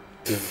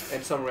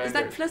 And some Is random.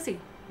 that Flissy?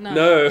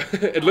 No,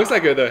 it looks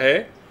like her though.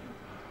 Hey,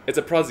 it's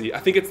a prosy. I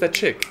think it's that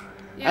chick.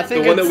 Yeah, I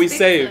think The one that we it's-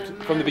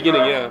 saved from the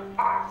beginning. Yeah.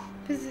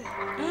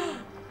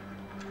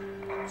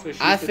 So she's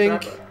I the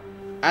think, trapper.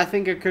 I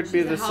think it could be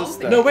She's the a house.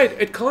 sister. No, wait.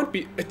 It can't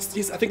be. It's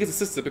yes. I think it's a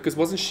sister because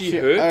wasn't she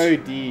hurt?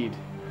 OD'd.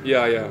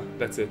 Yeah.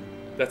 That's it.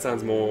 That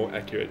sounds more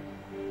accurate.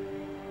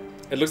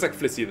 It looks like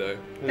Flissy though. It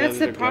That's doesn't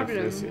the look like problem.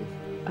 Lucy.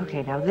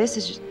 Okay, now this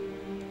is just...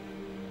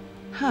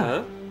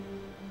 Huh.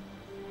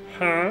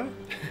 Huh?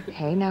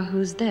 Hey, now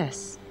who's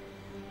this?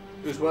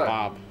 Who's what?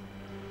 Bob.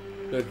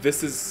 No,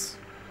 that's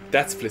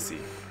Flissy,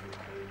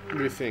 What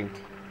do you think?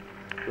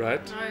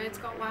 right? No, it's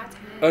got white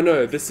hair. Oh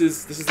no, this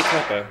is the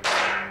trapper.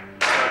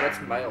 Oh,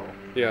 that's male.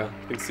 Yeah,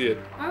 you can see it.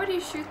 Why would you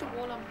shoot the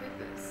wall on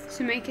purpose?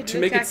 To make it To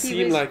look make like it he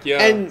seem was... like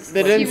yeah. And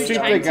they He didn't was shoot the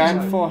trying to-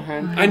 gun for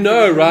hand. I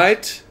know,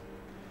 right?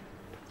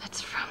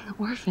 That's from the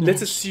orphanage.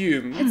 Let's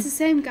assume. It's the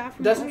same guy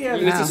from... Doesn't he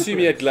have? Let's Yeah. assume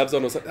he had gloves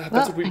on or something. That's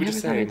Well, what we I were never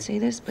just thought I'd saying.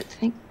 say this, but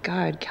thank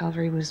God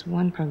Calvary was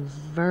one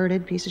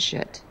perverted piece of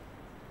shit.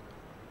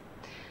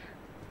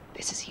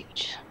 This is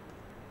huge.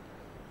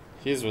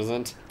 His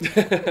wasn't.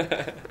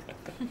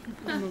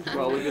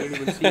 Well, we didn't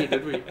even see it,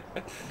 did we?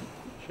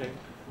 Shame.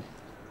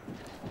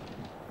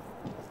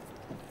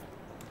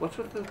 What's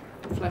with the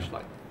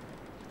flashlight?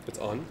 It's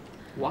on.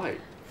 Why?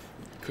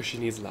 Because she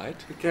needs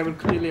light. Kevin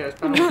clearly has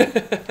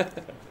power.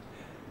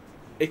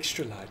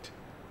 Extra light.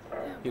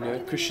 You know,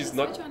 because she's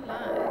not. Isn't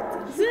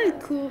it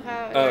cool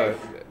how... Oh,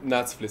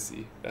 that's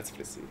Flissy. That's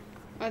Flissy.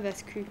 Oh,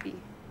 that's creepy.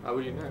 How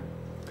would you know?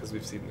 Because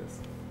we've seen this.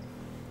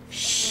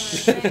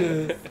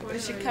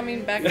 Is she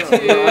coming back to...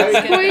 Spoiler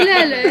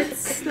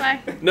alerts,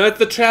 like... No, it's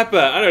the trapper.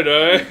 I don't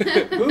know.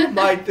 Who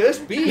might this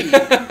be?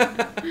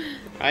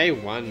 I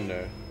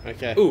wonder.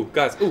 Okay. Ooh,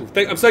 guys. Ooh,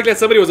 I'm so glad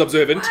somebody was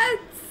observant.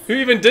 Who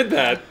even did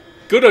that?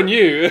 Good on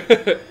you.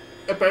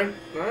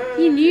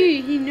 He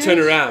knew, he knew. Turn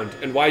around,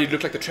 and why you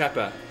look like the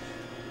trapper.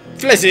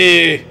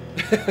 Flissy!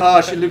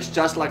 Oh, she looks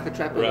just like the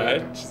trapper.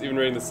 Right? She's even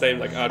wearing the same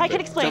like outfit. I can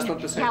explain. Just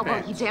not the same Yeah, well,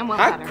 pants. you damn well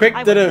How better. quick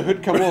I did will. her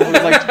hood come off? It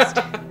was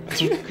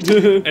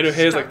like... And her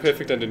hair's like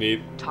perfect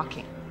underneath.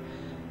 Talking.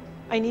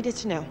 I needed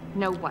to know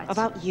Know what?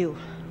 about you.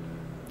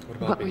 What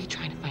about What were me? you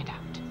trying to find out?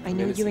 I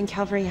know you and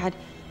Calvary had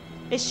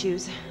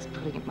issues. It's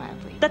putting it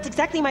mildly. That's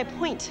exactly my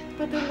point.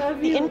 But they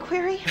love The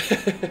inquiry?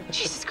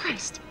 Jesus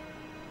Christ.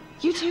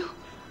 You too?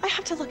 I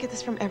have to look at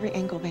this from every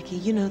angle, Becky.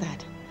 You know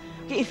that.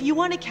 Okay, if you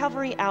wanted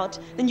Calvary out,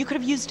 then you could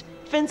have used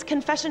Finn's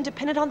confession to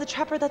pin it on the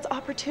trapper. That's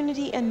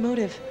opportunity and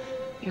motive.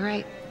 You're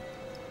right.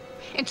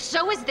 And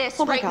so is this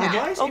Oh my right God.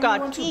 now. Why is Oh God,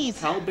 everyone so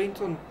please. hell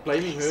bent on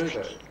blaming her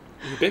though?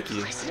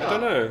 Becky. I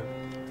don't know.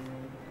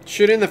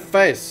 Shoot in the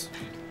face.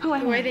 The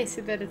way they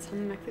said that, it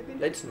sounded like they're going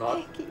to Let's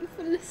not.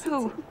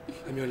 Who?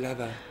 I'm your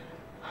lover.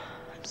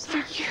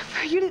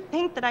 For you to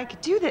think that I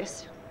could do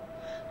this.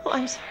 Oh,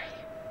 I'm sorry.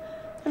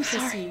 I'm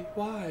sorry.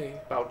 Why?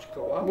 About to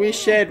go up. We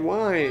shared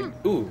wine.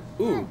 Ooh.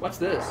 What's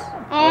this?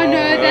 Oh no,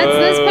 that's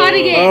this part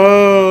again.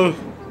 Oh.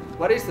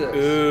 What is this?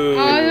 Ooh.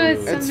 Oh, no,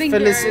 it's something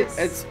gross.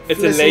 It's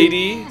a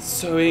lady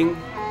sewing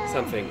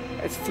something.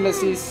 It's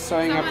Flissy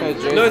sewing up her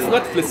dress. No, it's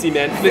not Flissy,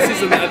 man.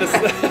 Flissy's on the other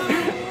side.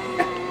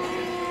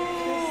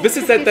 This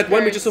is that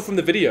one we just saw from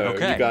the video,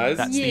 Okay, you guys.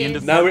 that's the end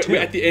of now part we're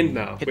 2. at the end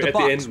now. Hit We're the at the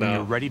box end when now.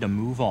 you're ready to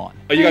move on.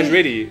 Are you guys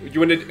ready?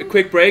 You want a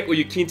quick break, or are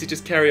you keen to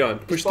just carry on?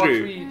 Push Part through.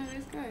 3.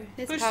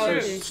 Let's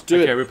power through. Let's do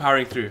it. Okay, we're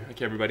powering through.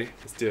 Okay, everybody,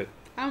 let's do it.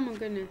 Oh my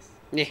goodness.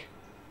 Yeah.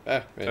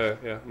 Oh,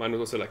 yeah, mine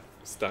was also like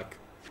stuck.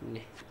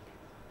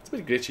 It's a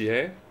bit glitchy,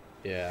 eh?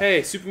 Yeah.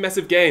 Hey,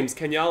 Supermassive Games,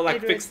 can y'all like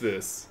Edward. fix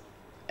this?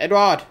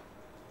 Edward.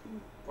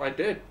 I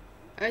did.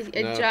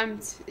 It No.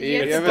 jumped. You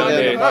Yes. ever done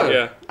did? it.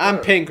 Yeah. I'm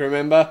pink,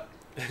 remember?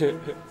 I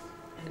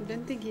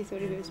don't think he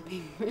thought it was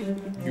pink.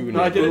 No,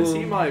 I didn't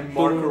see my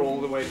marker all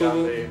the way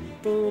down there.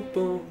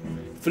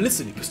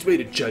 Felicity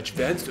persuaded Judge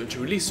Vanstone to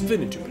release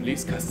Finn into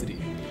police custody.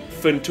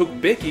 Finn took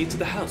Becky to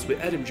the house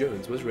where Adam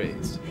Jones was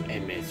raised.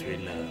 And makes me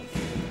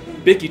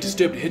love. Becky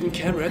disturbed a hidden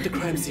camera at the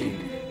crime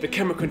scene. The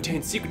camera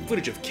contained secret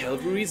footage of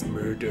Calvary's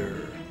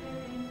murder.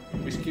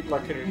 We skipped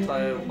like an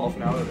entire half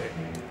an hour there.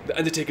 The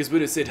Undertaker's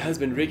widow said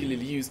husband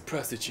regularly used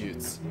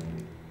prostitutes.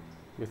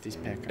 With these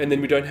pack. And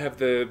then we don't have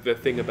the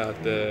thing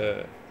about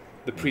the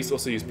priest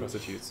also used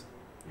prostitutes.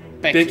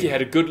 Becky. Becky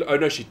had a good... Oh,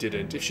 no, she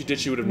didn't. If she did,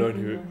 she would have known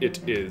who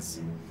it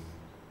is.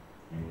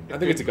 I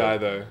think it's a guy,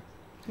 though.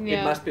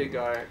 It must be a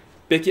guy.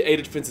 Becky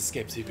aided Finn's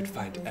escape so he could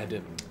find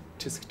Adam.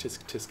 Tisk,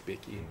 tisk, tisk,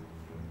 Becky.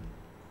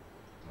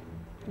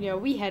 Yeah,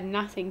 we had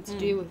nothing to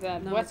do with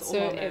that No, it's all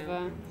on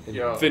whatsoever.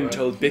 And Finn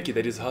told Becky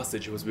that his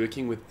hostage was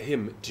working with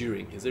him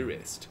during his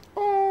arrest.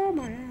 Oh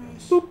my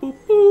gosh. Boop, boop,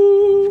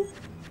 boop.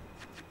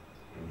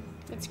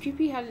 It's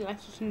creepy how like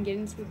you can get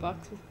into the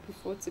box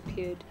before it's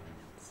appeared.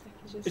 It's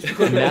like you just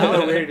And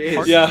now, where it is.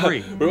 Part yeah,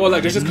 3. we're all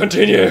like, let's just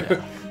continue.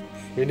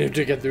 We need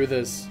to get through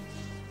this.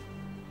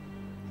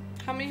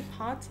 How many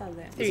parts are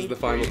there? This is the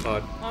final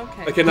part.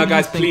 Okay. Okay, now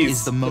guys, Who do you think please.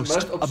 is the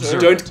most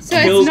observant. Don't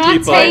So kill it's not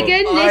people.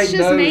 Tegan, let's I just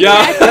know. make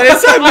Yeah,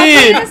 that's what I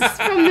mean. obvious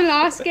from the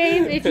last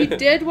game. If you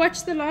did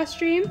watch the last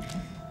stream,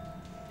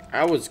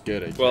 I was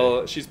good at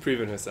Well, she's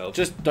proven herself.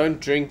 Just don't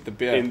drink the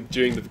beer.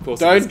 During the course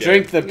of Don't this game.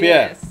 drink the beer.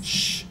 Yes.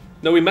 Shh.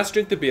 No, we must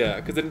drink the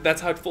beer, because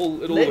that's how it all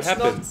Let's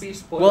happens. not be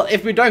spoiled. Well,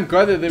 if we don't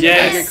go there, then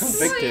Yes. we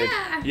don't get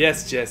convicted.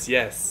 Yes, Jess,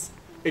 yes.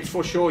 it's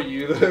for sure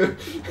you though.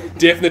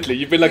 Definitely.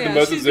 You've been like the Yeah,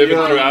 most she's observant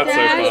been- throughout so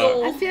Dad,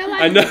 far. I feel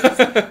like I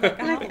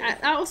know.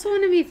 I also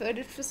want to be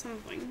voted for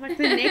something, like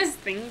the next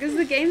thing, because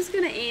the game's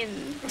gonna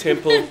end.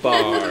 Temple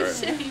Bar,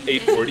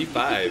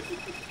 8:45.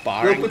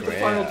 Bar We'll and put the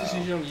final grill.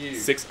 decision on you.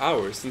 6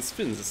 hours since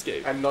Finn's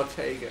escape. And not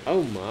Tegan.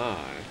 Oh my.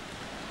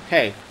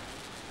 Hey.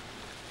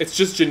 It's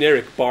just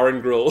generic bar and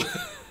grill.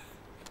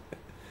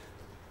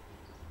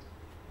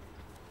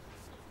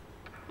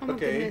 Oh my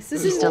Okay. goodness,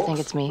 this I is still think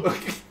it's me.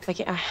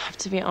 Like, I have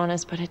to be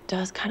honest, but it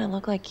does kind of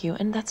look like you,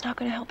 and that's not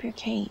going to help your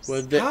case.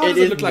 Well, How does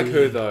it look like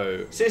her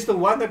though? Says the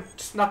one that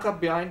snuck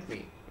up behind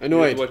me. You're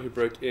Annoyed. the one who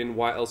broke in.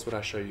 Why else would I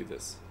show you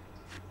this?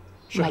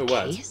 Show My her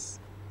what? case?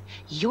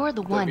 You're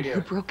the one video.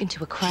 who broke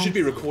into a She crime should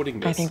be scene. recording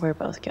this. I think we're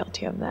both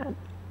guilty of that.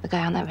 The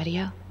guy on that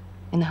video?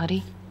 In the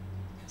hoodie?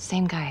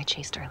 Same guy I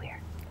chased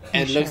earlier.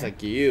 And Sure. looks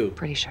like you.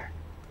 Pretty sure.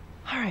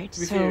 All right, To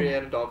be fair, he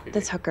had a dog so hoodie.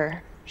 this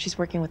hooker, she's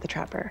working with the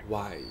trapper.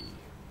 Why?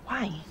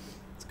 Why?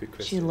 It's a good She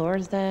question.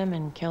 lures them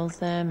and kills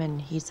them,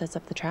 and he sets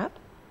up the trap?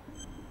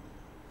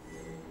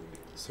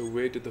 So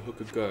where did the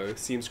hooker go?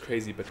 Seems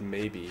crazy, but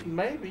maybe.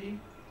 Maybe.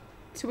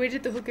 So where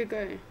did the hooker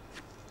go?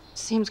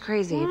 Seems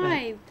crazy,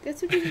 Why?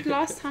 That's what we did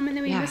last time, and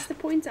then we Yeah. missed the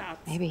point out.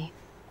 but maybe.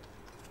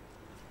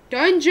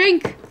 Don't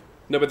drink.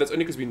 No, but that's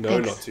only because we know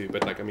Thanks. not to.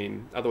 But like, I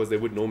mean, otherwise they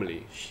would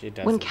normally. She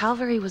does. When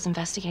Calvary was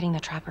investigating the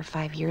trapper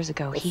 5 years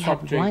ago, he stop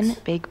had drinks. one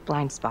big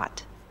blind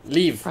spot.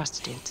 Leave.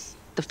 Prostitutes.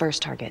 The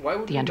first target, Why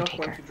would the you not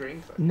Undertaker. want to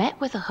drink though? Met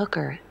with a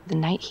hooker the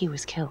night he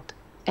was killed.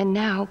 And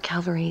now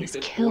Calvary We is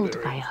did killed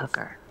order by a it.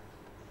 hooker.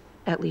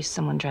 At least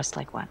someone dressed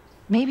like one.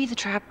 Maybe the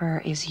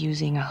trapper is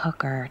using a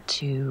hooker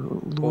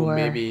to lure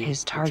maybe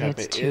his the trapper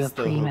targets to a is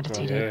the hooker.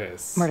 premeditated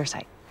Yes. murder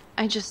site.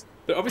 I just,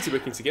 They're obviously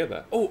working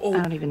together. Oh,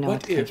 I don't even know what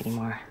what to if think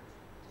anymore.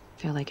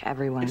 I feel like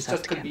everyone's It's out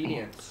just to get me.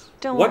 convenience.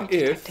 Don't What worry,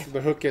 if detective.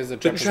 The hook is the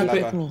the trapper's trapper?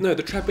 lover. No,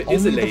 the trapper is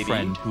a Only lady. the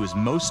friend who is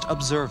most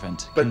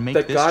observant But can make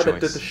the this guy choice. that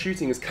did the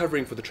shooting is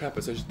covering for the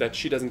trapper so that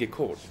she doesn't get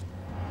caught.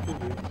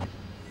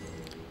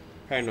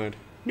 Paranoid.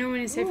 No one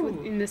is safe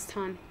in this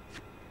town.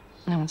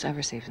 No one's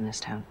ever safe in this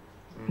town.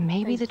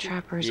 Maybe the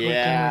trapper's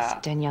Yeah.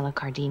 working with Daniela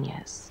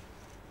Cardenas.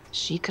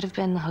 She could have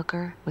been the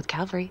hooker with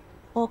Calvary.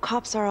 Well,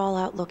 cops are all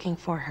out looking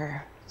for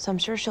her, so I'm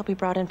sure she'll be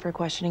brought in for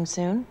questioning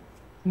soon.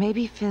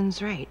 Maybe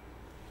Finn's right.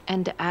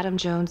 And Adam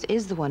Jones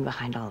is the one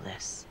behind all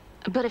this.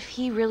 But if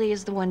he really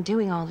is the one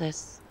doing all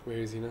this, Where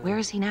is he now? where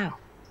is he now?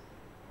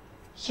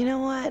 You know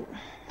what?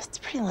 It's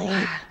pretty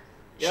late.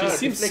 She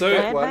seems so. My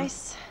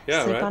advice,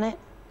 Yeah, sleep right. on it.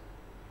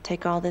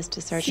 Take all this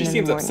to surgeon She in the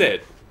seems morning.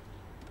 upset.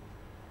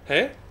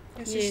 Hey?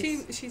 Yeah,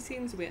 she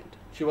seems weird.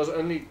 She was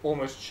only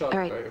almost shot, All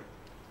right. though.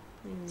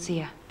 See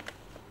ya.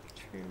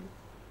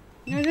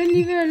 No, don't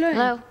leave her alone.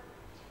 Hello?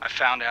 I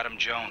found Adam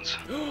Jones.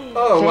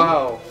 Oh, Finn?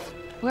 wow.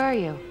 Where are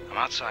you? I'm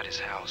outside his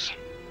house.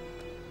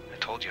 I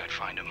told you I'd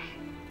find him.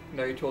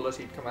 No, you told us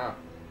he'd come out.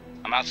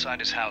 I'm outside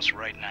his house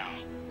right now.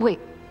 Wait,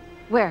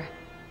 where?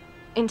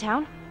 In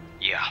town?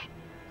 Yeah.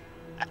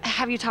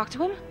 Have you talked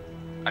to him?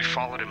 I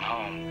followed him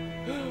home.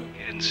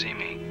 He didn't see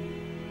me.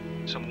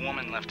 Some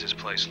woman left his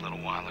place a little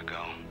while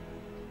ago.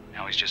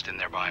 Now he's just in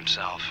there by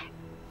himself.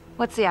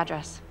 What's the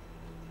address?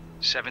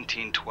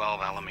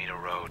 1712 Alameda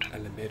Road.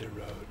 Alameda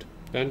Road.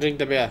 Don't drink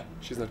the beer.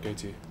 She's not going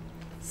to.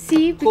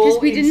 See, because Call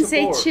we in didn't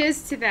support. say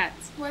cheers to that.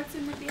 What's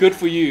in the beer? Good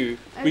for you.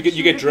 You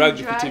She get would've drugged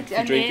been if you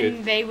drugged, drink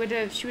and it.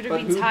 then she would have But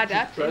been who tied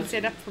up and drugged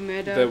set up for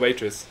murder. The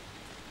waitress.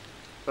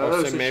 Oh,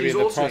 Also, so maybe she's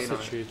the also, you know.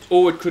 prostitute.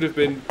 Or it could have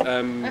been A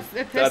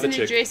the person other who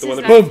chick. dresses The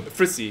one that like-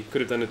 Frissy could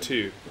have done it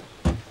too.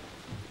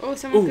 Or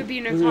someone Ooh, could be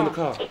in a who's car. in the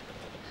car?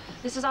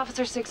 This is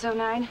Officer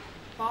 609.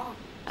 Wow.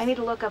 I need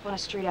to look up on a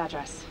street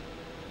address.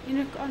 On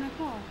a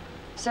car.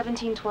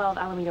 1712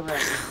 Alameda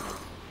Road.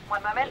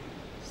 One moment.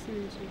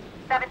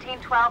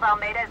 1712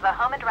 Almeida is the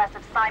home address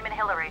of Simon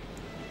Hillary.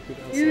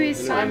 Who is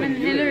Simon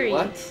Hillary?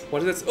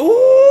 What is that?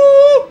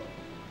 Ooh!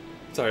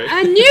 Sorry.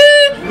 I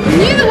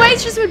knew the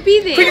waitress would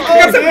be there.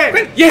 Quick,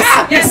 quick,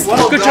 yes, yes.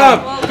 Well Good done.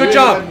 job. Good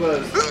job.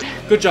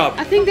 Good job.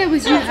 I think that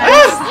was you,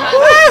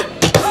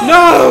 Hans.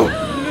 No!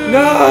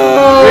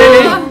 No!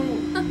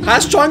 Really? How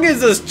strong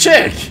is this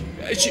chick?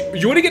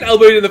 You want to get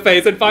elbowed in the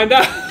face and find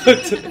out?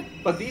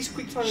 But these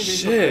quick tiny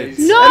Shit. things.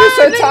 No, That is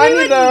so but tiny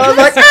we would- though. I was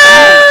like,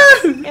 ah!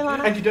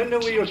 Ilana, And you don't know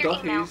where your Check your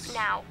dot emails is.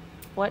 now.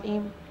 what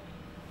email?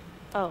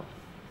 Oh.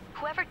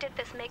 Whoever did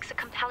this makes a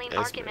compelling Yes,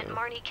 argument ma'am.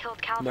 Marnie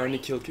killed Calvary.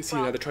 Marnie killed Cassie.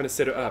 Now they're trying to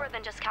set her More up.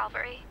 than just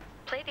Calvary.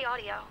 Play the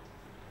audio.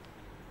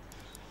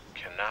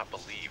 Cannot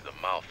believe the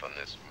mouth on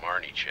this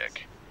Marnie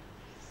chick.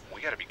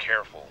 We gotta be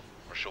careful,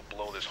 or she'll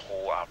blow this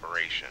whole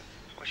operation.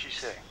 What'd she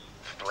say?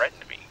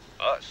 Threatened me.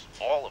 Us.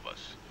 All of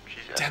us.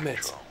 She's out Damn of it.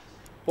 control.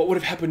 What would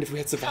have happened if we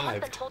had Someone's been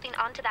survived? holding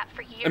on to that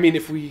for years. I mean,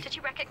 if we... Did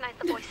you recognize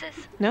the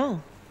voices?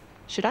 No.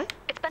 Should I?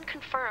 It's been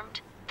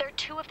confirmed. They're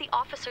two of the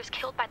officers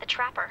killed by the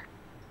trapper.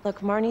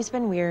 Look, Marnie's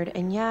been weird,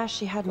 and yeah,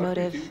 she had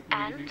motive.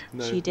 And?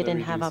 No, She didn't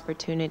no have reviews.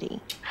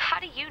 opportunity. How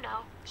do you know?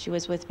 She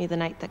was with me the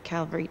night that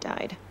Calvary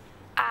died.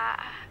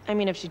 Ah. I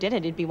mean, if she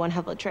didn't, it'd be one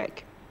hell of a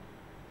trick.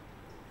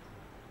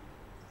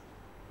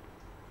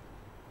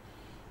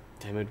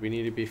 Damn it, we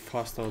need to be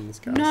faster on this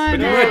guy. No, But you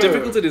know no. how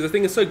difficult it is? The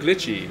thing is so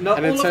glitchy. Not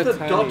And all it's of so the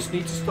tiny. dots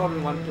need to start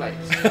in one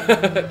place.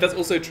 That's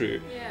also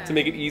true. Yeah. To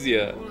make it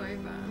easier. All over.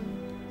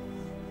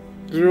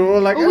 We were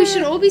all like, Or we ah.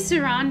 should all be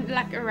around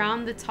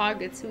the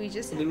target, so we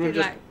just have Then to we'll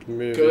just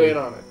Move go it. in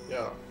on it.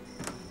 Yeah.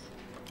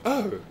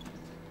 Oh,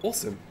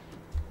 awesome.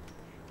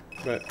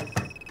 But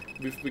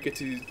We get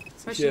to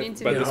Push hear it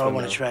into about the- this I one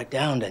want now. to track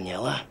down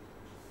Daniela.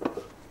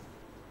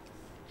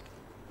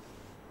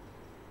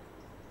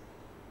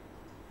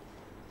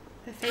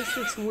 Her face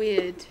looks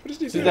weird. What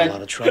did you You're say? in a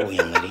lot of trouble,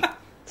 young lady.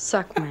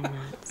 Suck my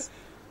nuts.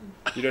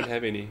 You don't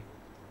have any.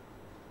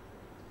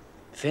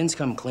 Finn's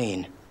come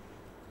clean.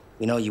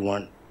 We know you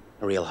weren't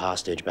a real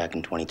hostage back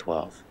in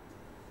 2012.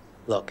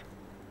 Look,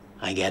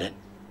 I get it.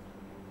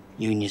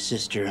 You and your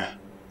sister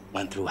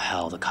went through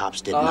hell. The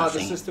cops did The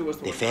nothing. sister was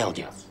the They one failed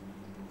telling you. us.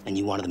 And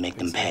you wanted to make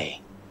them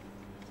pay.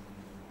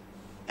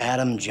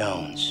 Adam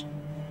Jones,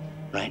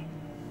 right?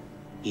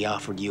 He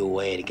offered you a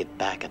way to get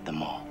back at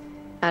them all.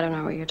 I don't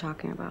know what you're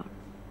talking about.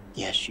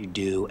 Yes, you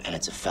do, and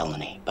it's a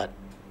felony. But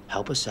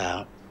help us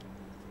out.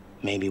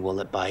 Maybe we'll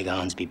let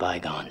bygones be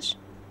bygones.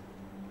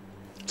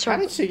 how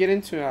did she get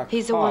into our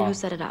He's the car? one who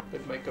set it up.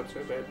 That makeup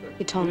so bad, but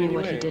He told me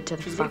what he Anyway, did to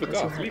the she's a bit of a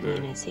fuckers who goth, hurt leave me her.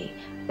 and Izzy,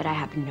 but I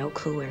have no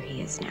clue where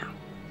he is now.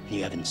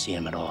 You haven't seen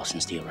him at all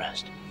since the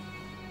arrest.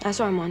 I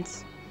saw him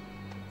once.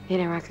 He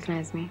didn't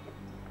recognize me.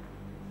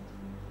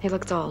 He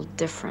looked all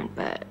different,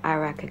 but I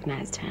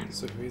recognized him.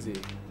 So who is he?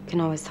 Can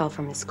always tell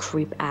from his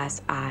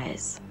creep-ass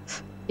eyes.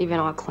 Even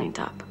all cleaned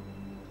up.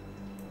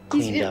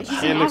 Cleaned up.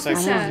 He looks like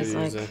I know, he's he's a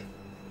like user.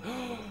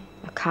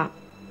 a cop,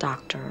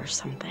 doctor, or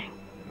something.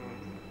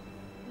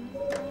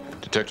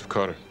 Detective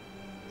Carter,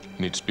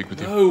 I need to speak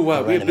with you. Oh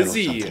wow, We're we're in the middle of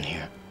busy. something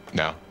here.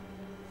 Now.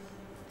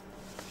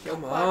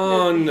 Come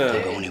on.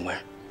 Don't go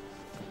anywhere.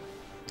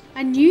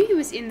 I knew he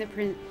was in the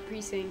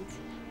precinct.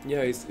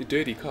 Yeah, he's a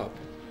dirty cop.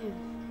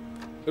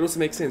 It also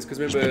makes sense because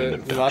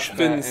remember Last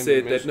Finn and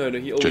said that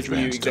mission. he always Judge knew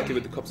Vance exactly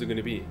told what the cops are going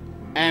to be.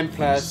 And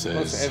plus, Says-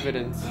 also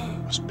evidence.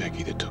 It was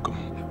Becky that took him.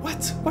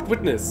 What? What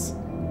witness?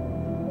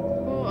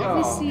 Well,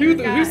 obviously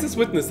the guy- Who's this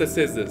witness that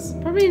says this?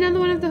 Probably another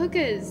one of the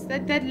hookers.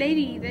 That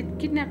lady that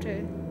kidnapped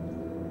her.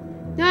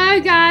 No,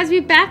 guys,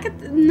 we're back at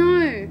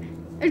no.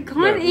 It can't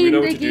No, end we know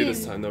what to again. do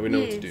this time. No, we know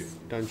what to do. Yes.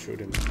 Don't shoot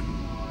him.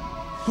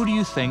 Who do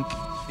you think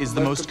is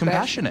the most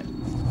compassionate?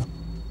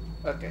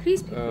 okay.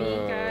 Please pick me,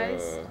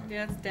 guys.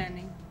 Yeah, it's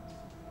Danny.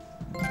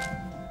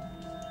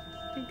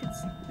 I think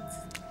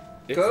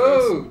it's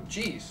Go!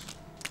 Jeez.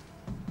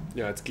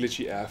 Yeah, it's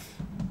glitchy F.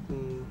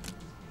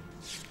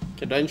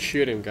 Okay, don't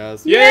shoot him,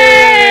 guys.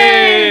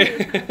 Yay!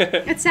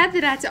 It's sad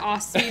that I had to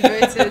ask to be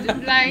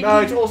voted. Like, No,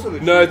 it's also the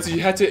No, it's,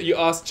 you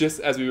asked just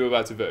as we were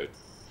about to vote.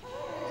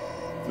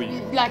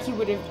 like you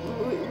would have.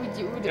 Would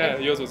you? Yeah,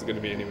 yours was going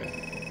to be anyway.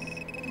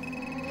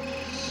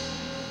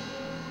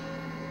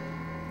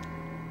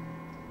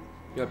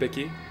 Yeah,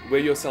 Becky, where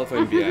your cell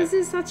phone be at? This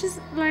is such a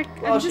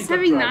like. Well, I'm she just got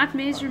having drugged.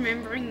 nightmares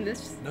remembering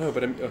this. No,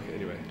 but I'm okay.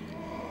 Anyway.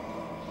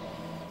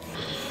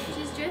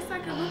 She's dressed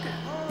like a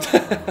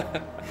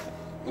hooker.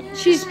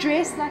 She's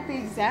dressed like the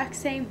exact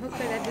same hooker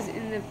that was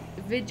in the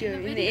video,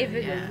 in the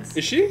evidence.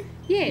 Is she?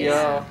 Yes.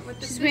 Yeah.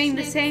 She's wearing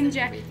the same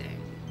jacket.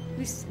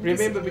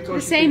 Remember, because the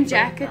she's same been framed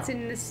jackets now.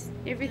 and this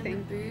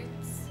everything.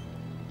 Boots.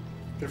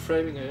 They're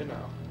framing her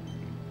now.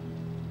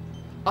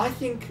 I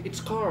think it's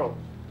Carl.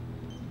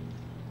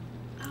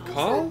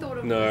 Carl?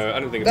 No, I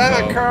don't think it's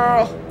Damn it,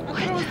 Carl. Carl!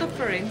 I thought it was the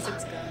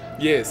forensics guy.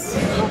 Yes.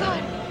 Oh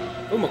god.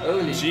 Oh my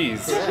god,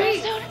 jeez.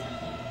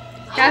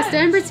 Guys,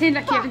 don't pretend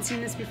like you haven't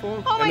seen this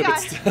before. Oh my No, but god.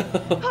 still.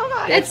 Oh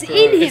god. It's in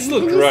him. It's still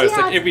Can you gross, see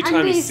like how every it's time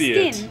under you his see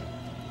it. skin?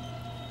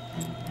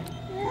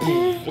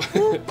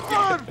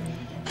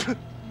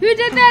 Who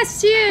did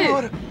this to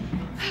you?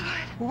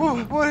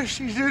 What did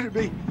she do to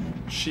me?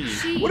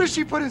 She. What did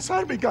she put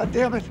inside me? God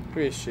damn it! Who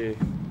is she?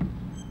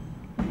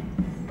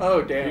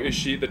 Oh Who damn. is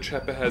she? The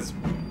trapper has.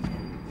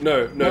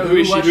 No, No, who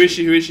is she? was Who is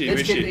she? Who is she? Who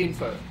Let's is get the she?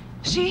 info.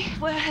 She?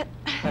 What?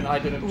 And I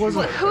didn't. Was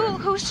choose it- her.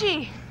 Who's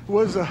she?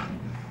 Was a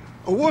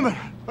woman,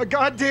 a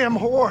goddamn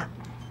whore.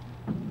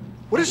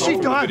 What has she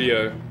Oh, done?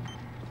 Video.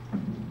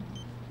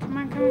 Come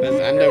on, come on. There's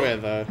underwear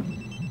though.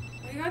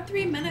 We got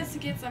 3 minutes to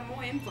get some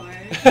more info.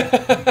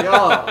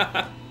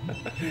 Yeah.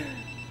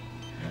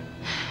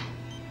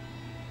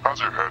 How's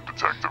your head,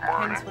 Detective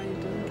Marty? That's why you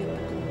don't get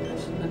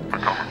the compassionate. They're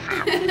coming for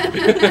you. They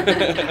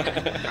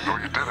know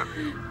you did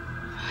it.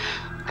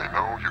 They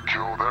know you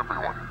killed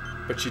everyone.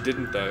 But she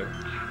didn't though.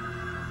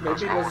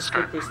 Maybe it was a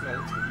split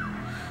personality.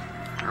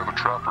 You're the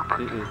trapper,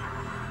 Becky.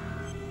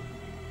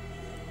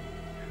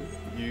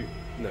 You.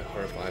 No,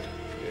 horrified.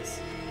 Yes.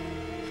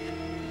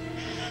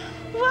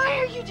 Why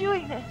are you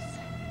doing this?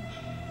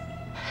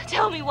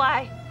 Tell me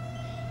why.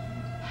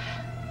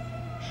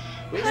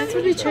 That's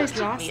what we chose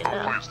last Please,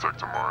 time.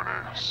 Detective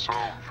Marty. So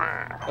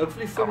vain.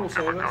 Hopefully Finn will I don't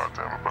save give a us.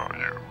 goddamn about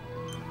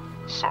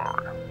you.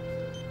 Sorry.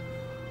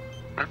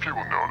 If you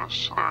will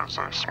notice, there is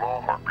a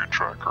small heartbeat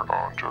tracker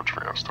on Judge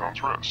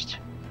Vanstone's wrist.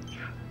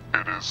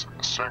 It is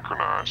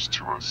synchronized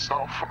to a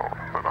cell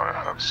phone that I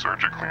have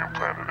surgically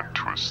implanted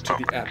into his To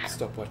stomach. the app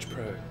Stopwatch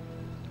Pro.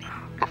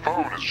 The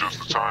phone is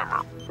just a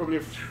timer. Probably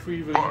a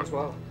free version as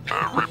well.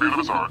 Every beat of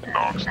his heart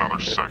knocks another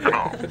second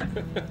off.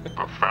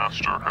 The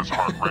faster his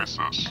heart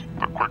races,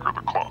 the quicker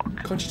the clock.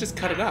 Can't you just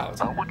cut it out?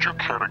 Now, would you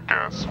care to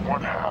guess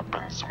what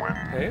happens when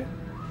Hey?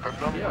 the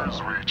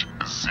numbers reach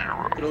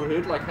 0? It'll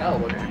hurt like hell.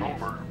 What do you mean?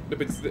 Over. No,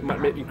 but it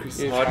might increase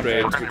his heart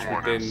rate, which would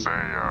Anyone then. say,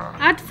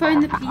 I'd phone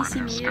the police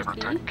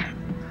immediately.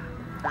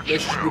 They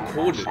should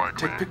record it,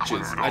 take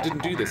pictures. I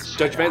didn't do this.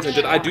 Judge Vanstone,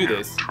 did I do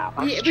this? Yeah,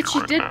 but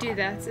she did do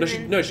that. No, she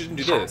didn't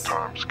do this.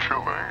 Sometimes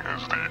killing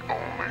is the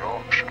only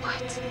option.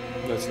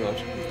 No, it's not.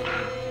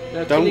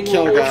 Now, Don't killing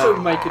kill will guy.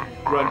 also make it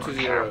run to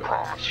 0.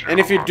 And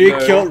if you do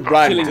No, kill,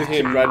 run. killing Just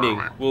him keep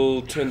running.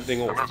 will turn the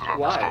thing off.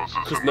 Why?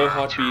 Because no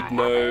heartbeat,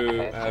 no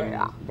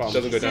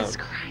doesn't go down.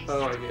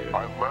 Oh, I get it.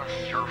 I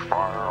left your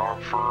firearm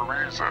for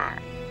a reason.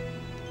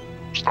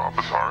 Stop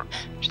his heart,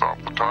 stop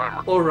the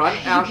timer. Or run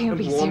out can't and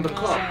be warn the serious.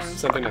 cops.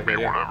 Something like that,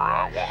 Be yeah. whatever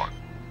I want.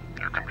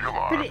 You can be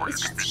alive But or you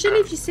it's can be surely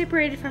dead. if you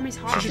separate it from his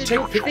heart, She should it take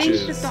will think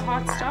pictures. that the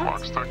heart And the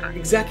clock's stops. ticking.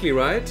 Exactly,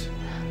 right?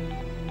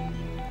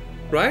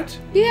 Right?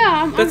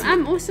 Yeah, That's,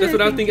 I'm also. that's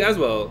what I was thinking. thinking as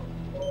well.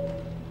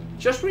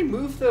 Just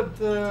remove the.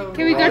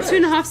 Okay, we got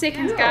 2.5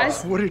 seconds,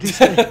 guys. What did he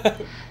say?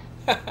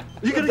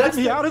 You gonna get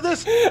me out of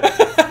this?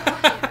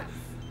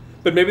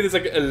 But maybe there's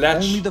like a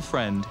latch. Only the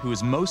friend who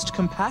is most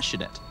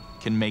compassionate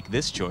can make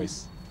this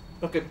choice.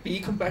 Okay, be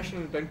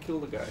compassionate and don't kill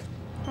the guy.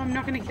 I'm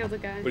not gonna kill the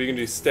guy. What are you gonna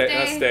do? Stay.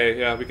 Stay. Stay.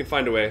 Yeah, we can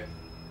find a way.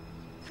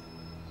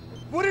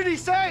 What did he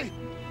say?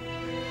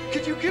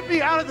 Could you get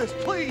me out of this,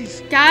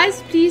 please?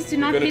 Guys, please do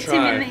not gonna hit him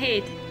in try. the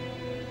head.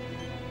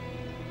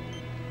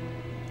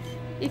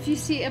 If you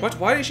see a What?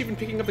 Why is she even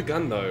picking up the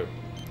gun though?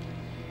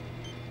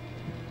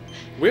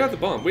 Where are the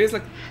bomb? Where's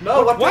like?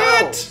 No, what the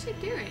hell? What's she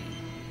doing?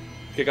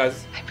 Okay,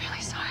 guys. I'm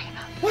really sorry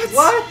about What?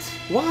 What?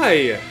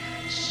 Why?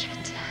 Shit.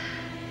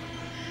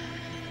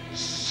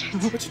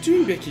 What you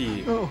doing,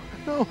 Becky? No.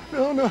 No,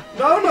 no. No, no,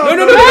 no, No,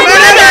 no, no, no,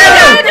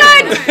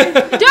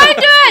 don't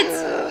do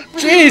it!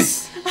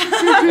 Jeez!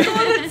 I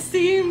thought it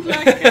seemed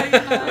like a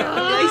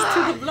race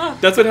to the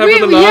block. That's what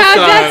happened the last Yeah,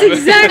 time. that's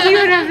exactly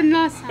what happened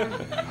last time.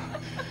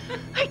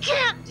 I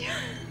can't.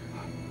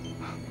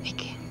 I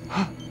can't.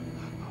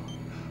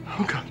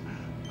 Oh god.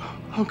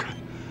 Oh god.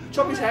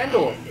 Chop his hand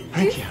off.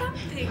 Thank you.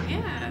 Something,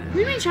 yeah. What do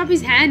you mean chop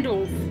his hand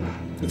off?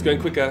 It's going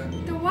quicker.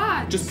 The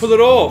watch. Just pull it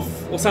off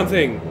or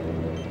something.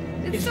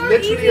 It's so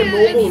literally easy. a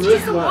normal It's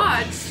just a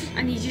wristwatch. watch.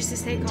 I need you to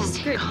stay calm.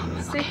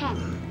 Good. Stay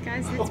calm.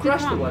 Guys, Or let's be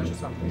crash the calm. watch or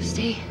something.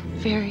 Stay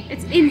very.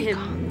 It's in him.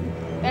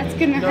 That's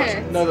gonna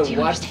hurt. No, Do the you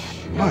what?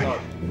 understand? Why? No.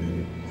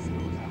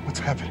 What's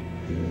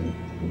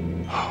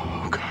happening?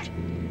 Oh, God.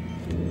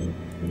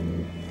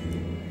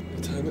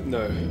 Time?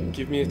 No.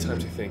 Give me a time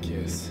to think.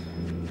 Yes.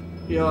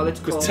 Yeah, let's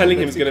call. Because telling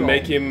him let's is gonna be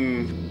make calm.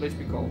 him. Let's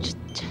be calm.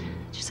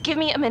 Just give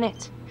me a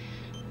minute.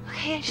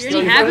 Okay, I just You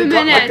only have a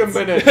minute. Like a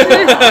minute.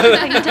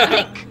 I need to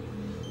think.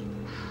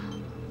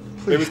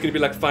 Maybe it's gonna be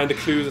like find the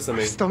clues or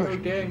My something. stomach. Oh,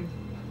 dang.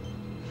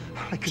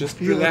 I can Just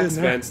feel relax, it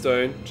in there.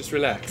 Vanstone. Just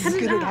relax.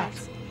 Get it out.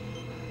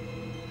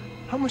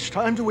 How much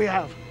time do we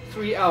have?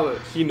 3 hours.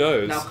 He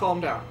knows. Now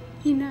calm down.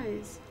 He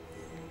knows.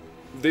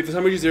 If the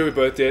time reaches 0, we're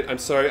both dead. I'm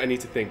sorry, I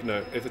need to think.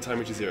 No, if the time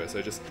reaches 0,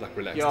 so just like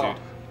relax, Yeah.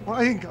 dude.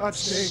 Why in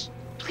God's name?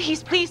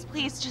 Please, please,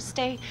 please, just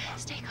stay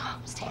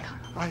calm, stay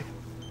calm.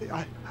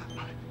 I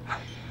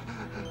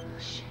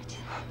Shit.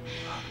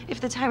 If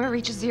the timer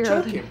reaches 0,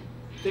 Choke then him.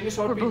 Then you we're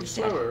start being both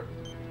dead. slower.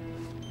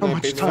 How No,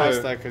 much beat time?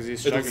 faster because he's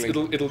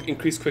struggling. It'll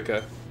increase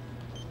quicker.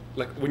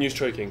 Like when you're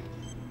stroking.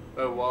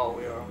 Oh wow,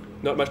 yeah.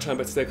 Not much time,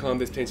 but stay calm.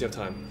 There's plenty of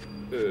time.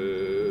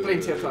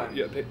 Plenty of time.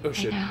 Yeah. Oh I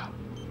shit. know.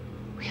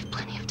 We have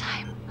plenty of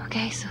time,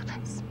 okay? So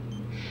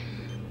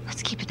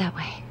let's keep it that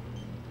way.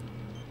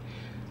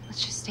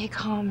 Let's just stay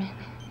calm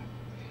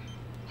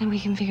and we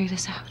can figure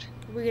this out.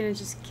 We're gonna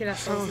just kill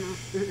So,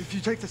 ourselves now. if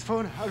you take this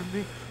phone out of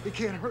me, it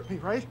can't hurt me,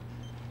 right?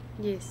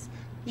 Yes.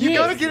 You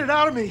gotta get it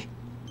out of me.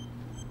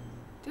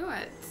 Do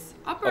it.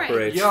 Operate.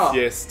 Operate. Yeah.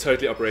 Yes,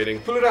 totally operating.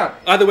 Pull it out.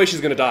 Either way,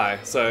 she's gonna die.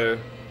 So.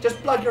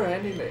 Just plug your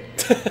hand in there.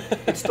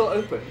 It's still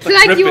open.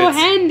 Plug rip your it.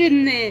 hand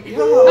in there.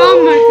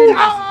 Oh my goodness.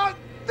 Ah,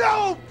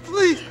 no,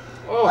 please.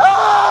 Oh.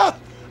 Ah,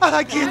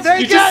 I can't take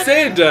You it. just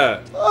said. Do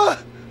it.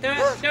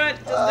 Just do it.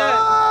 She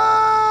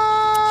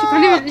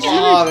can't even.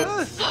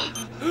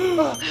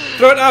 Oh,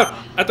 Throw it out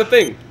at the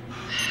thing.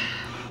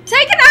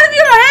 Take it out of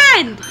your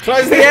hand.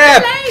 Close the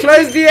app.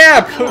 Close the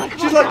app.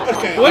 She's like,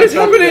 okay. What is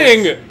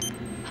happening?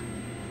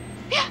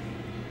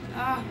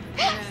 Oh,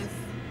 goodness.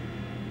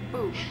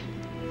 Ooh.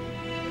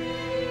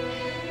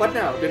 What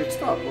now? Did it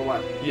stop or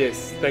what?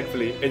 Yes,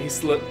 thankfully. And he's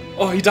still.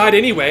 Oh, he died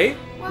anyway.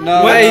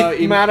 No, What?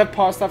 he might have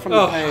passed out from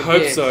Oh, the pain.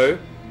 hope Yes. so.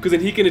 Because then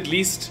he can at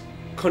least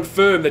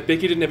confirm that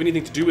Becky didn't have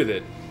anything to do with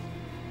it.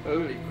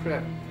 Holy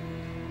crap.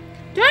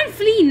 Don't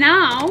flee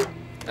now.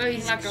 Oh,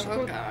 he's Like a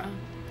hooker.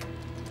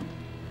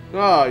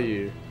 Oh,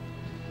 you.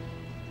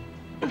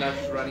 Now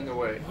she's running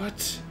away.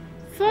 What?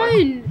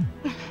 Phone.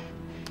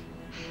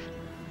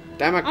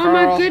 Damn it, Oh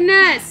Carl. my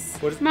goodness.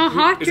 What is- My who-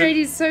 heart is it- rate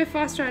is so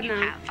fast right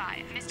now.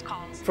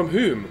 From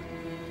whom?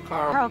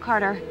 Carl.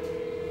 Carter.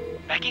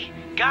 Becky?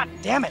 God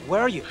damn it,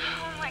 where are you?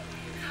 Oh my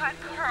god,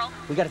 Carl.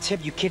 We got a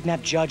tip you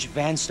kidnapped Judge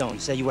Vanstone.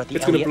 Said you were at the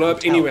It's gonna Elliott blow up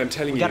Hotel. anyway, I'm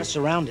telling we you. gotta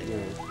surround it.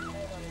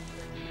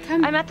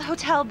 I'm at the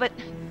hotel, but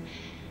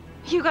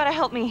you gotta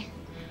help me.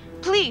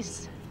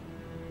 Please.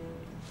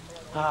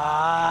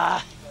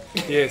 Ah,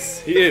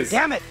 Yes, he is.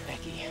 damn it,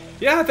 Becky.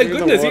 Yeah, thank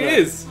Look at goodness the he water.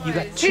 is. You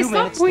got Hey, 2 stop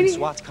minutes pointing. and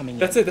SWAT's coming in.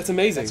 That's it, that's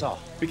amazing. That's all.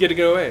 We get to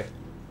go away.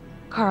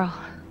 Carl.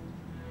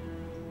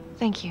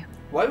 Thank you.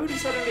 Why would he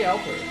suddenly help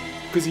her?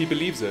 Because he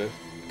believes her.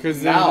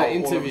 Because Now, the all of a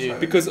interview. sudden.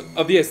 Because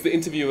of yes, the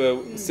interviewer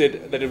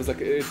said that it was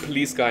like a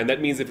police guy, and that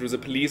means if it was a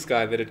police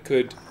guy that it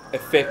could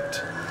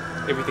affect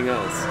everything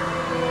else.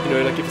 You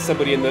know, like if it's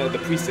somebody in the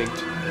precinct,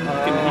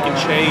 he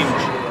can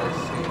change.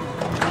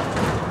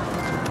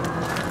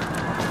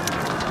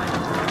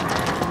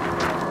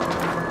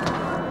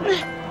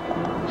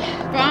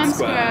 Bomb Squad.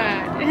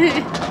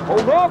 squad.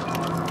 Hold up!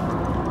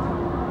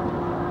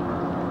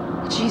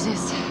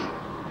 Jesus.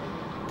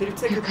 Did it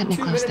take You're her cutting it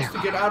 2 close minutes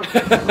there, to get out of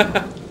it?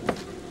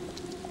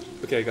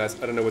 Okay, guys,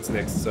 I don't know what's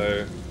next.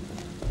 So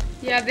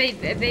Yeah, they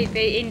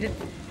ended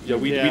yeah,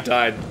 we Yeah.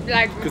 died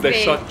like because they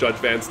there. shot Judge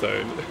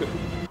Vanstone.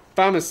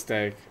 By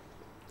mistake.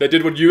 They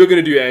did what you were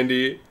gonna do,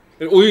 Andy.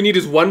 And all you need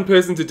is one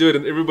person to do it,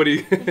 and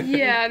everybody.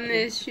 Yeah, and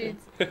they shoot.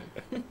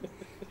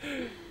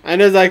 And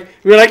it's like,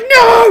 we're like,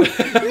 no!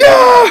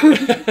 No!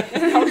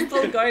 I was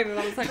still going and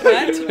I was like,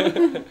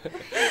 what?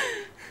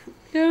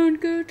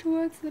 Don't go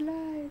towards the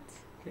lights.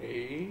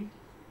 Okay.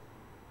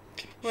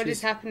 What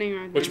is happening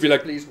right Which now? would be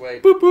like, Please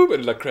wait. boop boop,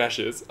 and it like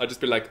crashes. I'd just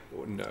be like,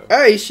 oh no.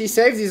 Hey, she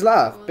saved his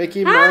life.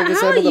 Becky might have How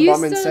disabled are the you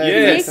bomb and so saved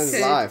Yes. Vincent's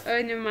connected? life.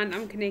 Oh, never mind.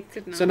 I'm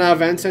connected now. So now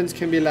Vincent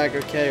can be like,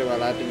 okay,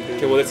 well, I didn't do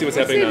Okay, well, let's see what's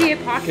happening see the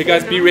now. apartment Okay,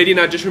 guys, be now. ready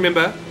now. Just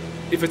remember,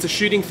 if it's a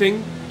shooting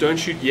thing, don't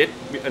shoot yet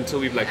until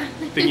we've like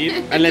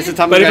thingied. Unless it's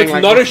But if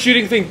it's not a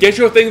shooting thing, get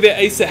your thing there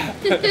ASAP.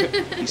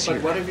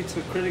 But what if it's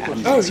a critical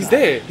shot? Oh, he's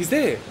there. He's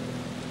there.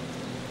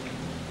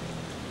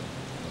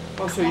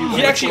 Oh, so you He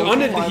wait actually for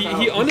honored. 5 He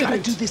hours. honored Gotta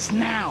it. do this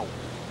now.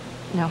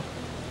 No.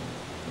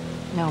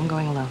 No, I'm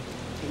going alone.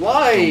 I don't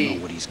Why?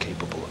 know what he's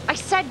capable of. I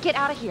said get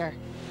out of here.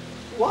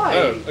 Why?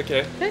 Oh,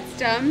 okay. That's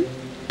dumb.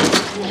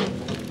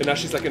 And now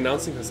she's like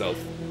announcing herself.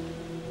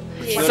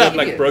 She's Yes. not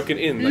like broken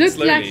in, like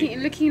slowly.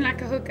 Looking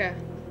like a hooker.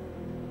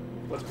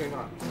 What's going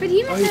on? But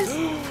he must Oh,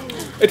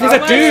 have. It was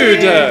that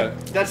dude.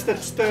 That's the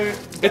stir.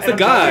 It's the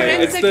guy.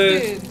 Adam It's Sandler.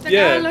 the The guy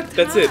yeah. looked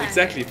That's it. high.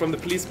 Exactly from the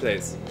police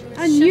place.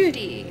 I knew it.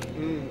 Shifty.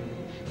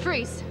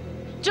 Freeze.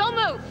 Don't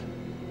move.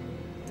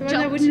 The one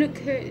that Don't wouldn't look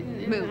her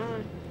in the move.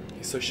 eye.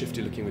 He's so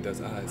shifty looking with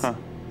those eyes. Huh.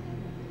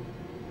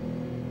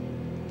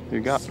 You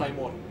got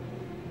Simon.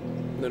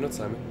 No, not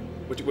Simon.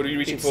 What are you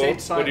reaching It for? said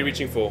What Simon. are you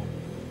reaching for?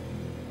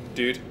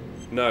 Dude,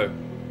 no.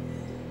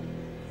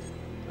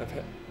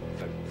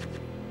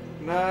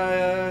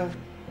 Nah,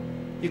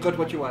 you got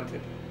what you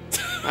wanted.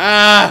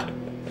 Ah!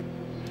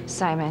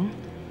 Simon,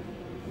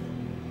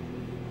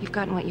 you've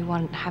gotten what you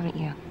want, haven't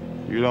you?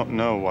 You don't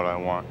know what I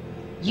want.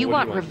 You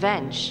What want do you want?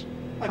 revenge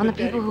I on the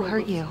bet people Daddy who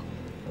hurt you.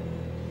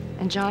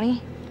 And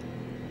Johnny,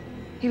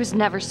 he was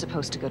never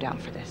supposed to go down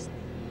for this.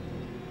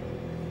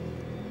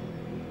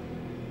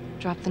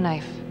 Drop the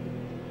knife.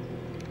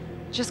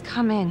 Just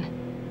come in,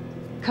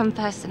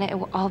 confess, and it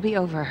will all be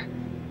over.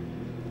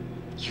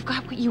 You've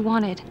got what you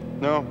wanted.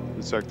 No,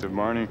 Detective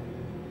Marnie.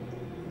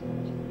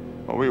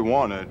 What we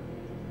wanted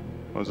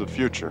was a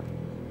future.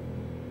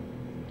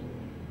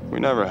 We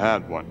never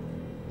had one.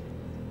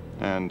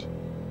 And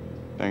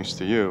thanks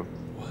to you,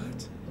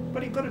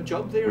 But he got a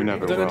job there. we and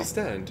never I don't will.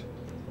 understand.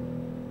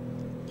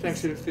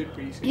 Thanks to the third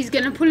precinct. He's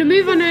gonna pull a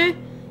move on her.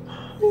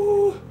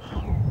 Ooh.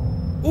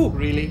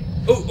 Really?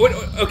 Oh, wait,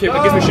 okay,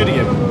 I guess we're shooting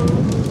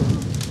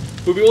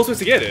him. Were we all supposed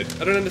to get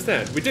it? I don't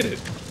understand. We did it.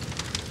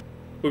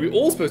 Were we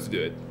all supposed to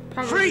do it?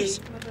 I Freeze!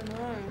 don't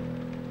know.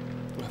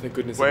 Oh, thank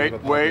goodness.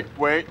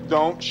 Wait,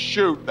 don't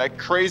shoot. That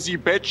crazy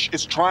bitch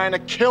is trying to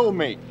kill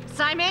me.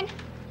 Simon,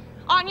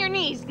 on your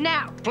knees,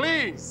 now.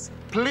 Please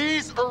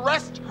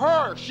arrest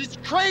her. She's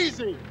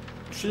crazy.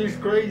 She's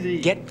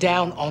crazy. Get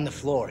down on the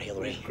floor,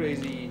 Hillary.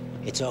 Crazy.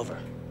 It's over.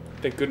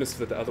 Thank goodness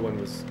that the other one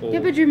was all... Yeah,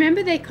 but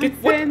remember they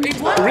confirmed.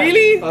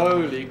 Really?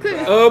 Holy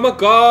crap. Oh my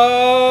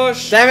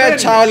gosh! Damn it,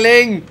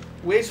 Charling!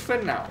 Where's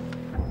Finn now?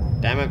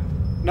 Damn it.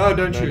 No,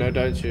 don't shoot. No,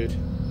 don't shoot.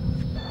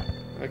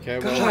 Okay,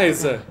 well.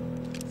 Guys!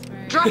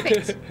 Drop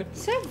it!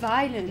 So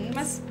violent.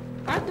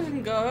 I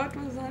didn't go. It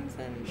was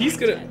Hansen. He's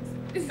gonna...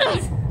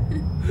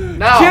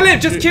 Now. Kill him!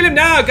 Just kill him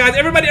now, guys!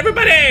 Everybody!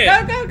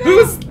 Go, go, go.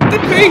 Who's the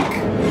pink?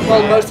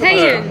 Well, most of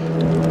Tayan.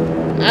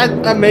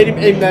 I made him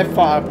aim that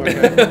far up.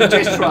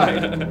 Just try.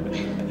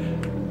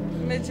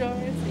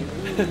 Majority.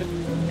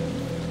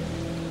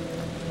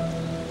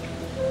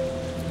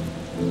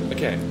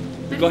 Okay,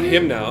 we got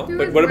him now, Who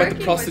but was what about the working with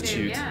him?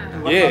 prostitute?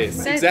 Yeah. Yes,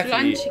 Those exactly.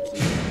 blonde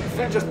chickies.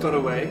 Finn just got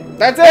away.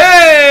 That's it!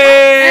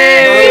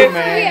 Hey! Oh,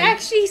 man. We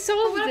actually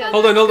solved it.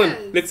 Hold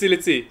on. Let's see.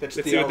 That's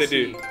Let's see what they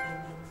do.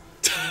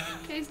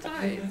 Case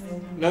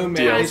closed. No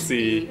man.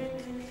 DLC.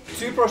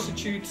 2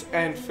 prostitutes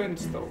and Finn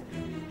still.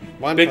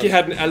 Becky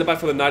had an alibi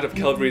for the night of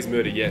Calvary's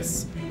murder,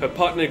 yes. Her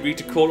partner agreed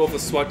to call off the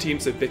SWAT team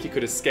so Becky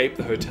could escape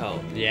the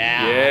hotel.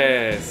 Yeah.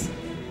 Yes.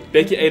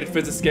 Becky aided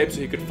Finn's escape so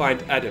he could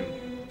find Adam.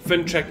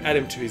 Finn tracked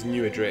Adam to his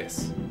new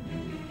address.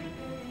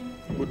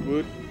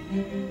 Wood.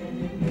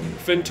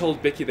 Finn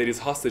told Becky that his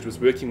hostage was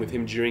working with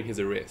him during his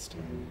arrest.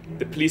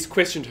 The police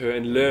questioned her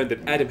and learned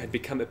that Adam had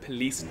become a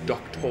police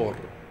doctor.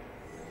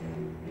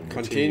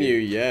 Continue,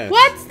 yes.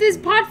 What's this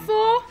part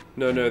for?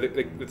 No, this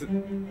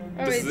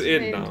it's is the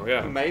end weird. now,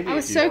 yeah. Maybe. I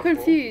was so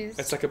confused.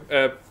 It's like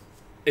a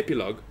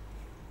epilogue.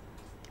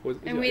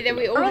 And we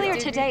all Earlier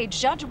did- today,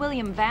 Judge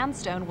William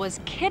Vanstone was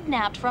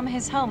kidnapped from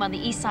his home on the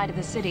east side of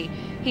the city.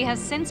 He has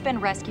since been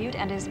rescued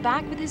and is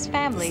back with his This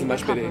family is a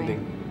much better recovering.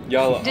 ending.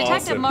 Y'all are Detective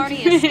awesome. Marty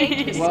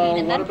escaped the scene Well,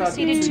 and what then about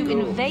proceeded the to two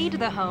girls? invade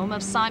the home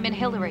of Simon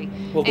Hillary,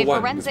 Well, the a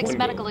one, forensics this one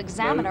medical girl.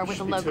 examiner with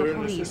the It's local her and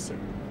her police. sister.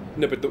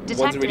 No, but the ones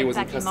already Detective was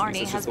in Becky custody, Marnie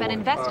so it's has just the been one.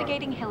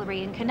 investigating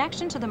Hillary in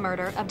connection to the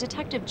murder of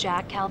Detective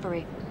Jack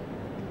Calvary.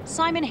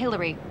 Simon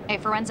Hillary, a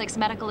forensics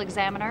medical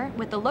examiner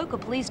with the local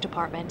police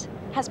department,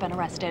 has been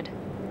arrested.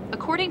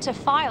 According to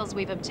files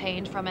we've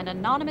obtained from an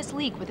anonymous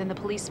leak within the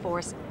police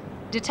force,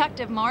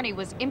 Detective Marnie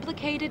was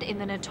implicated in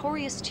the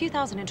notorious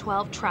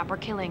 2012 Trapper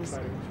killings,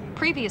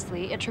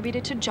 previously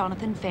attributed to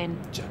Jonathan Finn.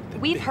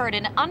 We've heard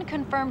an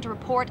unconfirmed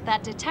report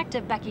that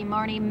Detective Becky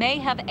Marnie may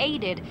have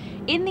aided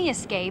in the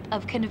escape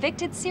of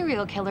convicted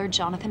serial killer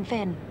Jonathan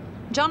Finn.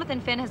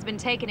 Jonathan Finn has been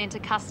taken into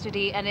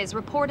custody and is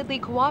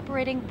reportedly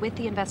cooperating with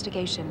the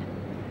investigation.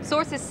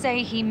 Sources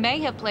say he may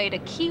have played a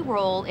key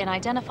role in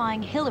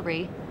identifying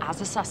Hillary as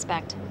a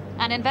suspect.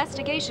 An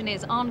investigation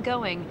is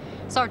ongoing.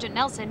 Sergeant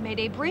Nelson made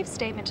a brief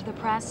statement to the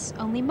press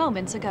only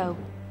moments ago.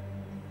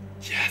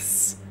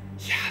 Yes!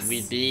 Yes!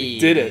 We did. We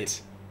did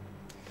it!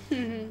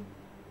 Is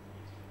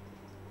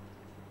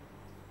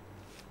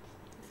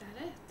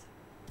that it?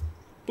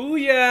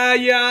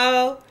 Booyah,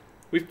 y'all!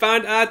 We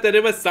found out that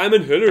it was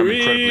Simon I'm Hillary!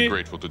 incredibly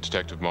grateful to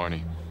Detective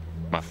Marnie,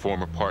 my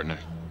former partner.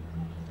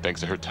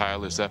 Thanks to her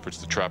tireless efforts,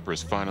 the Trapper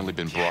has finally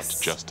been brought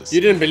to justice.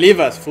 You didn't believe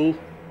us, fool.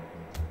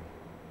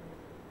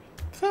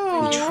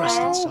 We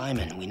trusted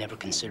Simon. We never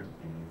considered.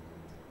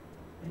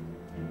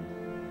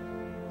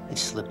 It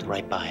slipped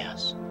right by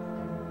us.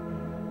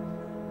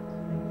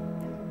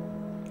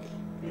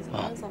 These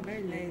Well, girls are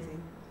very lazy.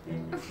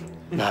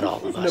 not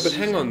all of No, us. but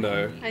hang on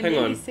though. I Hang nearly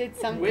on. said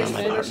something. Where's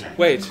My Finn? partner.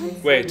 Wait.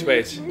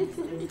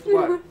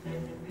 What?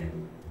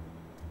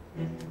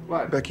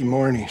 What? Becky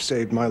Marnie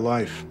saved my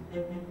life.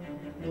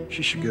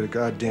 She should get a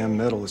goddamn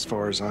medal as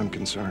far as I'm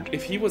concerned.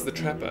 If he was the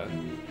Trapper,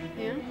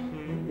 Yeah.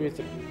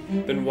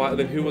 Then why?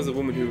 Then who was the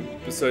woman who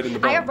was sewed in the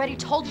I bomb? already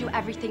told you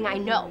everything I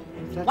know.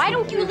 Why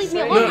don't you leave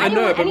me alone? No, I I don't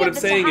know, want but any what of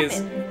I'm this to saying is,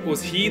 happen.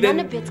 was he None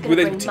then? of it's gonna Were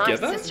they bring my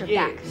together? sister back.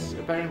 Yes,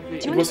 apparently.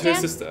 It Do you was her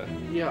understand? sister.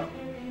 Yeah.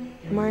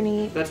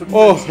 Marnie. That's what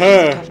Oh, it's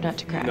her. tough not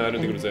to cry. No, I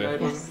don't think it was her.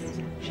 Yes,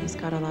 she's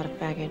got a lot of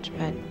baggage,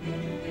 but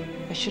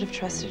I should have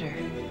trusted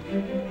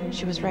her.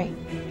 She was right.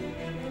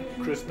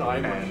 Chris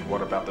Diamond. And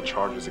what about the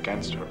charges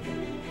against her?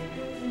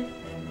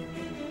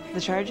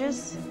 The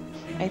charges?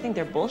 I think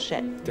they're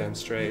bullshit. Damn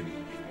straight.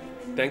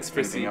 Thanks, Frissy.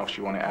 Anything else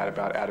you want to add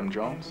about Adam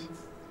Jones?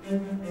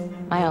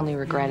 My only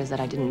regret is that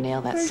I didn't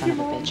nail that son of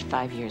a bitch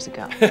 5 years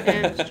ago.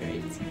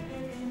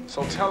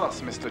 So tell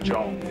us, Mr.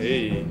 Jones.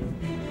 Hey.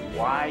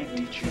 Why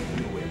did you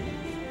do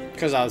it?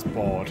 Because I was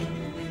bored.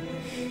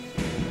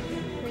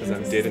 Because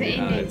I'm dead in the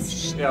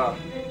eyes. Yeah.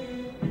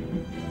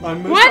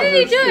 Why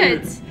did he do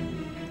it?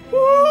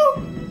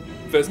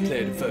 First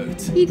player to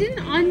vote. He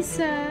didn't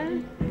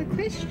answer the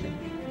question.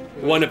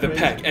 One of the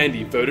pack,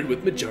 Andy, voted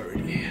with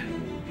majority.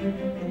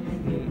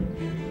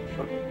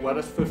 What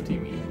does 50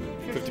 mean?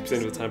 50%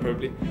 of the time,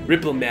 probably.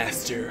 Ripple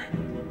Master.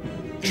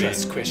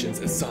 Trust questions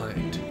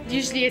assigned.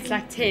 Usually it's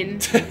like 10.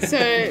 So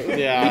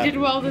Yeah. we did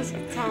well this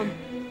time.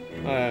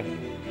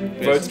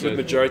 Votes with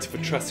majority for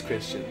trust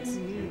questions.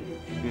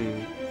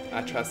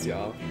 I trust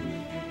y'all.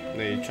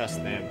 No, you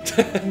trust them.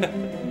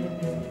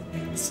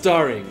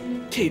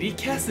 Starring Katie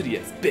Cassidy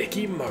as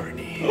Becky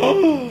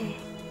Marnie.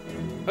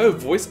 Oh,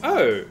 voice.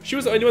 Oh, she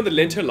was the only one that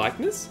lent her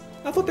likeness?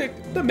 I thought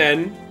the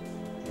men.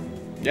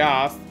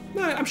 Yeah.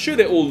 No, I'm sure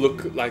they all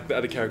look like the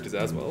other characters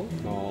as well.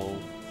 No.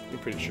 I'm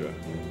pretty sure.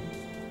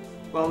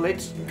 Well,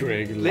 let's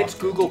Greg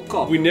Google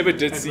cop. We never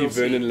did and see we'll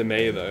Vernon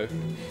LeMay though.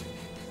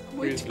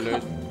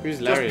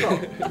 Who's Larry?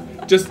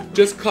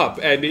 just cop,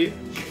 Andy.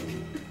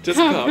 Just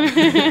cop. It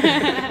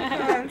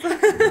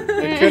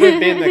could have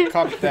been the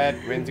cop that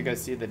went to go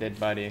see the dead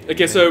body.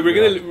 Okay, so we're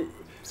gonna,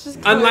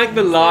 unlike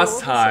the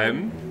last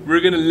time,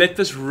 we're gonna let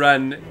this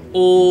run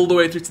all the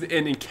way through to the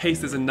end in case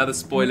there's another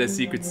spoiler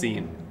secret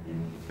scene.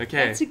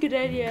 Okay. That's a good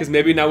idea. Because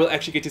maybe now we'll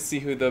actually get to see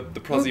who the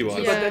prosy was.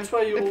 But that's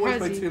why you the always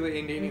prosy. wait till the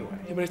end anyway.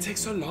 Yeah, but it takes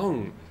so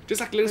long.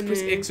 Just like let us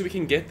press X so we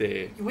can get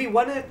there. We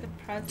want to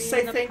say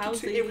and the thank you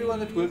prosy. to everyone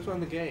that worked on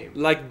the game.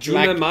 Like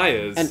Juna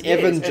Myers. And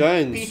Evan Yes, and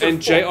Jones. Peter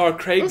And J.R.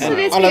 Craig. Also, And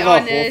let's Oliver be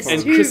honest, Hawthorne.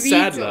 And who Chris reads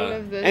all Sadler.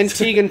 of this? And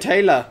Tegan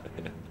Taylor.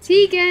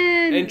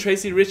 Tegan! And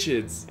Tracy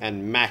Richards.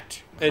 And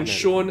Matt. And Connell.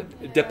 Sean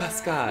De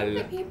Pascal.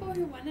 The people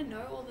who want to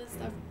know all this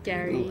stuff.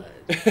 Gary. Google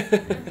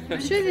I'm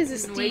sure there's a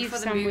it. Wait Steve for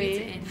the movie to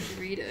somewhere. end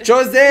to read it.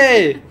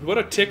 Jose! What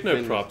are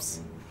techno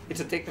props?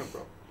 It's a techno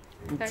prop.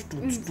 Like,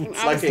 It's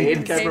like a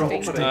head camera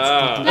operator.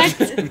 Ah.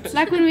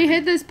 like when we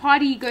heard this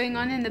party going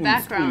on in the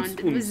background,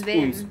 it was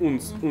them.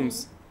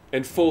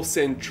 And full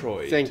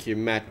Centroid. Thank you,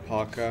 Matt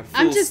Parker.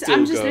 I'm Full just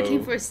still go.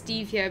 looking for a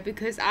Steve here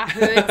because I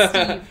heard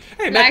Steve.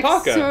 Hey, like, Matt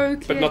Parker. so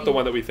But not the clearly.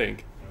 one that we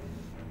think.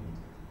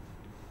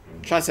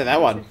 Try to say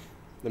that one.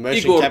 The motion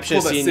Igor capture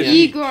Kovacevic. scene.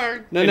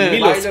 Igor No, And no,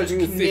 Milos Milos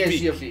Knežević.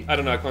 Knežević. I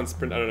don't know, I can't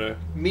sprint, I don't know.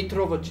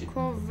 Mitrovic.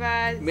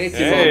 Kovac.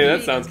 Hey,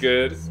 that sounds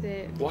good.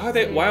 Why are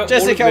they, why are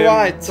Jessica all of them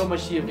White.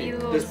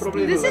 Tomasiewicz. There's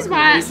probably This the is local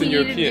why Eastern we need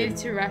to European. move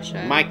to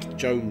Russia. Mike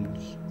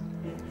Jones.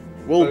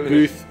 Will Polish.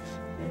 Booth.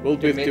 Will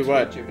Booth do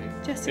what?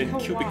 Jessica and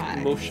cubic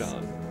White.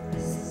 motion?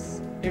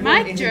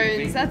 Mike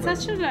Jones. That's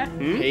such a like.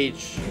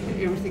 Page.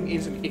 Everything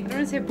is an I don't want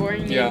to say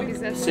boring name Yeah. because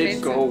that's Save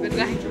offensive, gold. but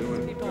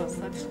like People are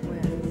such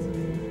squares.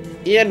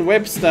 Ian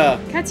Webster.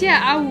 Katya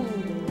Au.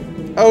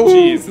 Oh.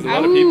 Jeez, there's a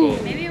lot of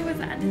people. Maybe it was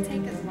the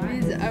Undertaker's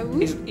wife. Is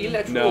Au? Is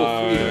electrical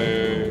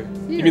No.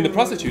 You mean the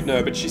prostitute?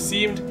 No, but she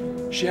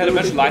had a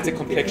much lighter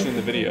complexion in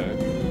the video.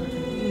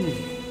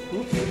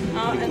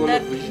 And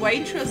that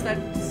waitress that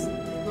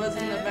was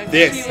in the back,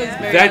 Yes, she was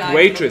very that light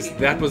waitress,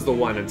 looking. that was the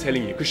one, I'm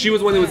telling you. Because she was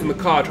the one that was in the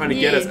car trying to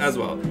get us Yes. as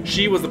well.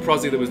 She was the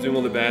prosy that was doing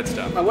all the bad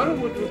stuff. I wonder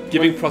what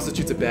Giving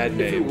prostitutes a bad if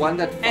we name. won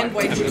that And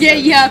fight. waitress.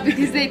 Yeah,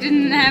 because they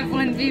didn't have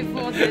one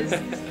before this.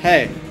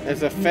 Hey,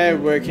 it's a fair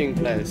working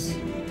place.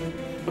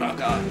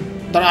 Dragan.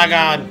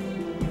 Dragan.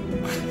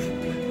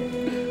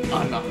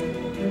 Anna.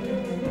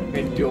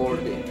 And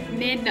Jordi.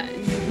 Ned.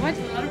 What? A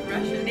lot of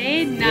Russian.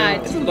 Ned.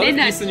 There's a lot of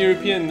Eastern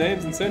European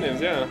names and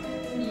surnames, yeah.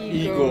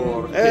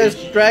 Igor.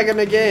 It's Dragon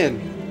again.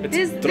 It's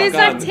There's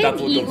like Dragan 10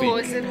 Davidovic.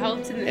 Igors that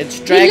helped in this. It's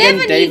Dragon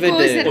 11 David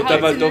Igors that Or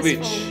helped in this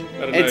Davidovic. film. I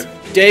don't It's know.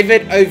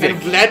 David And Ovic.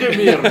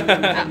 Vladimir. I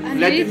really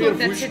Vladimir thought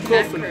that's a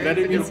Vushkov and macro,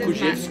 Vladimir but it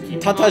says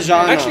Kuzhevsky.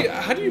 Tatajana. Actually,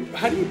 how do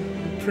you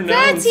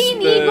pronounce 13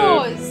 the...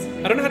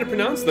 Igors. I don't know how to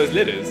pronounce those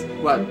letters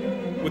What?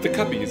 with the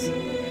cuppies.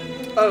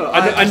 Oh,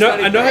 I know how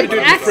to do it in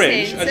Accents.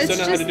 French. I just don't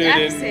know how to do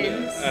it It's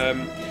in.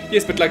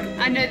 Yes, but like,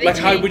 I know they like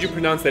how change. would you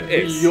pronounce that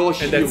S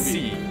Yoshi and that Yomi.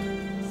 C?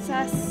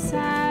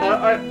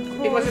 Sasa.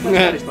 It was in my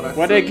Spanish, but I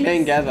What did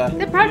Glenn gather?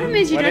 The problem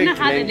is you What don't did know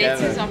how the Glenn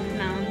letters gather? are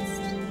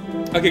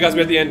pronounced. Okay, guys,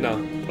 we're at the end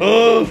now.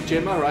 Oh.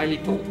 Gemma Riley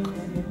talk.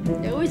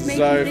 They always make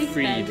So you think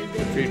freed. that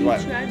they Freed teach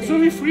what? you how to- So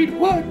we freed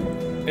what?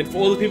 And for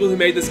all the people who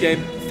made this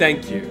game,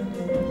 thank you.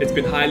 It's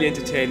been highly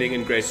entertaining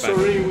and great fun.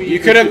 Sorry, we You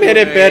could have made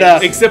it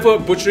better. Except for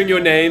butchering your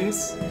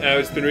names,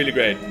 it's been really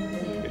great.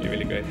 Really,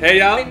 really great. Hey,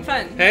 y'all. Been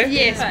fun. Hey?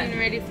 Yes, Fun. it's been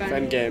really fun.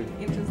 Fun game.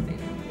 Interesting.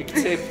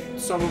 Except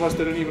some of us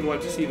didn't even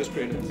want to see the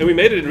credits. And we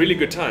made it in really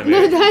good time. No,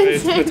 eh? don't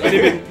It's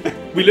only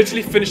been, we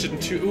literally finished it in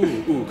 2.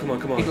 Ooh, come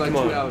on, In like 2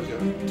 hours,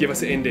 yeah. Give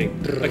us an ending.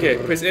 Okay,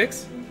 press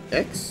X.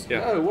 X?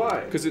 Yeah. No,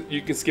 why? Because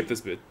you can skip this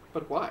bit.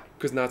 But why?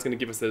 Because now it's going to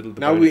give us a little.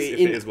 Now bonus we're if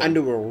there in is one.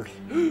 Underworld.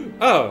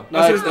 Oh,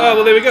 No, so it's oh, not.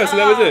 well, there we go. So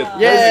that was it.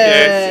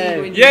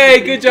 Yay! Yay!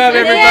 Good job,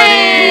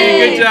 everybody.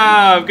 Good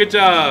job. Good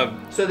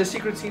job. So the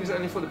secret scene is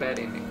only for the bad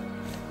ending.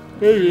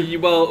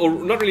 Well, or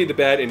not really the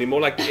bad ending,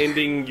 more like the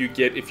ending you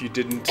get if you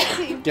didn't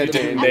make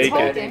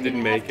it.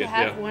 Didn't make it. To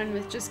have Yeah. one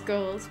with just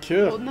girls.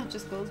 Cool. Well, not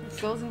just girls,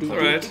 with girls and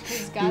Alright.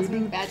 because guys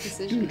make bad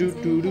decisions.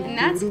 And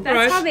that's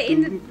Alright. how they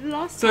ended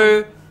last time.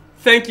 So,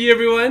 thank you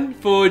everyone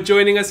for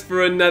joining us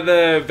for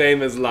another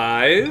Famous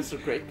Live. It's a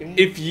great game.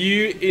 If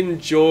you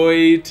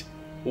enjoyed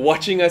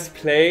watching us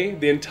play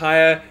the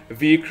entire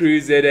V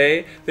Crew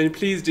ZA, then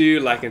please do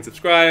like and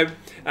subscribe.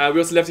 We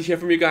also love to hear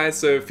from you guys,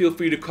 so feel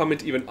free to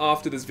comment even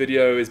after this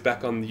video is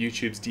back on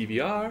YouTube's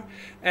DVR.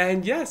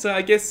 And yeah, so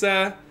I guess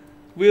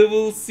we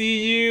will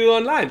see you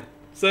online.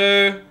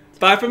 So,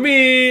 bye from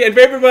me and for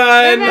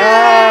everyone!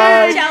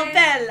 Ciao,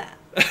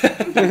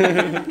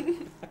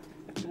 Bella.